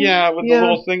everything? Yeah, with the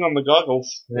little thing on the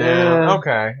goggles. Yeah.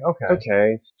 Okay.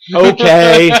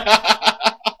 Okay.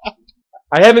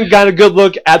 I haven't got a good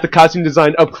look at the costume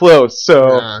design up close,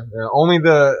 so... Yeah, only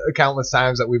the countless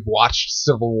times that we've watched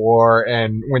Civil War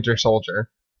and Winter Soldier.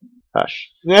 Hush.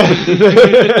 Yeah,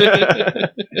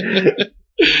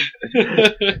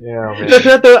 man.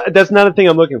 That's not a thing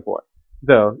I'm looking for,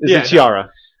 though, is the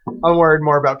tiara. I'm worried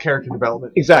more about character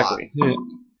development. Exactly. Yeah.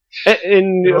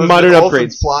 In Elizabeth modern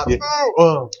Olsen's upgrades. Plot. Yeah.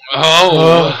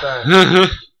 Oh.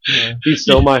 He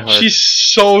stole my heart. She's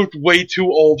so way too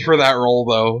old for that role,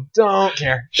 though. Don't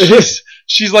care.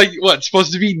 She's like, what,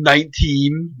 supposed to be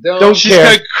 19? Don't She's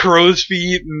care. got crow's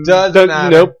feet. And Doesn't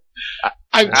matter. Nope.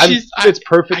 it's It's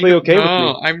perfectly okay with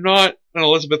me. I'm not an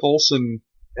Elizabeth Olsen.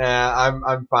 Yeah,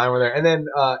 I'm fine with her. And then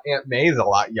Aunt May's a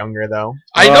lot younger though.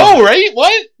 I know, right?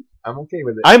 What? I'm okay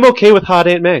with it. I'm okay with hot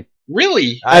Aunt May.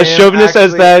 Really? As chauvinist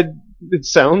as that it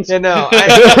sounds. Yeah, no.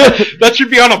 That should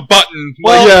be on a button.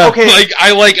 Well, yeah. okay. Like,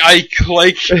 I like Ike.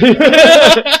 Like,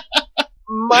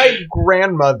 My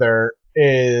grandmother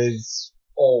is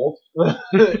old.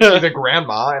 She's a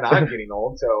grandma, and I'm getting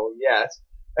old, so yes.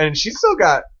 And she's still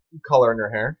got color in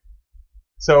her hair.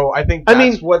 So I think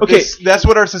that's that's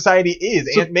what our society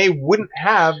is. So- Aunt May wouldn't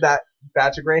have that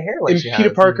batch of gray hair like And she Peter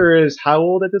has. Parker is how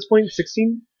old at this point?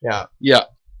 16? Yeah. yeah.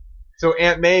 So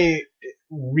Aunt May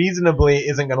reasonably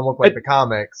isn't going to look like the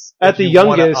comics. at if the you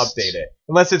wanna youngest- update it,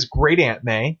 unless it's great Aunt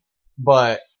May.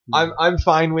 But I'm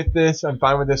fine with this. I'm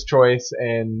fine with this choice.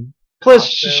 And Plus,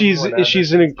 costume, whatever.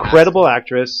 she's an incredible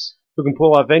actress who can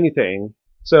pull off anything.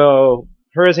 So,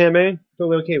 her as Aunt May,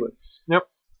 totally okay with.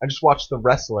 I just watched The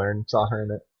Wrestler and saw her in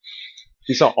it.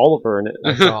 You saw all of her in it.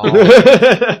 I saw all of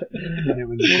it. And it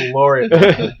was glorious.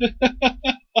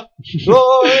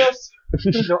 Glorious.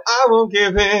 No, I won't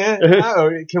give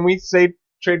in. Can we say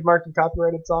trademarked and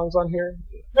copyrighted songs on here?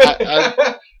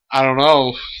 I don't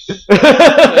know.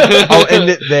 I'll end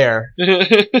it there.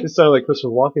 It sounded like Christopher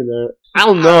Walken there. I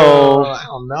don't know. I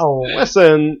don't know.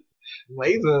 Listen,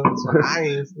 Lasers,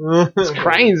 eyes. it's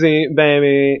crazy,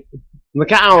 baby.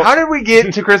 Look out. How did we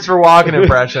get to Christopher Walken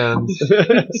impressions?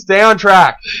 Stay on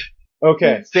track.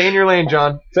 Okay, Stay in your lane,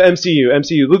 John. so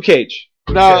MCU, Luke Cage.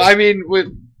 No, I mean we're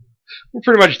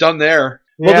pretty much done there.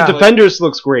 Well, Yeah. the Defenders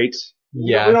looks great.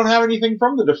 Yeah. We don't have anything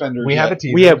from the Defenders. We yet. have a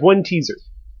teaser. We have one teaser,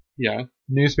 Yeah.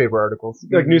 newspaper articles.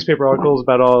 like newspaper articles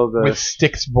about all of the. With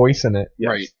Styx's voice in it. Yes.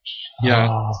 Right. Yeah.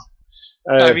 Oh.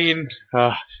 I mean,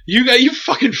 uh, you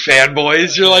fucking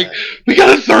fanboys. You're like, we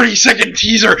got a 30-second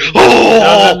teaser. Doesn't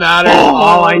Oh, matter. oh.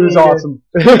 All I it was needed. awesome.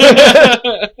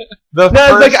 The No,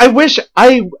 first, it's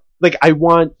like I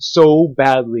want so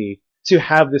badly to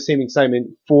have the same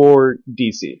excitement for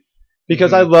DC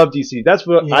because I love DC. That's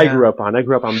what I Yeah. grew up on. I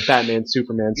grew up on Batman,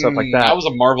 Superman, stuff like that. I was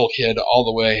a Marvel kid all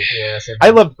the way. yeah, same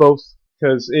I loved both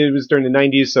because it was during the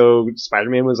 90s, so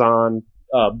Spider-Man was on,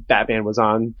 Batman was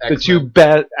on. X-Men. The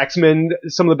two X-Men,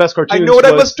 some of the best cartoons. I know what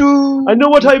I was- must do. I know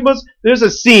what I must. There's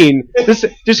a scene. This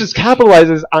just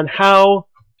capitalizes on how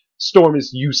Storm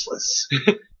is useless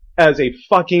as a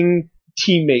fucking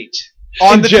teammate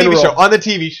on in the general. TV show. On the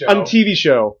TV show. On TV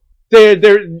show. They're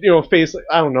face,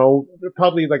 I don't know, they're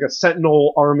probably like a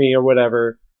Sentinel army or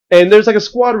whatever. And there's like a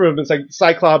squadron of them. It's like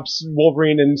Cyclops,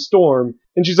 Wolverine, and Storm.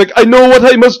 And she's like, I know what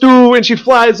I must do. And she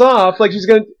flies off like she's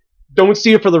gonna. Don't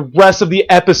see it for the rest of the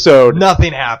episode.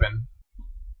 Nothing happened.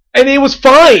 And it was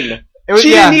fine. It was,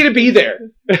 She yeah. didn't need to be there.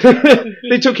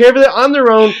 They took care of it on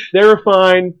their own. They were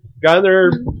fine. Got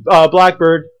their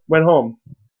Blackbird. Went home.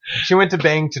 She went to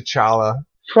bang T'Challa.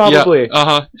 Probably.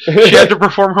 Yeah, she had to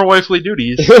perform her wifely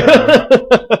duties.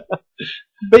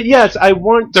 But yes, I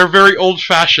want. They're very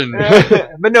old-fashioned.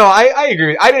 But no, I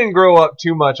agree. I didn't grow up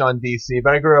too much on DC,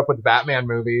 but I grew up with Batman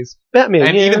movies Batman.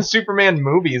 and yeah. even Superman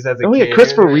movies as a Oh kid. yeah,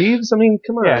 Christopher Reeves. I mean,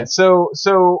 come on. Yeah,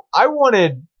 so I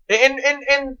wanted, and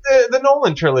the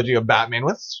Nolan trilogy of Batman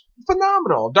was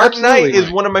phenomenal. Dark Knight Absolutely.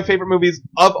 is one of my favorite movies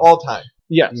of all time.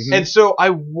 Yes. Mhm. And so I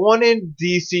wanted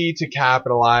DC to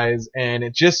capitalize, and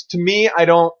it just, to me, I'm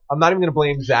not even going to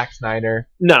blame Zack Snyder.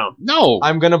 No. No.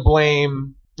 I'm going to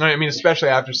blame, I mean, especially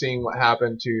after seeing what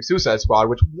happened to Suicide Squad,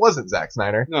 which wasn't Zack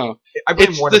Snyder. No. I blame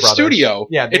It's Warner the Brothers. studio.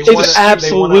 Yeah, It's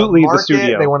absolutely the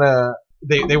studio. They want to.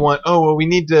 They want. Oh well, we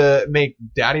need to make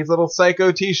Daddy's Little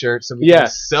Psycho T-shirts so we Yeah. can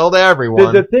sell to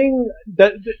everyone. The thing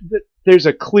that there's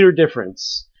a clear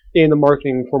difference in the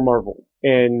marketing for Marvel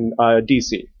and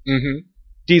DC. Mm-hmm.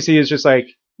 DC is just like,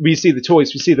 we see the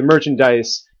toys, we see the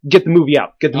merchandise, get the movie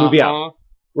out, get the movie out.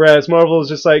 Whereas Marvel is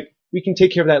just like, we can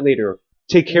take care of that later.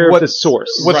 Take care of the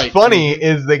source. What's Right. funny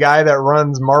is the guy that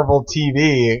runs Marvel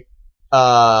TV.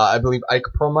 I believe Ike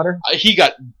Perlmutter. He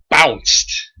got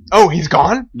bounced. Oh, he's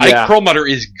gone. Yeah. Ike Perlmutter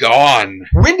is gone.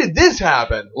 When did this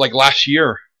happen? Like last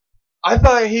year. I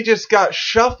thought he just got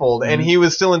shuffled and he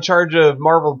was still in charge of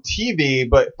Marvel TV,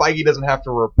 but Feige doesn't have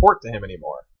to report to him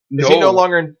anymore. Is he no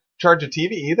longer in charge of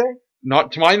TV either?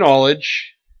 Not to my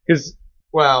knowledge. Because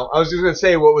Well, I was just going to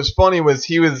say what was funny was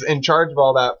he was in charge of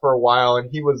all that for a while and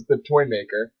he was the toy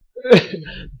maker.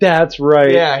 that's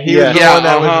right. Yeah, he was the Yeah, one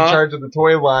that was in uh-huh. charge of the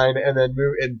toy line and then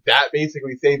moved, and that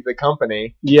basically saved the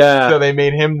company. Yeah. So they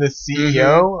made him the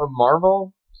CEO of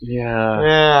Marvel. Yeah.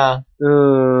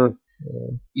 Yeah.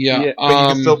 Yeah. But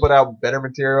you can still put out better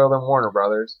material than Warner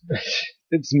Brothers.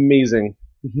 It's amazing.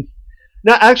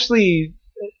 Now, actually,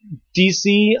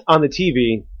 DC on the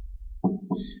TV,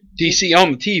 DC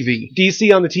on the TV.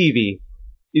 DC on the TV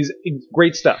is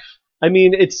great stuff. I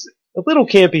mean, it's a little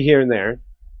campy here and there.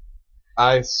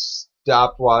 I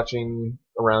stopped watching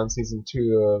around season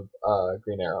 2 of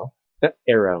Green Arrow.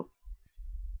 Arrow.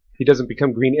 He doesn't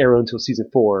become Green Arrow until season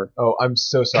 4. Oh, I'm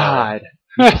so sorry.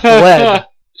 God. Fled.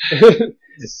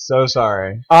 So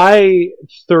sorry. I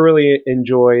thoroughly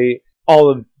enjoy all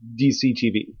of DC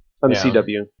TV on the Yeah.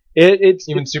 CW. It's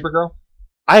Even Supergirl?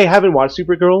 I haven't watched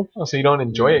Supergirl. Oh, so you don't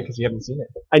enjoy it because you haven't seen it.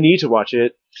 I need to watch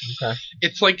it. Okay.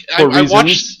 It's like For I reasons.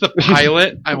 watched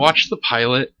the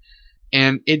pilot.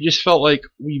 And it just felt like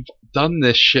we've done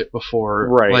this shit before.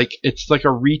 Right. Like it's like a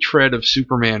retread of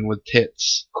Superman with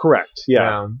tits. Correct.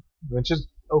 Yeah. Which is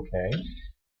okay.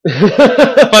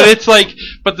 But it's like,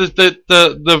 but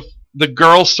the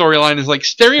girl storyline is like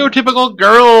stereotypical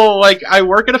girl. Like I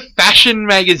work at a fashion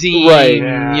magazine. Right.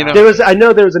 Yeah. You know. I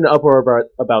know there was an uproar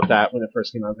about that when it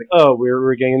first came out. I was like, oh,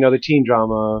 we're getting another teen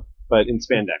drama, but in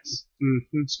spandex.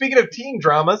 Mhm. Speaking of teen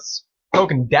dramas,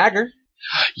 Cloak and Dagger.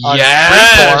 On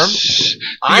Yes. The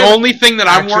I'm only thing that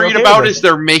I'm actually worried okay about with is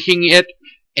they're making it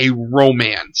a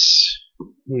romance.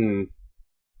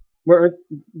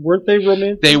 Weren't they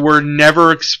romantic? They were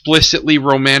never explicitly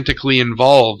romantically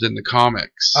involved in the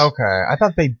comics. Okay, I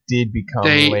thought they did become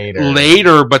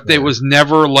later, but it was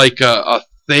never like a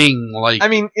thing. Like, I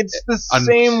mean, it's the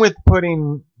same with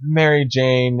putting Mary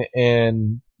Jane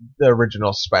in the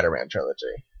original Spider-Man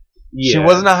trilogy. Yeah. She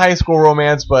wasn't a high school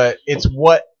romance, but it's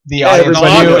what the audience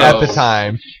knew at the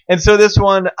time. And so this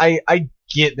one, I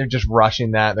get they're just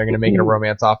rushing that. They're going to make it a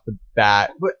romance off the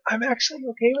bat. But I'm actually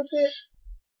okay with it.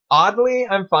 Oddly,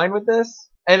 I'm fine with this.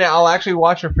 And I'll actually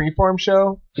watch a Freeform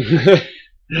show.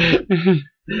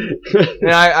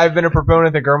 And I've been a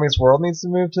proponent that Girl Meets World needs to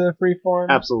move to Freeform.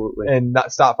 Absolutely. And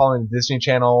not stop following the Disney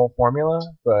Channel formula.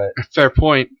 But fair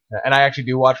point. and I actually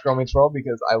do watch Girl Meets World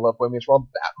because I love Boy Meets World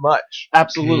that much.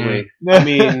 Absolutely. I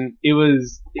mean, it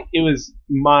was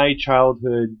my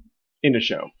childhood in a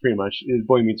show, pretty much. It was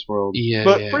Boy Meets World. Yeah,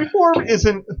 But Freeform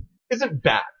isn't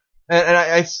bad.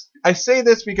 And I say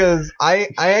this because I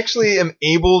actually am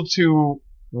able to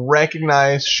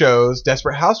recognize shows.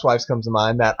 Desperate Housewives comes to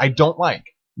mind that I don't like.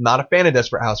 Not a fan of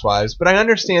Desperate Housewives, but I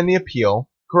understand the appeal.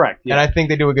 Correct. Yeah. And I think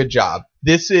they do a good job.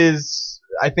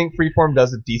 I think Freeform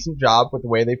does a decent job with the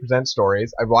way they present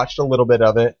stories. I've watched a little bit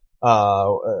of it.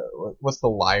 What's the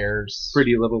Liars?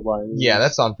 Pretty Little Liars. Yeah,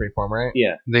 that's on Freeform, right?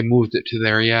 Yeah. They moved it to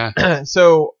there, yeah.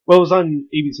 So, well, it was on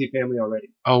ABC Family already.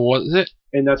 Oh, was it?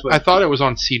 And that's what I thought it was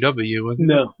on CW.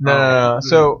 Wasn't it? No.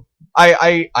 So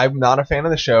I'm not a fan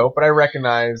of the show, but I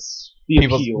recognize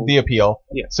the appeal.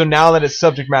 Yeah. So now that it's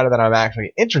subject matter that I'm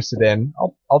actually interested in,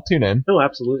 I'll tune in. Oh,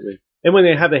 absolutely. And when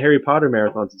they have the Harry Potter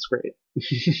marathons, it's great.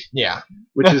 Yeah.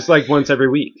 Which is like once every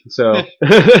week. So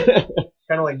kind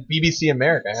of like BBC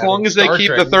America. As long as they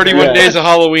keep the 31 Days of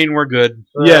Halloween, we're good.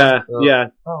 Yeah.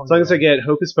 As long as I get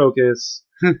Hocus Pocus,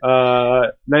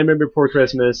 Nightmare Before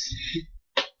Christmas,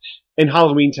 and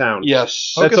Halloween Town.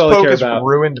 Yes. That's Hocus all I care Pocus about.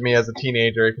 ruined me as a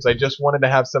teenager because I just wanted to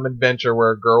have some adventure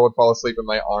where a girl would fall asleep in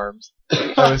my arms.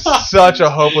 I was such a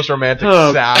hopeless romantic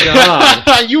sap.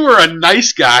 God. You were a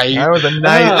nice guy. I was a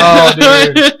nice... Oh,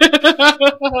 dude.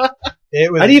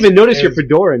 I didn't even notice your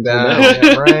fedora until now.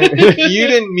 Yeah, right? You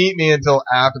didn't meet me until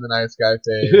after the nice guy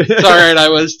phase. It's alright, I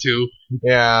was too.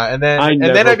 Yeah, and then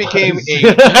I became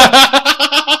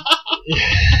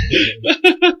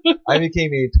I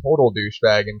became a total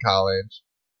douchebag in college.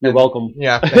 You're welcome.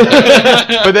 Yeah.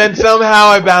 But then somehow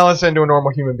I balanced into a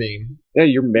normal human being. Yeah,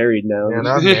 you're married now. And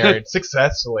I'm married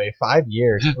successfully. 5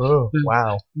 years. Oh,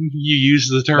 wow. You use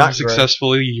the term Not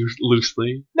successfully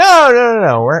loosely.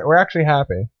 No. We're actually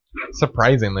happy.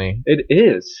 Surprisingly. It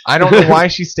is. I don't know why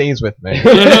she stays with me.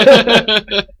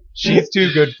 She's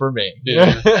too good for me.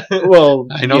 Yeah. Well,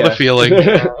 I know the feeling.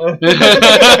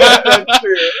 That's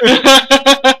true.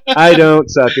 I don't,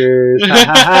 suckers. Ha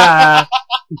ha ha.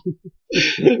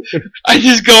 I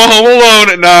just go home alone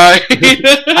at night.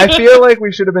 I feel like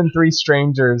we should have been three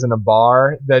strangers in a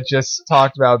bar that just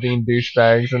talked about being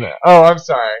douchebags. And oh, I'm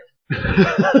sorry.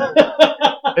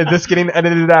 Is this getting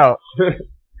edited out?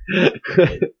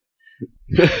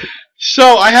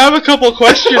 So I have a couple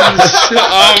questions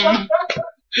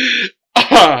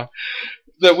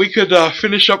that we could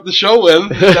finish up the show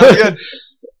with. Sounds good.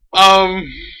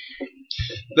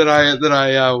 That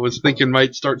I was thinking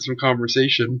might start some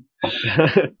conversation.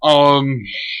 Wow.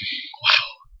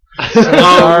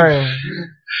 Sorry.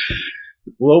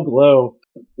 Low blow.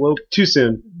 Low too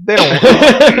soon. They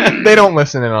don't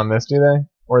listen in on this, do they?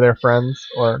 Or their friends?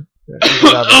 Or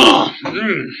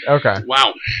okay.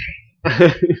 Wow.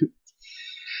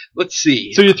 Let's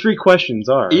see. So your three questions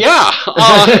are. Yeah.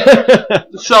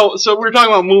 So we're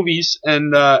talking about movies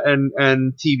and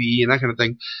TV and that kind of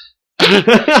thing.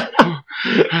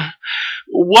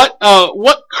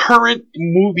 What current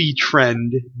movie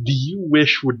trend do you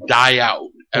wish would die out?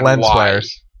 And lens why?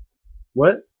 flares.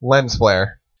 What? Lens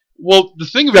flare. Well, the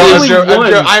thing No,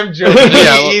 about I'm joking.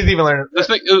 Yeah, well, Easy to learn.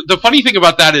 the funny thing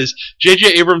about that is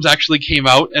J.J. Abrams actually came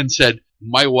out and said,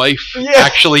 my wife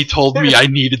actually told me I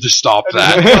needed to stop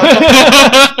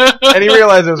that. And he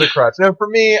realized it was a crutch. No, for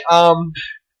me,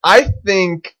 I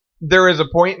think there is a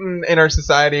point in our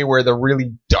society where the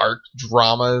really dark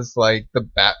dramas like the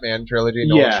Batman trilogy,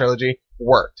 Nolan trilogy,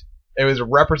 worked. It was a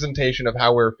representation of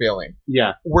how we were feeling.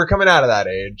 Yeah. We're coming out of that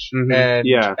age. Mm-hmm. And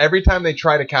every time they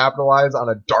try to capitalize on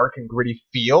a dark and gritty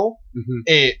feel,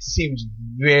 it seems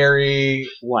very...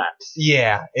 flat.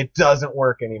 Yeah, it doesn't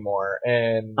work anymore.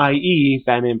 And i.e.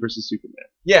 Batman vs. Superman.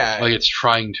 Yeah. Like it's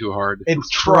trying too hard. It's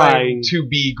trying to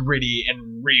be gritty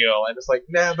and real. And it's like,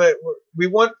 nah, but we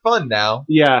want fun now.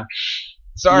 Yeah.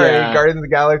 Sorry, Guardians of the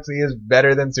Galaxy is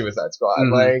better than Suicide Squad.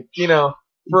 Like,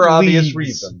 for obvious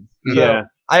reasons. Yeah.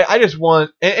 I just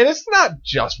want, and it's not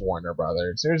just Warner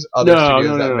Brothers. There's other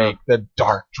studios that make the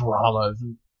dark dramas.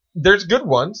 There's good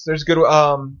ones. There's good,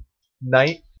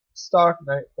 Night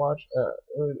Watch.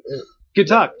 Good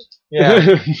talk.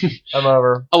 Yeah, I'm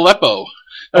over. Aleppo.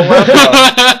 Who's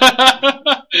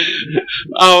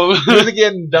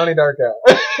again? Donnie Darko.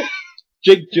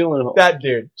 Jake Gyllenhaal. That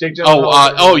dude. Jake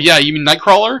Gyllenhaal. Oh yeah, you mean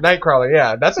Nightcrawler? Nightcrawler,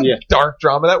 yeah. That's a dark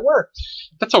drama that worked.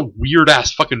 That's a weird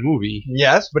ass fucking movie.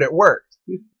 Yes, but it worked.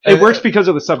 It works because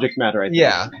of the subject matter, I think.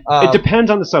 Yeah. It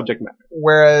depends on the subject matter.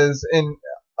 Whereas,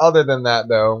 other than that,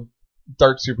 though,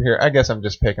 dark superhero, I guess I'm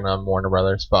just picking on Warner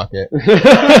Brothers. Fuck it.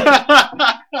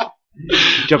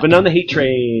 Jumping on the hate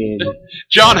train.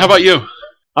 John, how about you?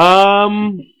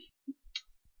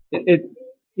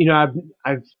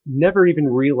 I've never even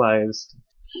realized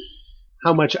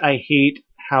how much I hate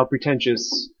how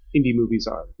pretentious indie movies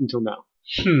are until now.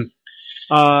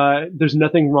 There's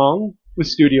nothing wrong with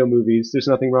studio movies. There's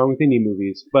nothing wrong with indie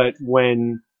movies. But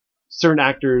when certain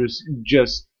actors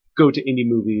just go to indie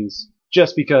movies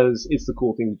just because it's the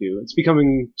cool thing to do, it's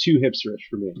becoming too hipsterish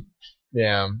for me.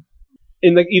 Yeah.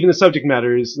 And even the subject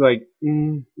matter is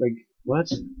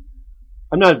what?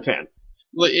 I'm not a fan.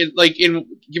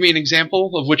 Give me an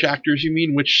example of which actors you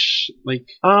mean.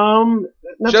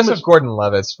 Joseph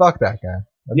Gordon-Levitt. Fuck that guy.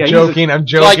 I'm Yeah, joking. I'm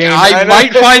joking. Like, I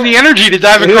might find the energy to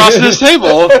dive across this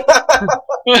table.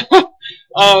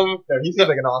 No, he seems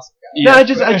like an awesome guy. Yeah. No, I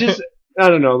just, I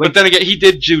don't know. But then again, he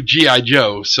did do G.I.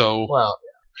 Joe, so. Well,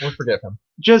 yeah, we'll forgive him.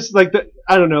 Just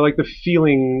I don't know, the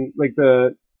feeling,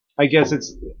 I guess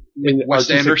it's Wes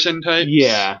Anderson type?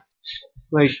 Yeah.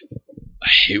 I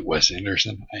hate Wes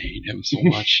Anderson. I hate him so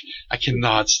much. I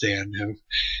cannot stand him.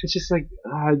 It's just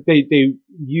they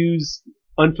use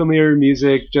unfamiliar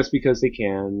music just because they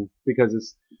can, because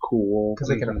it's cool. Because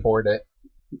they can afford it.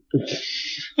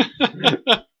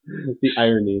 The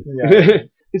irony. Yeah.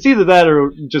 It's either that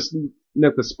or just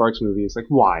Nicholas Sparks movies.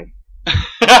 Why?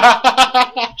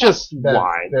 Just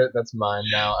why? That's mine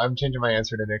now. I'm changing my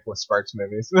answer to Nicholas Sparks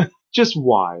movies. Just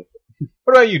why?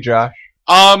 What about you, Josh?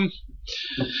 I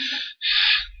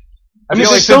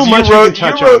feel like so much you wrote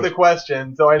the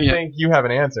question, so I think you have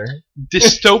an answer.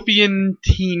 Dystopian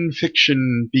teen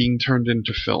fiction being turned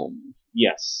into film.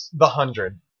 Yes. The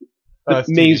 100.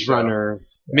 Maze Runner.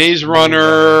 Maze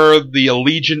Runner, the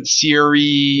Allegiant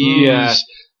series. Yeah.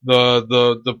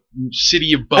 The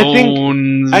City of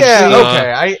Bones.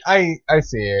 Okay, I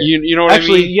see it. You know what I mean?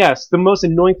 Actually, yes. The most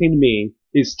annoying thing to me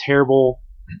is terrible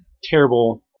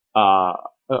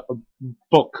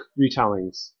book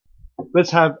retellings.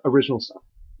 Let's have original stuff.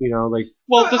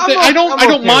 Well, I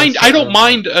don't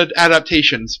mind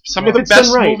adaptations. Some of the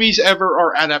best movies ever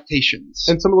are adaptations,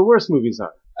 and some of the worst movies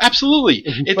are. Absolutely,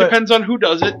 it depends on who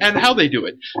does it and how they do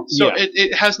it. So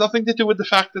it has nothing to do with the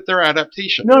fact that they're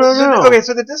adaptations. No. Okay,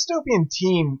 so the dystopian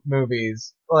teen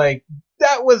movies,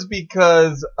 that was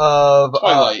because of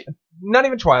Twilight. Not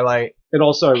even Twilight. It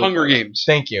also Hunger Games.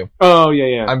 Thank you. Oh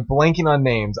yeah. I'm blanking on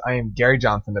names. I am Gary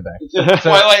Johnson today.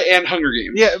 Twilight and Hunger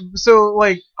Games. Yeah, so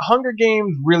Hunger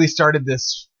Games really started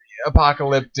this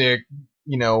apocalyptic,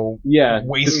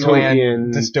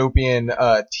 wasteland dystopian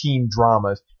teen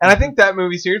dramas, and I think that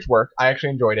movie series worked. I actually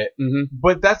enjoyed it,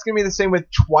 but that's gonna be the same with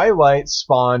Twilight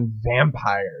spawned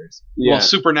vampires. Yeah. Well,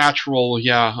 Supernatural,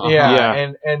 yeah.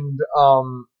 And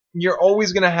you're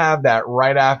always going to have that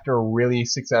right after a really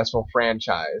successful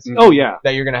franchise. Oh, yeah.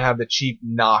 That you're going to have the cheap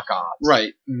knockoffs.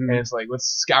 Right. And it's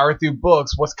let's scour through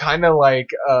books. What's kind of like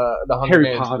the Hunger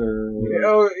Games. Potter.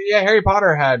 Oh, yeah, Harry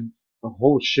Potter had a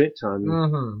whole shit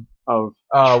ton of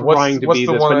trying to be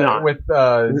this, but not. With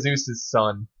Zeus's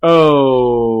son.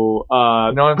 Oh,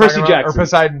 Percy Jackson. Or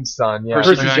Poseidon's son, yeah.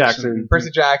 Percy Jackson.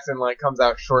 Percy Jackson, comes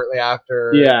out shortly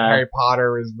after Harry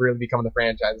Potter is really becoming the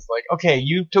franchise. It's okay,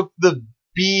 you took the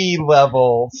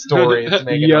B-level story to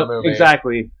make it a movie.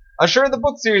 Exactly. I'm sure the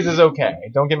book series is okay.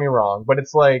 Don't get me wrong, but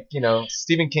it's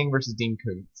Stephen King versus Dean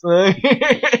Koontz.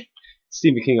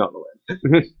 Stephen King all the way.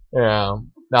 Yeah.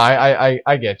 No,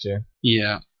 I get you.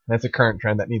 Yeah. That's a current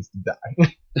trend that needs to die.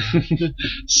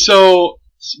 So,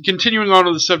 continuing on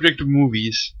to the subject of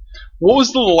movies, what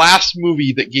was the last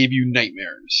movie that gave you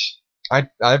nightmares?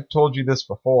 I've told you this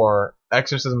before.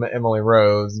 Exorcism of Emily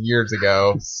Rose years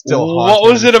ago. Still what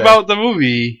was it about the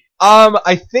movie?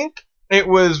 I think it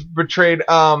was portrayed.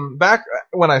 Back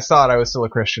when I saw it, I was still a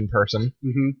Christian person.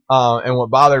 And what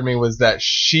bothered me was that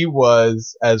she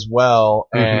was as well,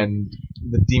 and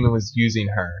the demon was using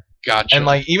her. Gotcha.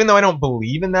 And even though I don't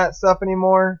believe in that stuff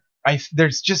anymore,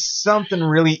 there's just something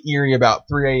really eerie about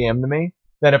 3 a.m. to me.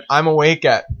 That if I'm awake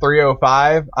at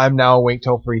 3:05, I'm now awake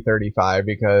till 3:35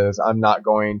 because I'm not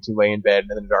going to lay in bed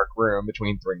in a dark room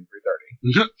between 3 and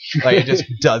Like, it just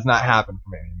does not happen for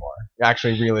me anymore.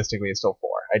 Actually, realistically, it's still 4.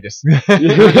 I just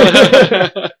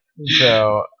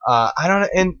so I don't know,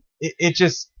 and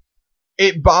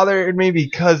it bothered me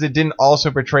because it didn't also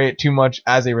portray it too much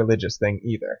as a religious thing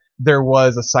either. There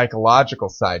was a psychological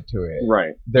side to it.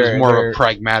 Right. It was more of a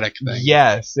pragmatic thing.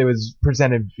 Yes, it was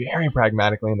presented very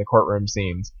pragmatically in the courtroom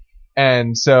scenes.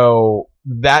 And so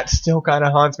that still kind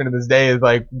of haunts me to this day, is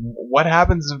like, what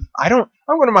happens if I'm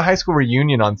going to my high school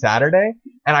reunion on Saturday,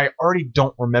 and I already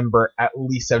don't remember at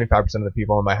least 75% of the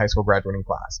people in my high school graduating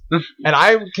class. And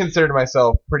I considered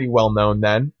myself pretty well known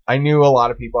then. I knew a lot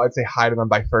of people. I'd say hi to them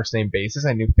by first name basis.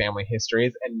 I knew family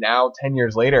histories. And now, 10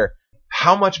 years later,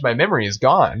 how much of my memory is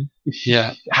gone?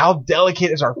 Yeah. How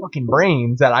delicate is our fucking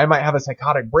brains that I might have a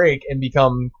psychotic break and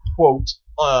become, quote,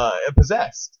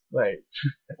 possessed? Like,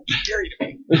 that's scary to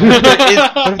me. What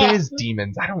if there is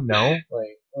demons? I don't know.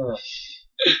 Like,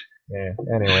 yeah.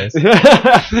 Anyways,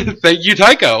 Thank you,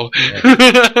 Tycho. Yeah.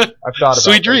 I've thought about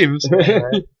Sweet this. dreams.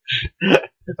 Right?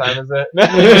 What time is it?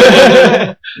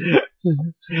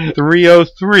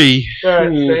 3:03. All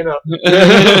right, staying up.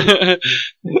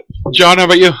 John, how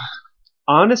about you?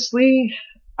 Honestly,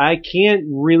 I can't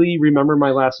really remember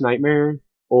my last nightmare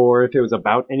or if it was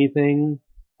about anything.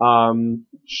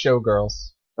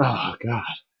 Showgirls. Oh God.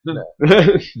 No,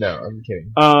 I'm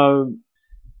kidding.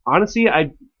 Honestly,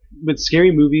 with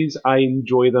scary movies, I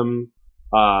enjoy them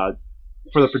for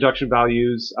the production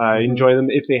values. I enjoy them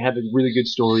if they have a really good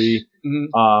story.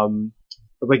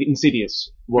 Like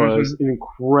Insidious was an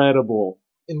incredible.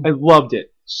 I loved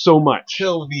it so much.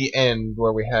 Till the end,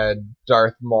 where we had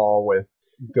Darth Maul with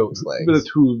goat's legs. With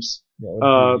hooves.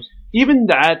 Yeah, Even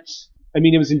that, I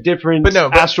mean, it was in different But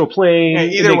astral plane. Hey,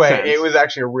 either makes way, sense. it was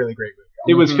actually a really great movie.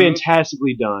 It was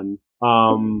fantastically done.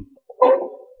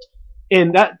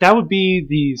 And that would be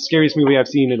the scariest movie I've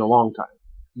seen in a long time.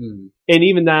 And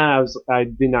even that, I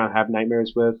did not have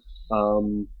nightmares with.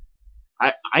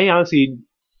 I honestly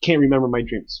can't remember my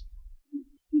dreams.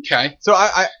 Okay. So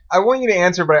I want you to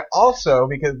answer, but I also,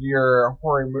 because you're a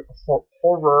horror movie.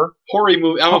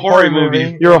 I'm a horror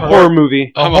movie. You're a horror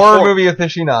movie. a horror movie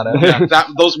aficionado. Yeah,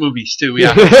 those movies too.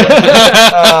 Yeah.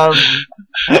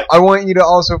 I want you to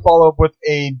also follow up with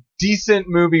a decent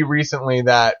movie recently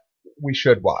that we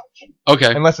should watch.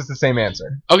 Okay. Unless it's the same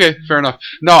answer. Okay, fair enough.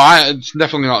 No, it's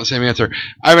definitely not the same answer.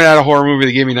 I haven't had a horror movie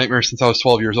that gave me nightmares since I was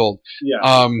 12 years old.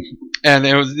 Yeah. And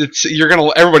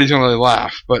everybody's gonna really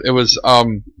laugh, but it was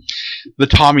the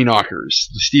Tommyknockers,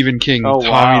 the Stephen King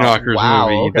Tommyknockers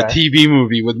movie, okay. the TV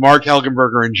movie with Mark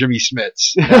Helgenberger and Jimmy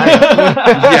Smits.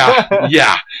 Nice.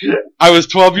 yeah. I was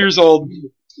 12 years old,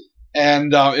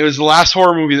 and it was the last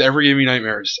horror movie that ever gave me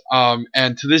nightmares.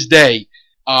 And to this day,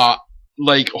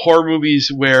 like horror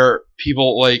movies where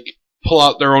people like pull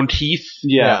out their own teeth,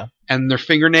 Yeah. and their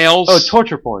fingernails. Oh,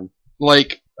 torture porn.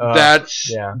 Like that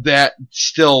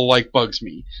still like bugs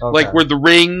me. Okay. Like where The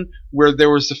Ring, where there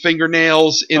was the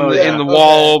fingernails in the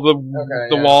wall, the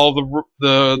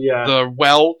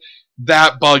well,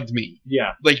 that bugged me.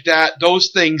 Yeah. Like those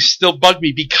things still bug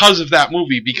me because of that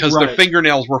movie, because their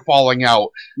fingernails were falling out,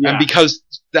 and because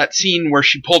that scene where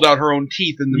she pulled out her own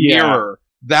teeth in the mirror,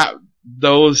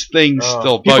 those things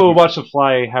still bug me. People who watch The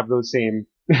Fly have those same.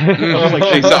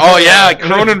 Oh yeah,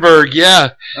 Cronenberg,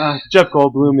 yeah. Jeff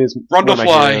Goldblum is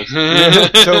Brundlefly.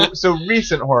 So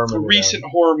recent horror movies.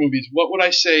 Horror movies. What would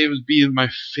I say would be my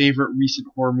favorite recent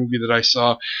horror movie that I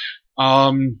saw?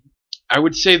 I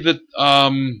would say that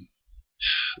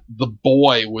The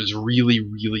Boy was really,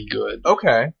 really good.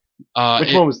 Okay.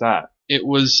 Which one was that? It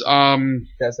was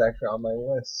That's actually on my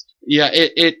list. Yeah,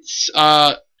 it's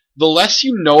the less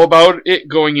you know about it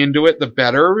going into it, the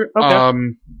better.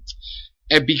 Okay.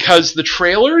 And because the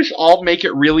trailers all make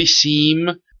it really seem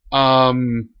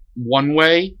one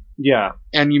way. Yeah.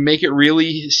 And you make it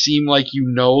really seem like you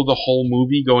know the whole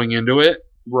movie going into it.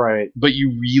 Right. But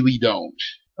you really don't.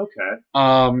 Okay.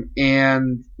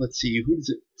 And let's see, who does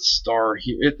it star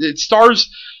here? It stars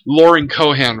Lauren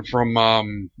Cohan from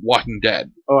Walking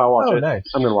Dead. Oh, I'll watch it. Nice.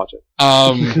 I'm gonna watch it.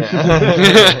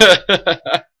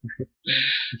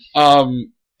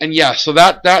 And yeah, so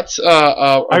that's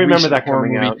I remember that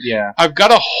coming out. Yeah. I've got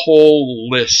a whole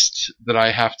list that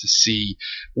I have to see.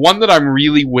 One that I'm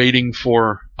really waiting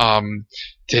for to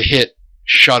hit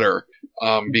Shudder,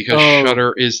 because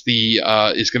Shudder is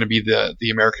is going to be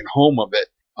the American home of it.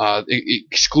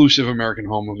 Exclusive American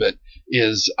home of it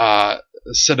is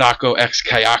Sadako X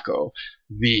Kayako,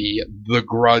 the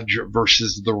Grudge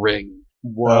versus The Ring.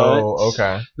 What? Oh,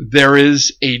 okay.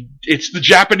 It's the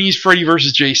Japanese Freddy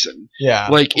versus Jason. Yeah.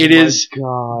 Like it is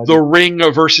God. The Ring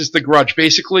versus the Grudge.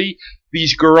 Basically,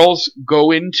 these girls go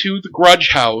into the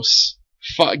Grudge house,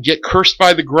 get cursed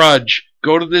by the Grudge,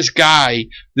 go to this guy,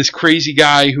 this crazy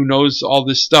guy who knows all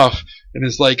this stuff, and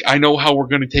is like, I know how we're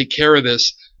going to take care of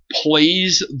this,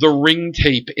 plays the Ring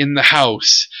tape in the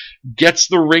house, gets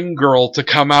the Ring girl to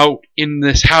come out in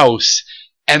this house,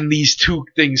 and these two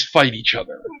things fight each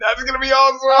other. That's gonna be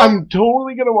awesome. I'm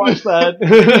totally gonna watch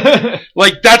that.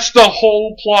 Like, that's the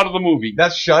whole plot of the movie.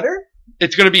 That's Shudder?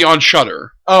 It's going to be on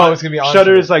Shudder. Oh, it's gonna be on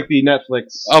Shudder is like the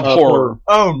Netflix Of horror.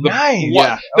 Oh, nice.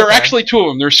 What? There are Okay. actually two of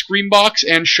them. There's Screambox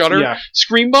and Shudder. Yeah.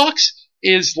 Screambox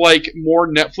is like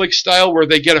more Netflix style, where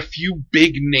they get a few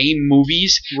big name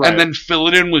movies Right. and then fill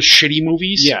it in with shitty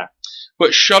movies. Yeah,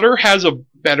 But Shudder has a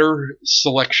better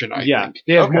selection, I think.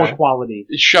 they have Okay. more quality.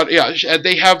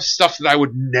 They have stuff that I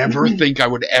would never think I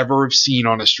would ever have seen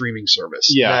on a streaming service.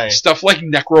 Yeah. Nice. Stuff like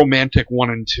Necromantic 1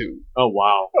 and 2. Oh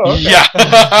wow. Oh, okay.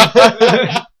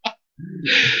 Yeah.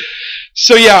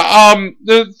 So yeah,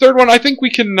 the third one, I think we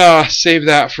can save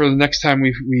that for the next time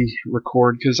we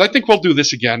record, because I think we'll do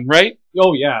this again, right?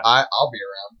 Oh yeah. I'll be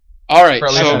around All right, for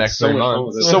at least so the next 3 much fun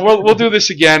months. with it. so we'll do this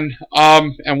again,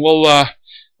 and we'll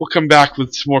come back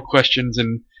with some more questions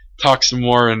and talk some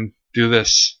more and do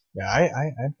this. Yeah, I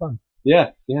had fun. Yeah.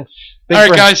 All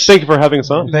right, guys. Thank you for having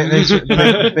us on. Thanks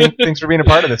for being a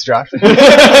part of this, Josh.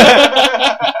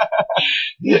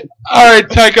 All right,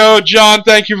 Tycho, John,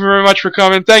 thank you very much for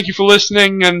coming. Thank you for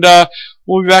listening, and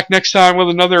we'll be back next time with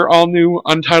another all-new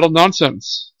Untitled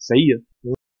Nonsense. See ya.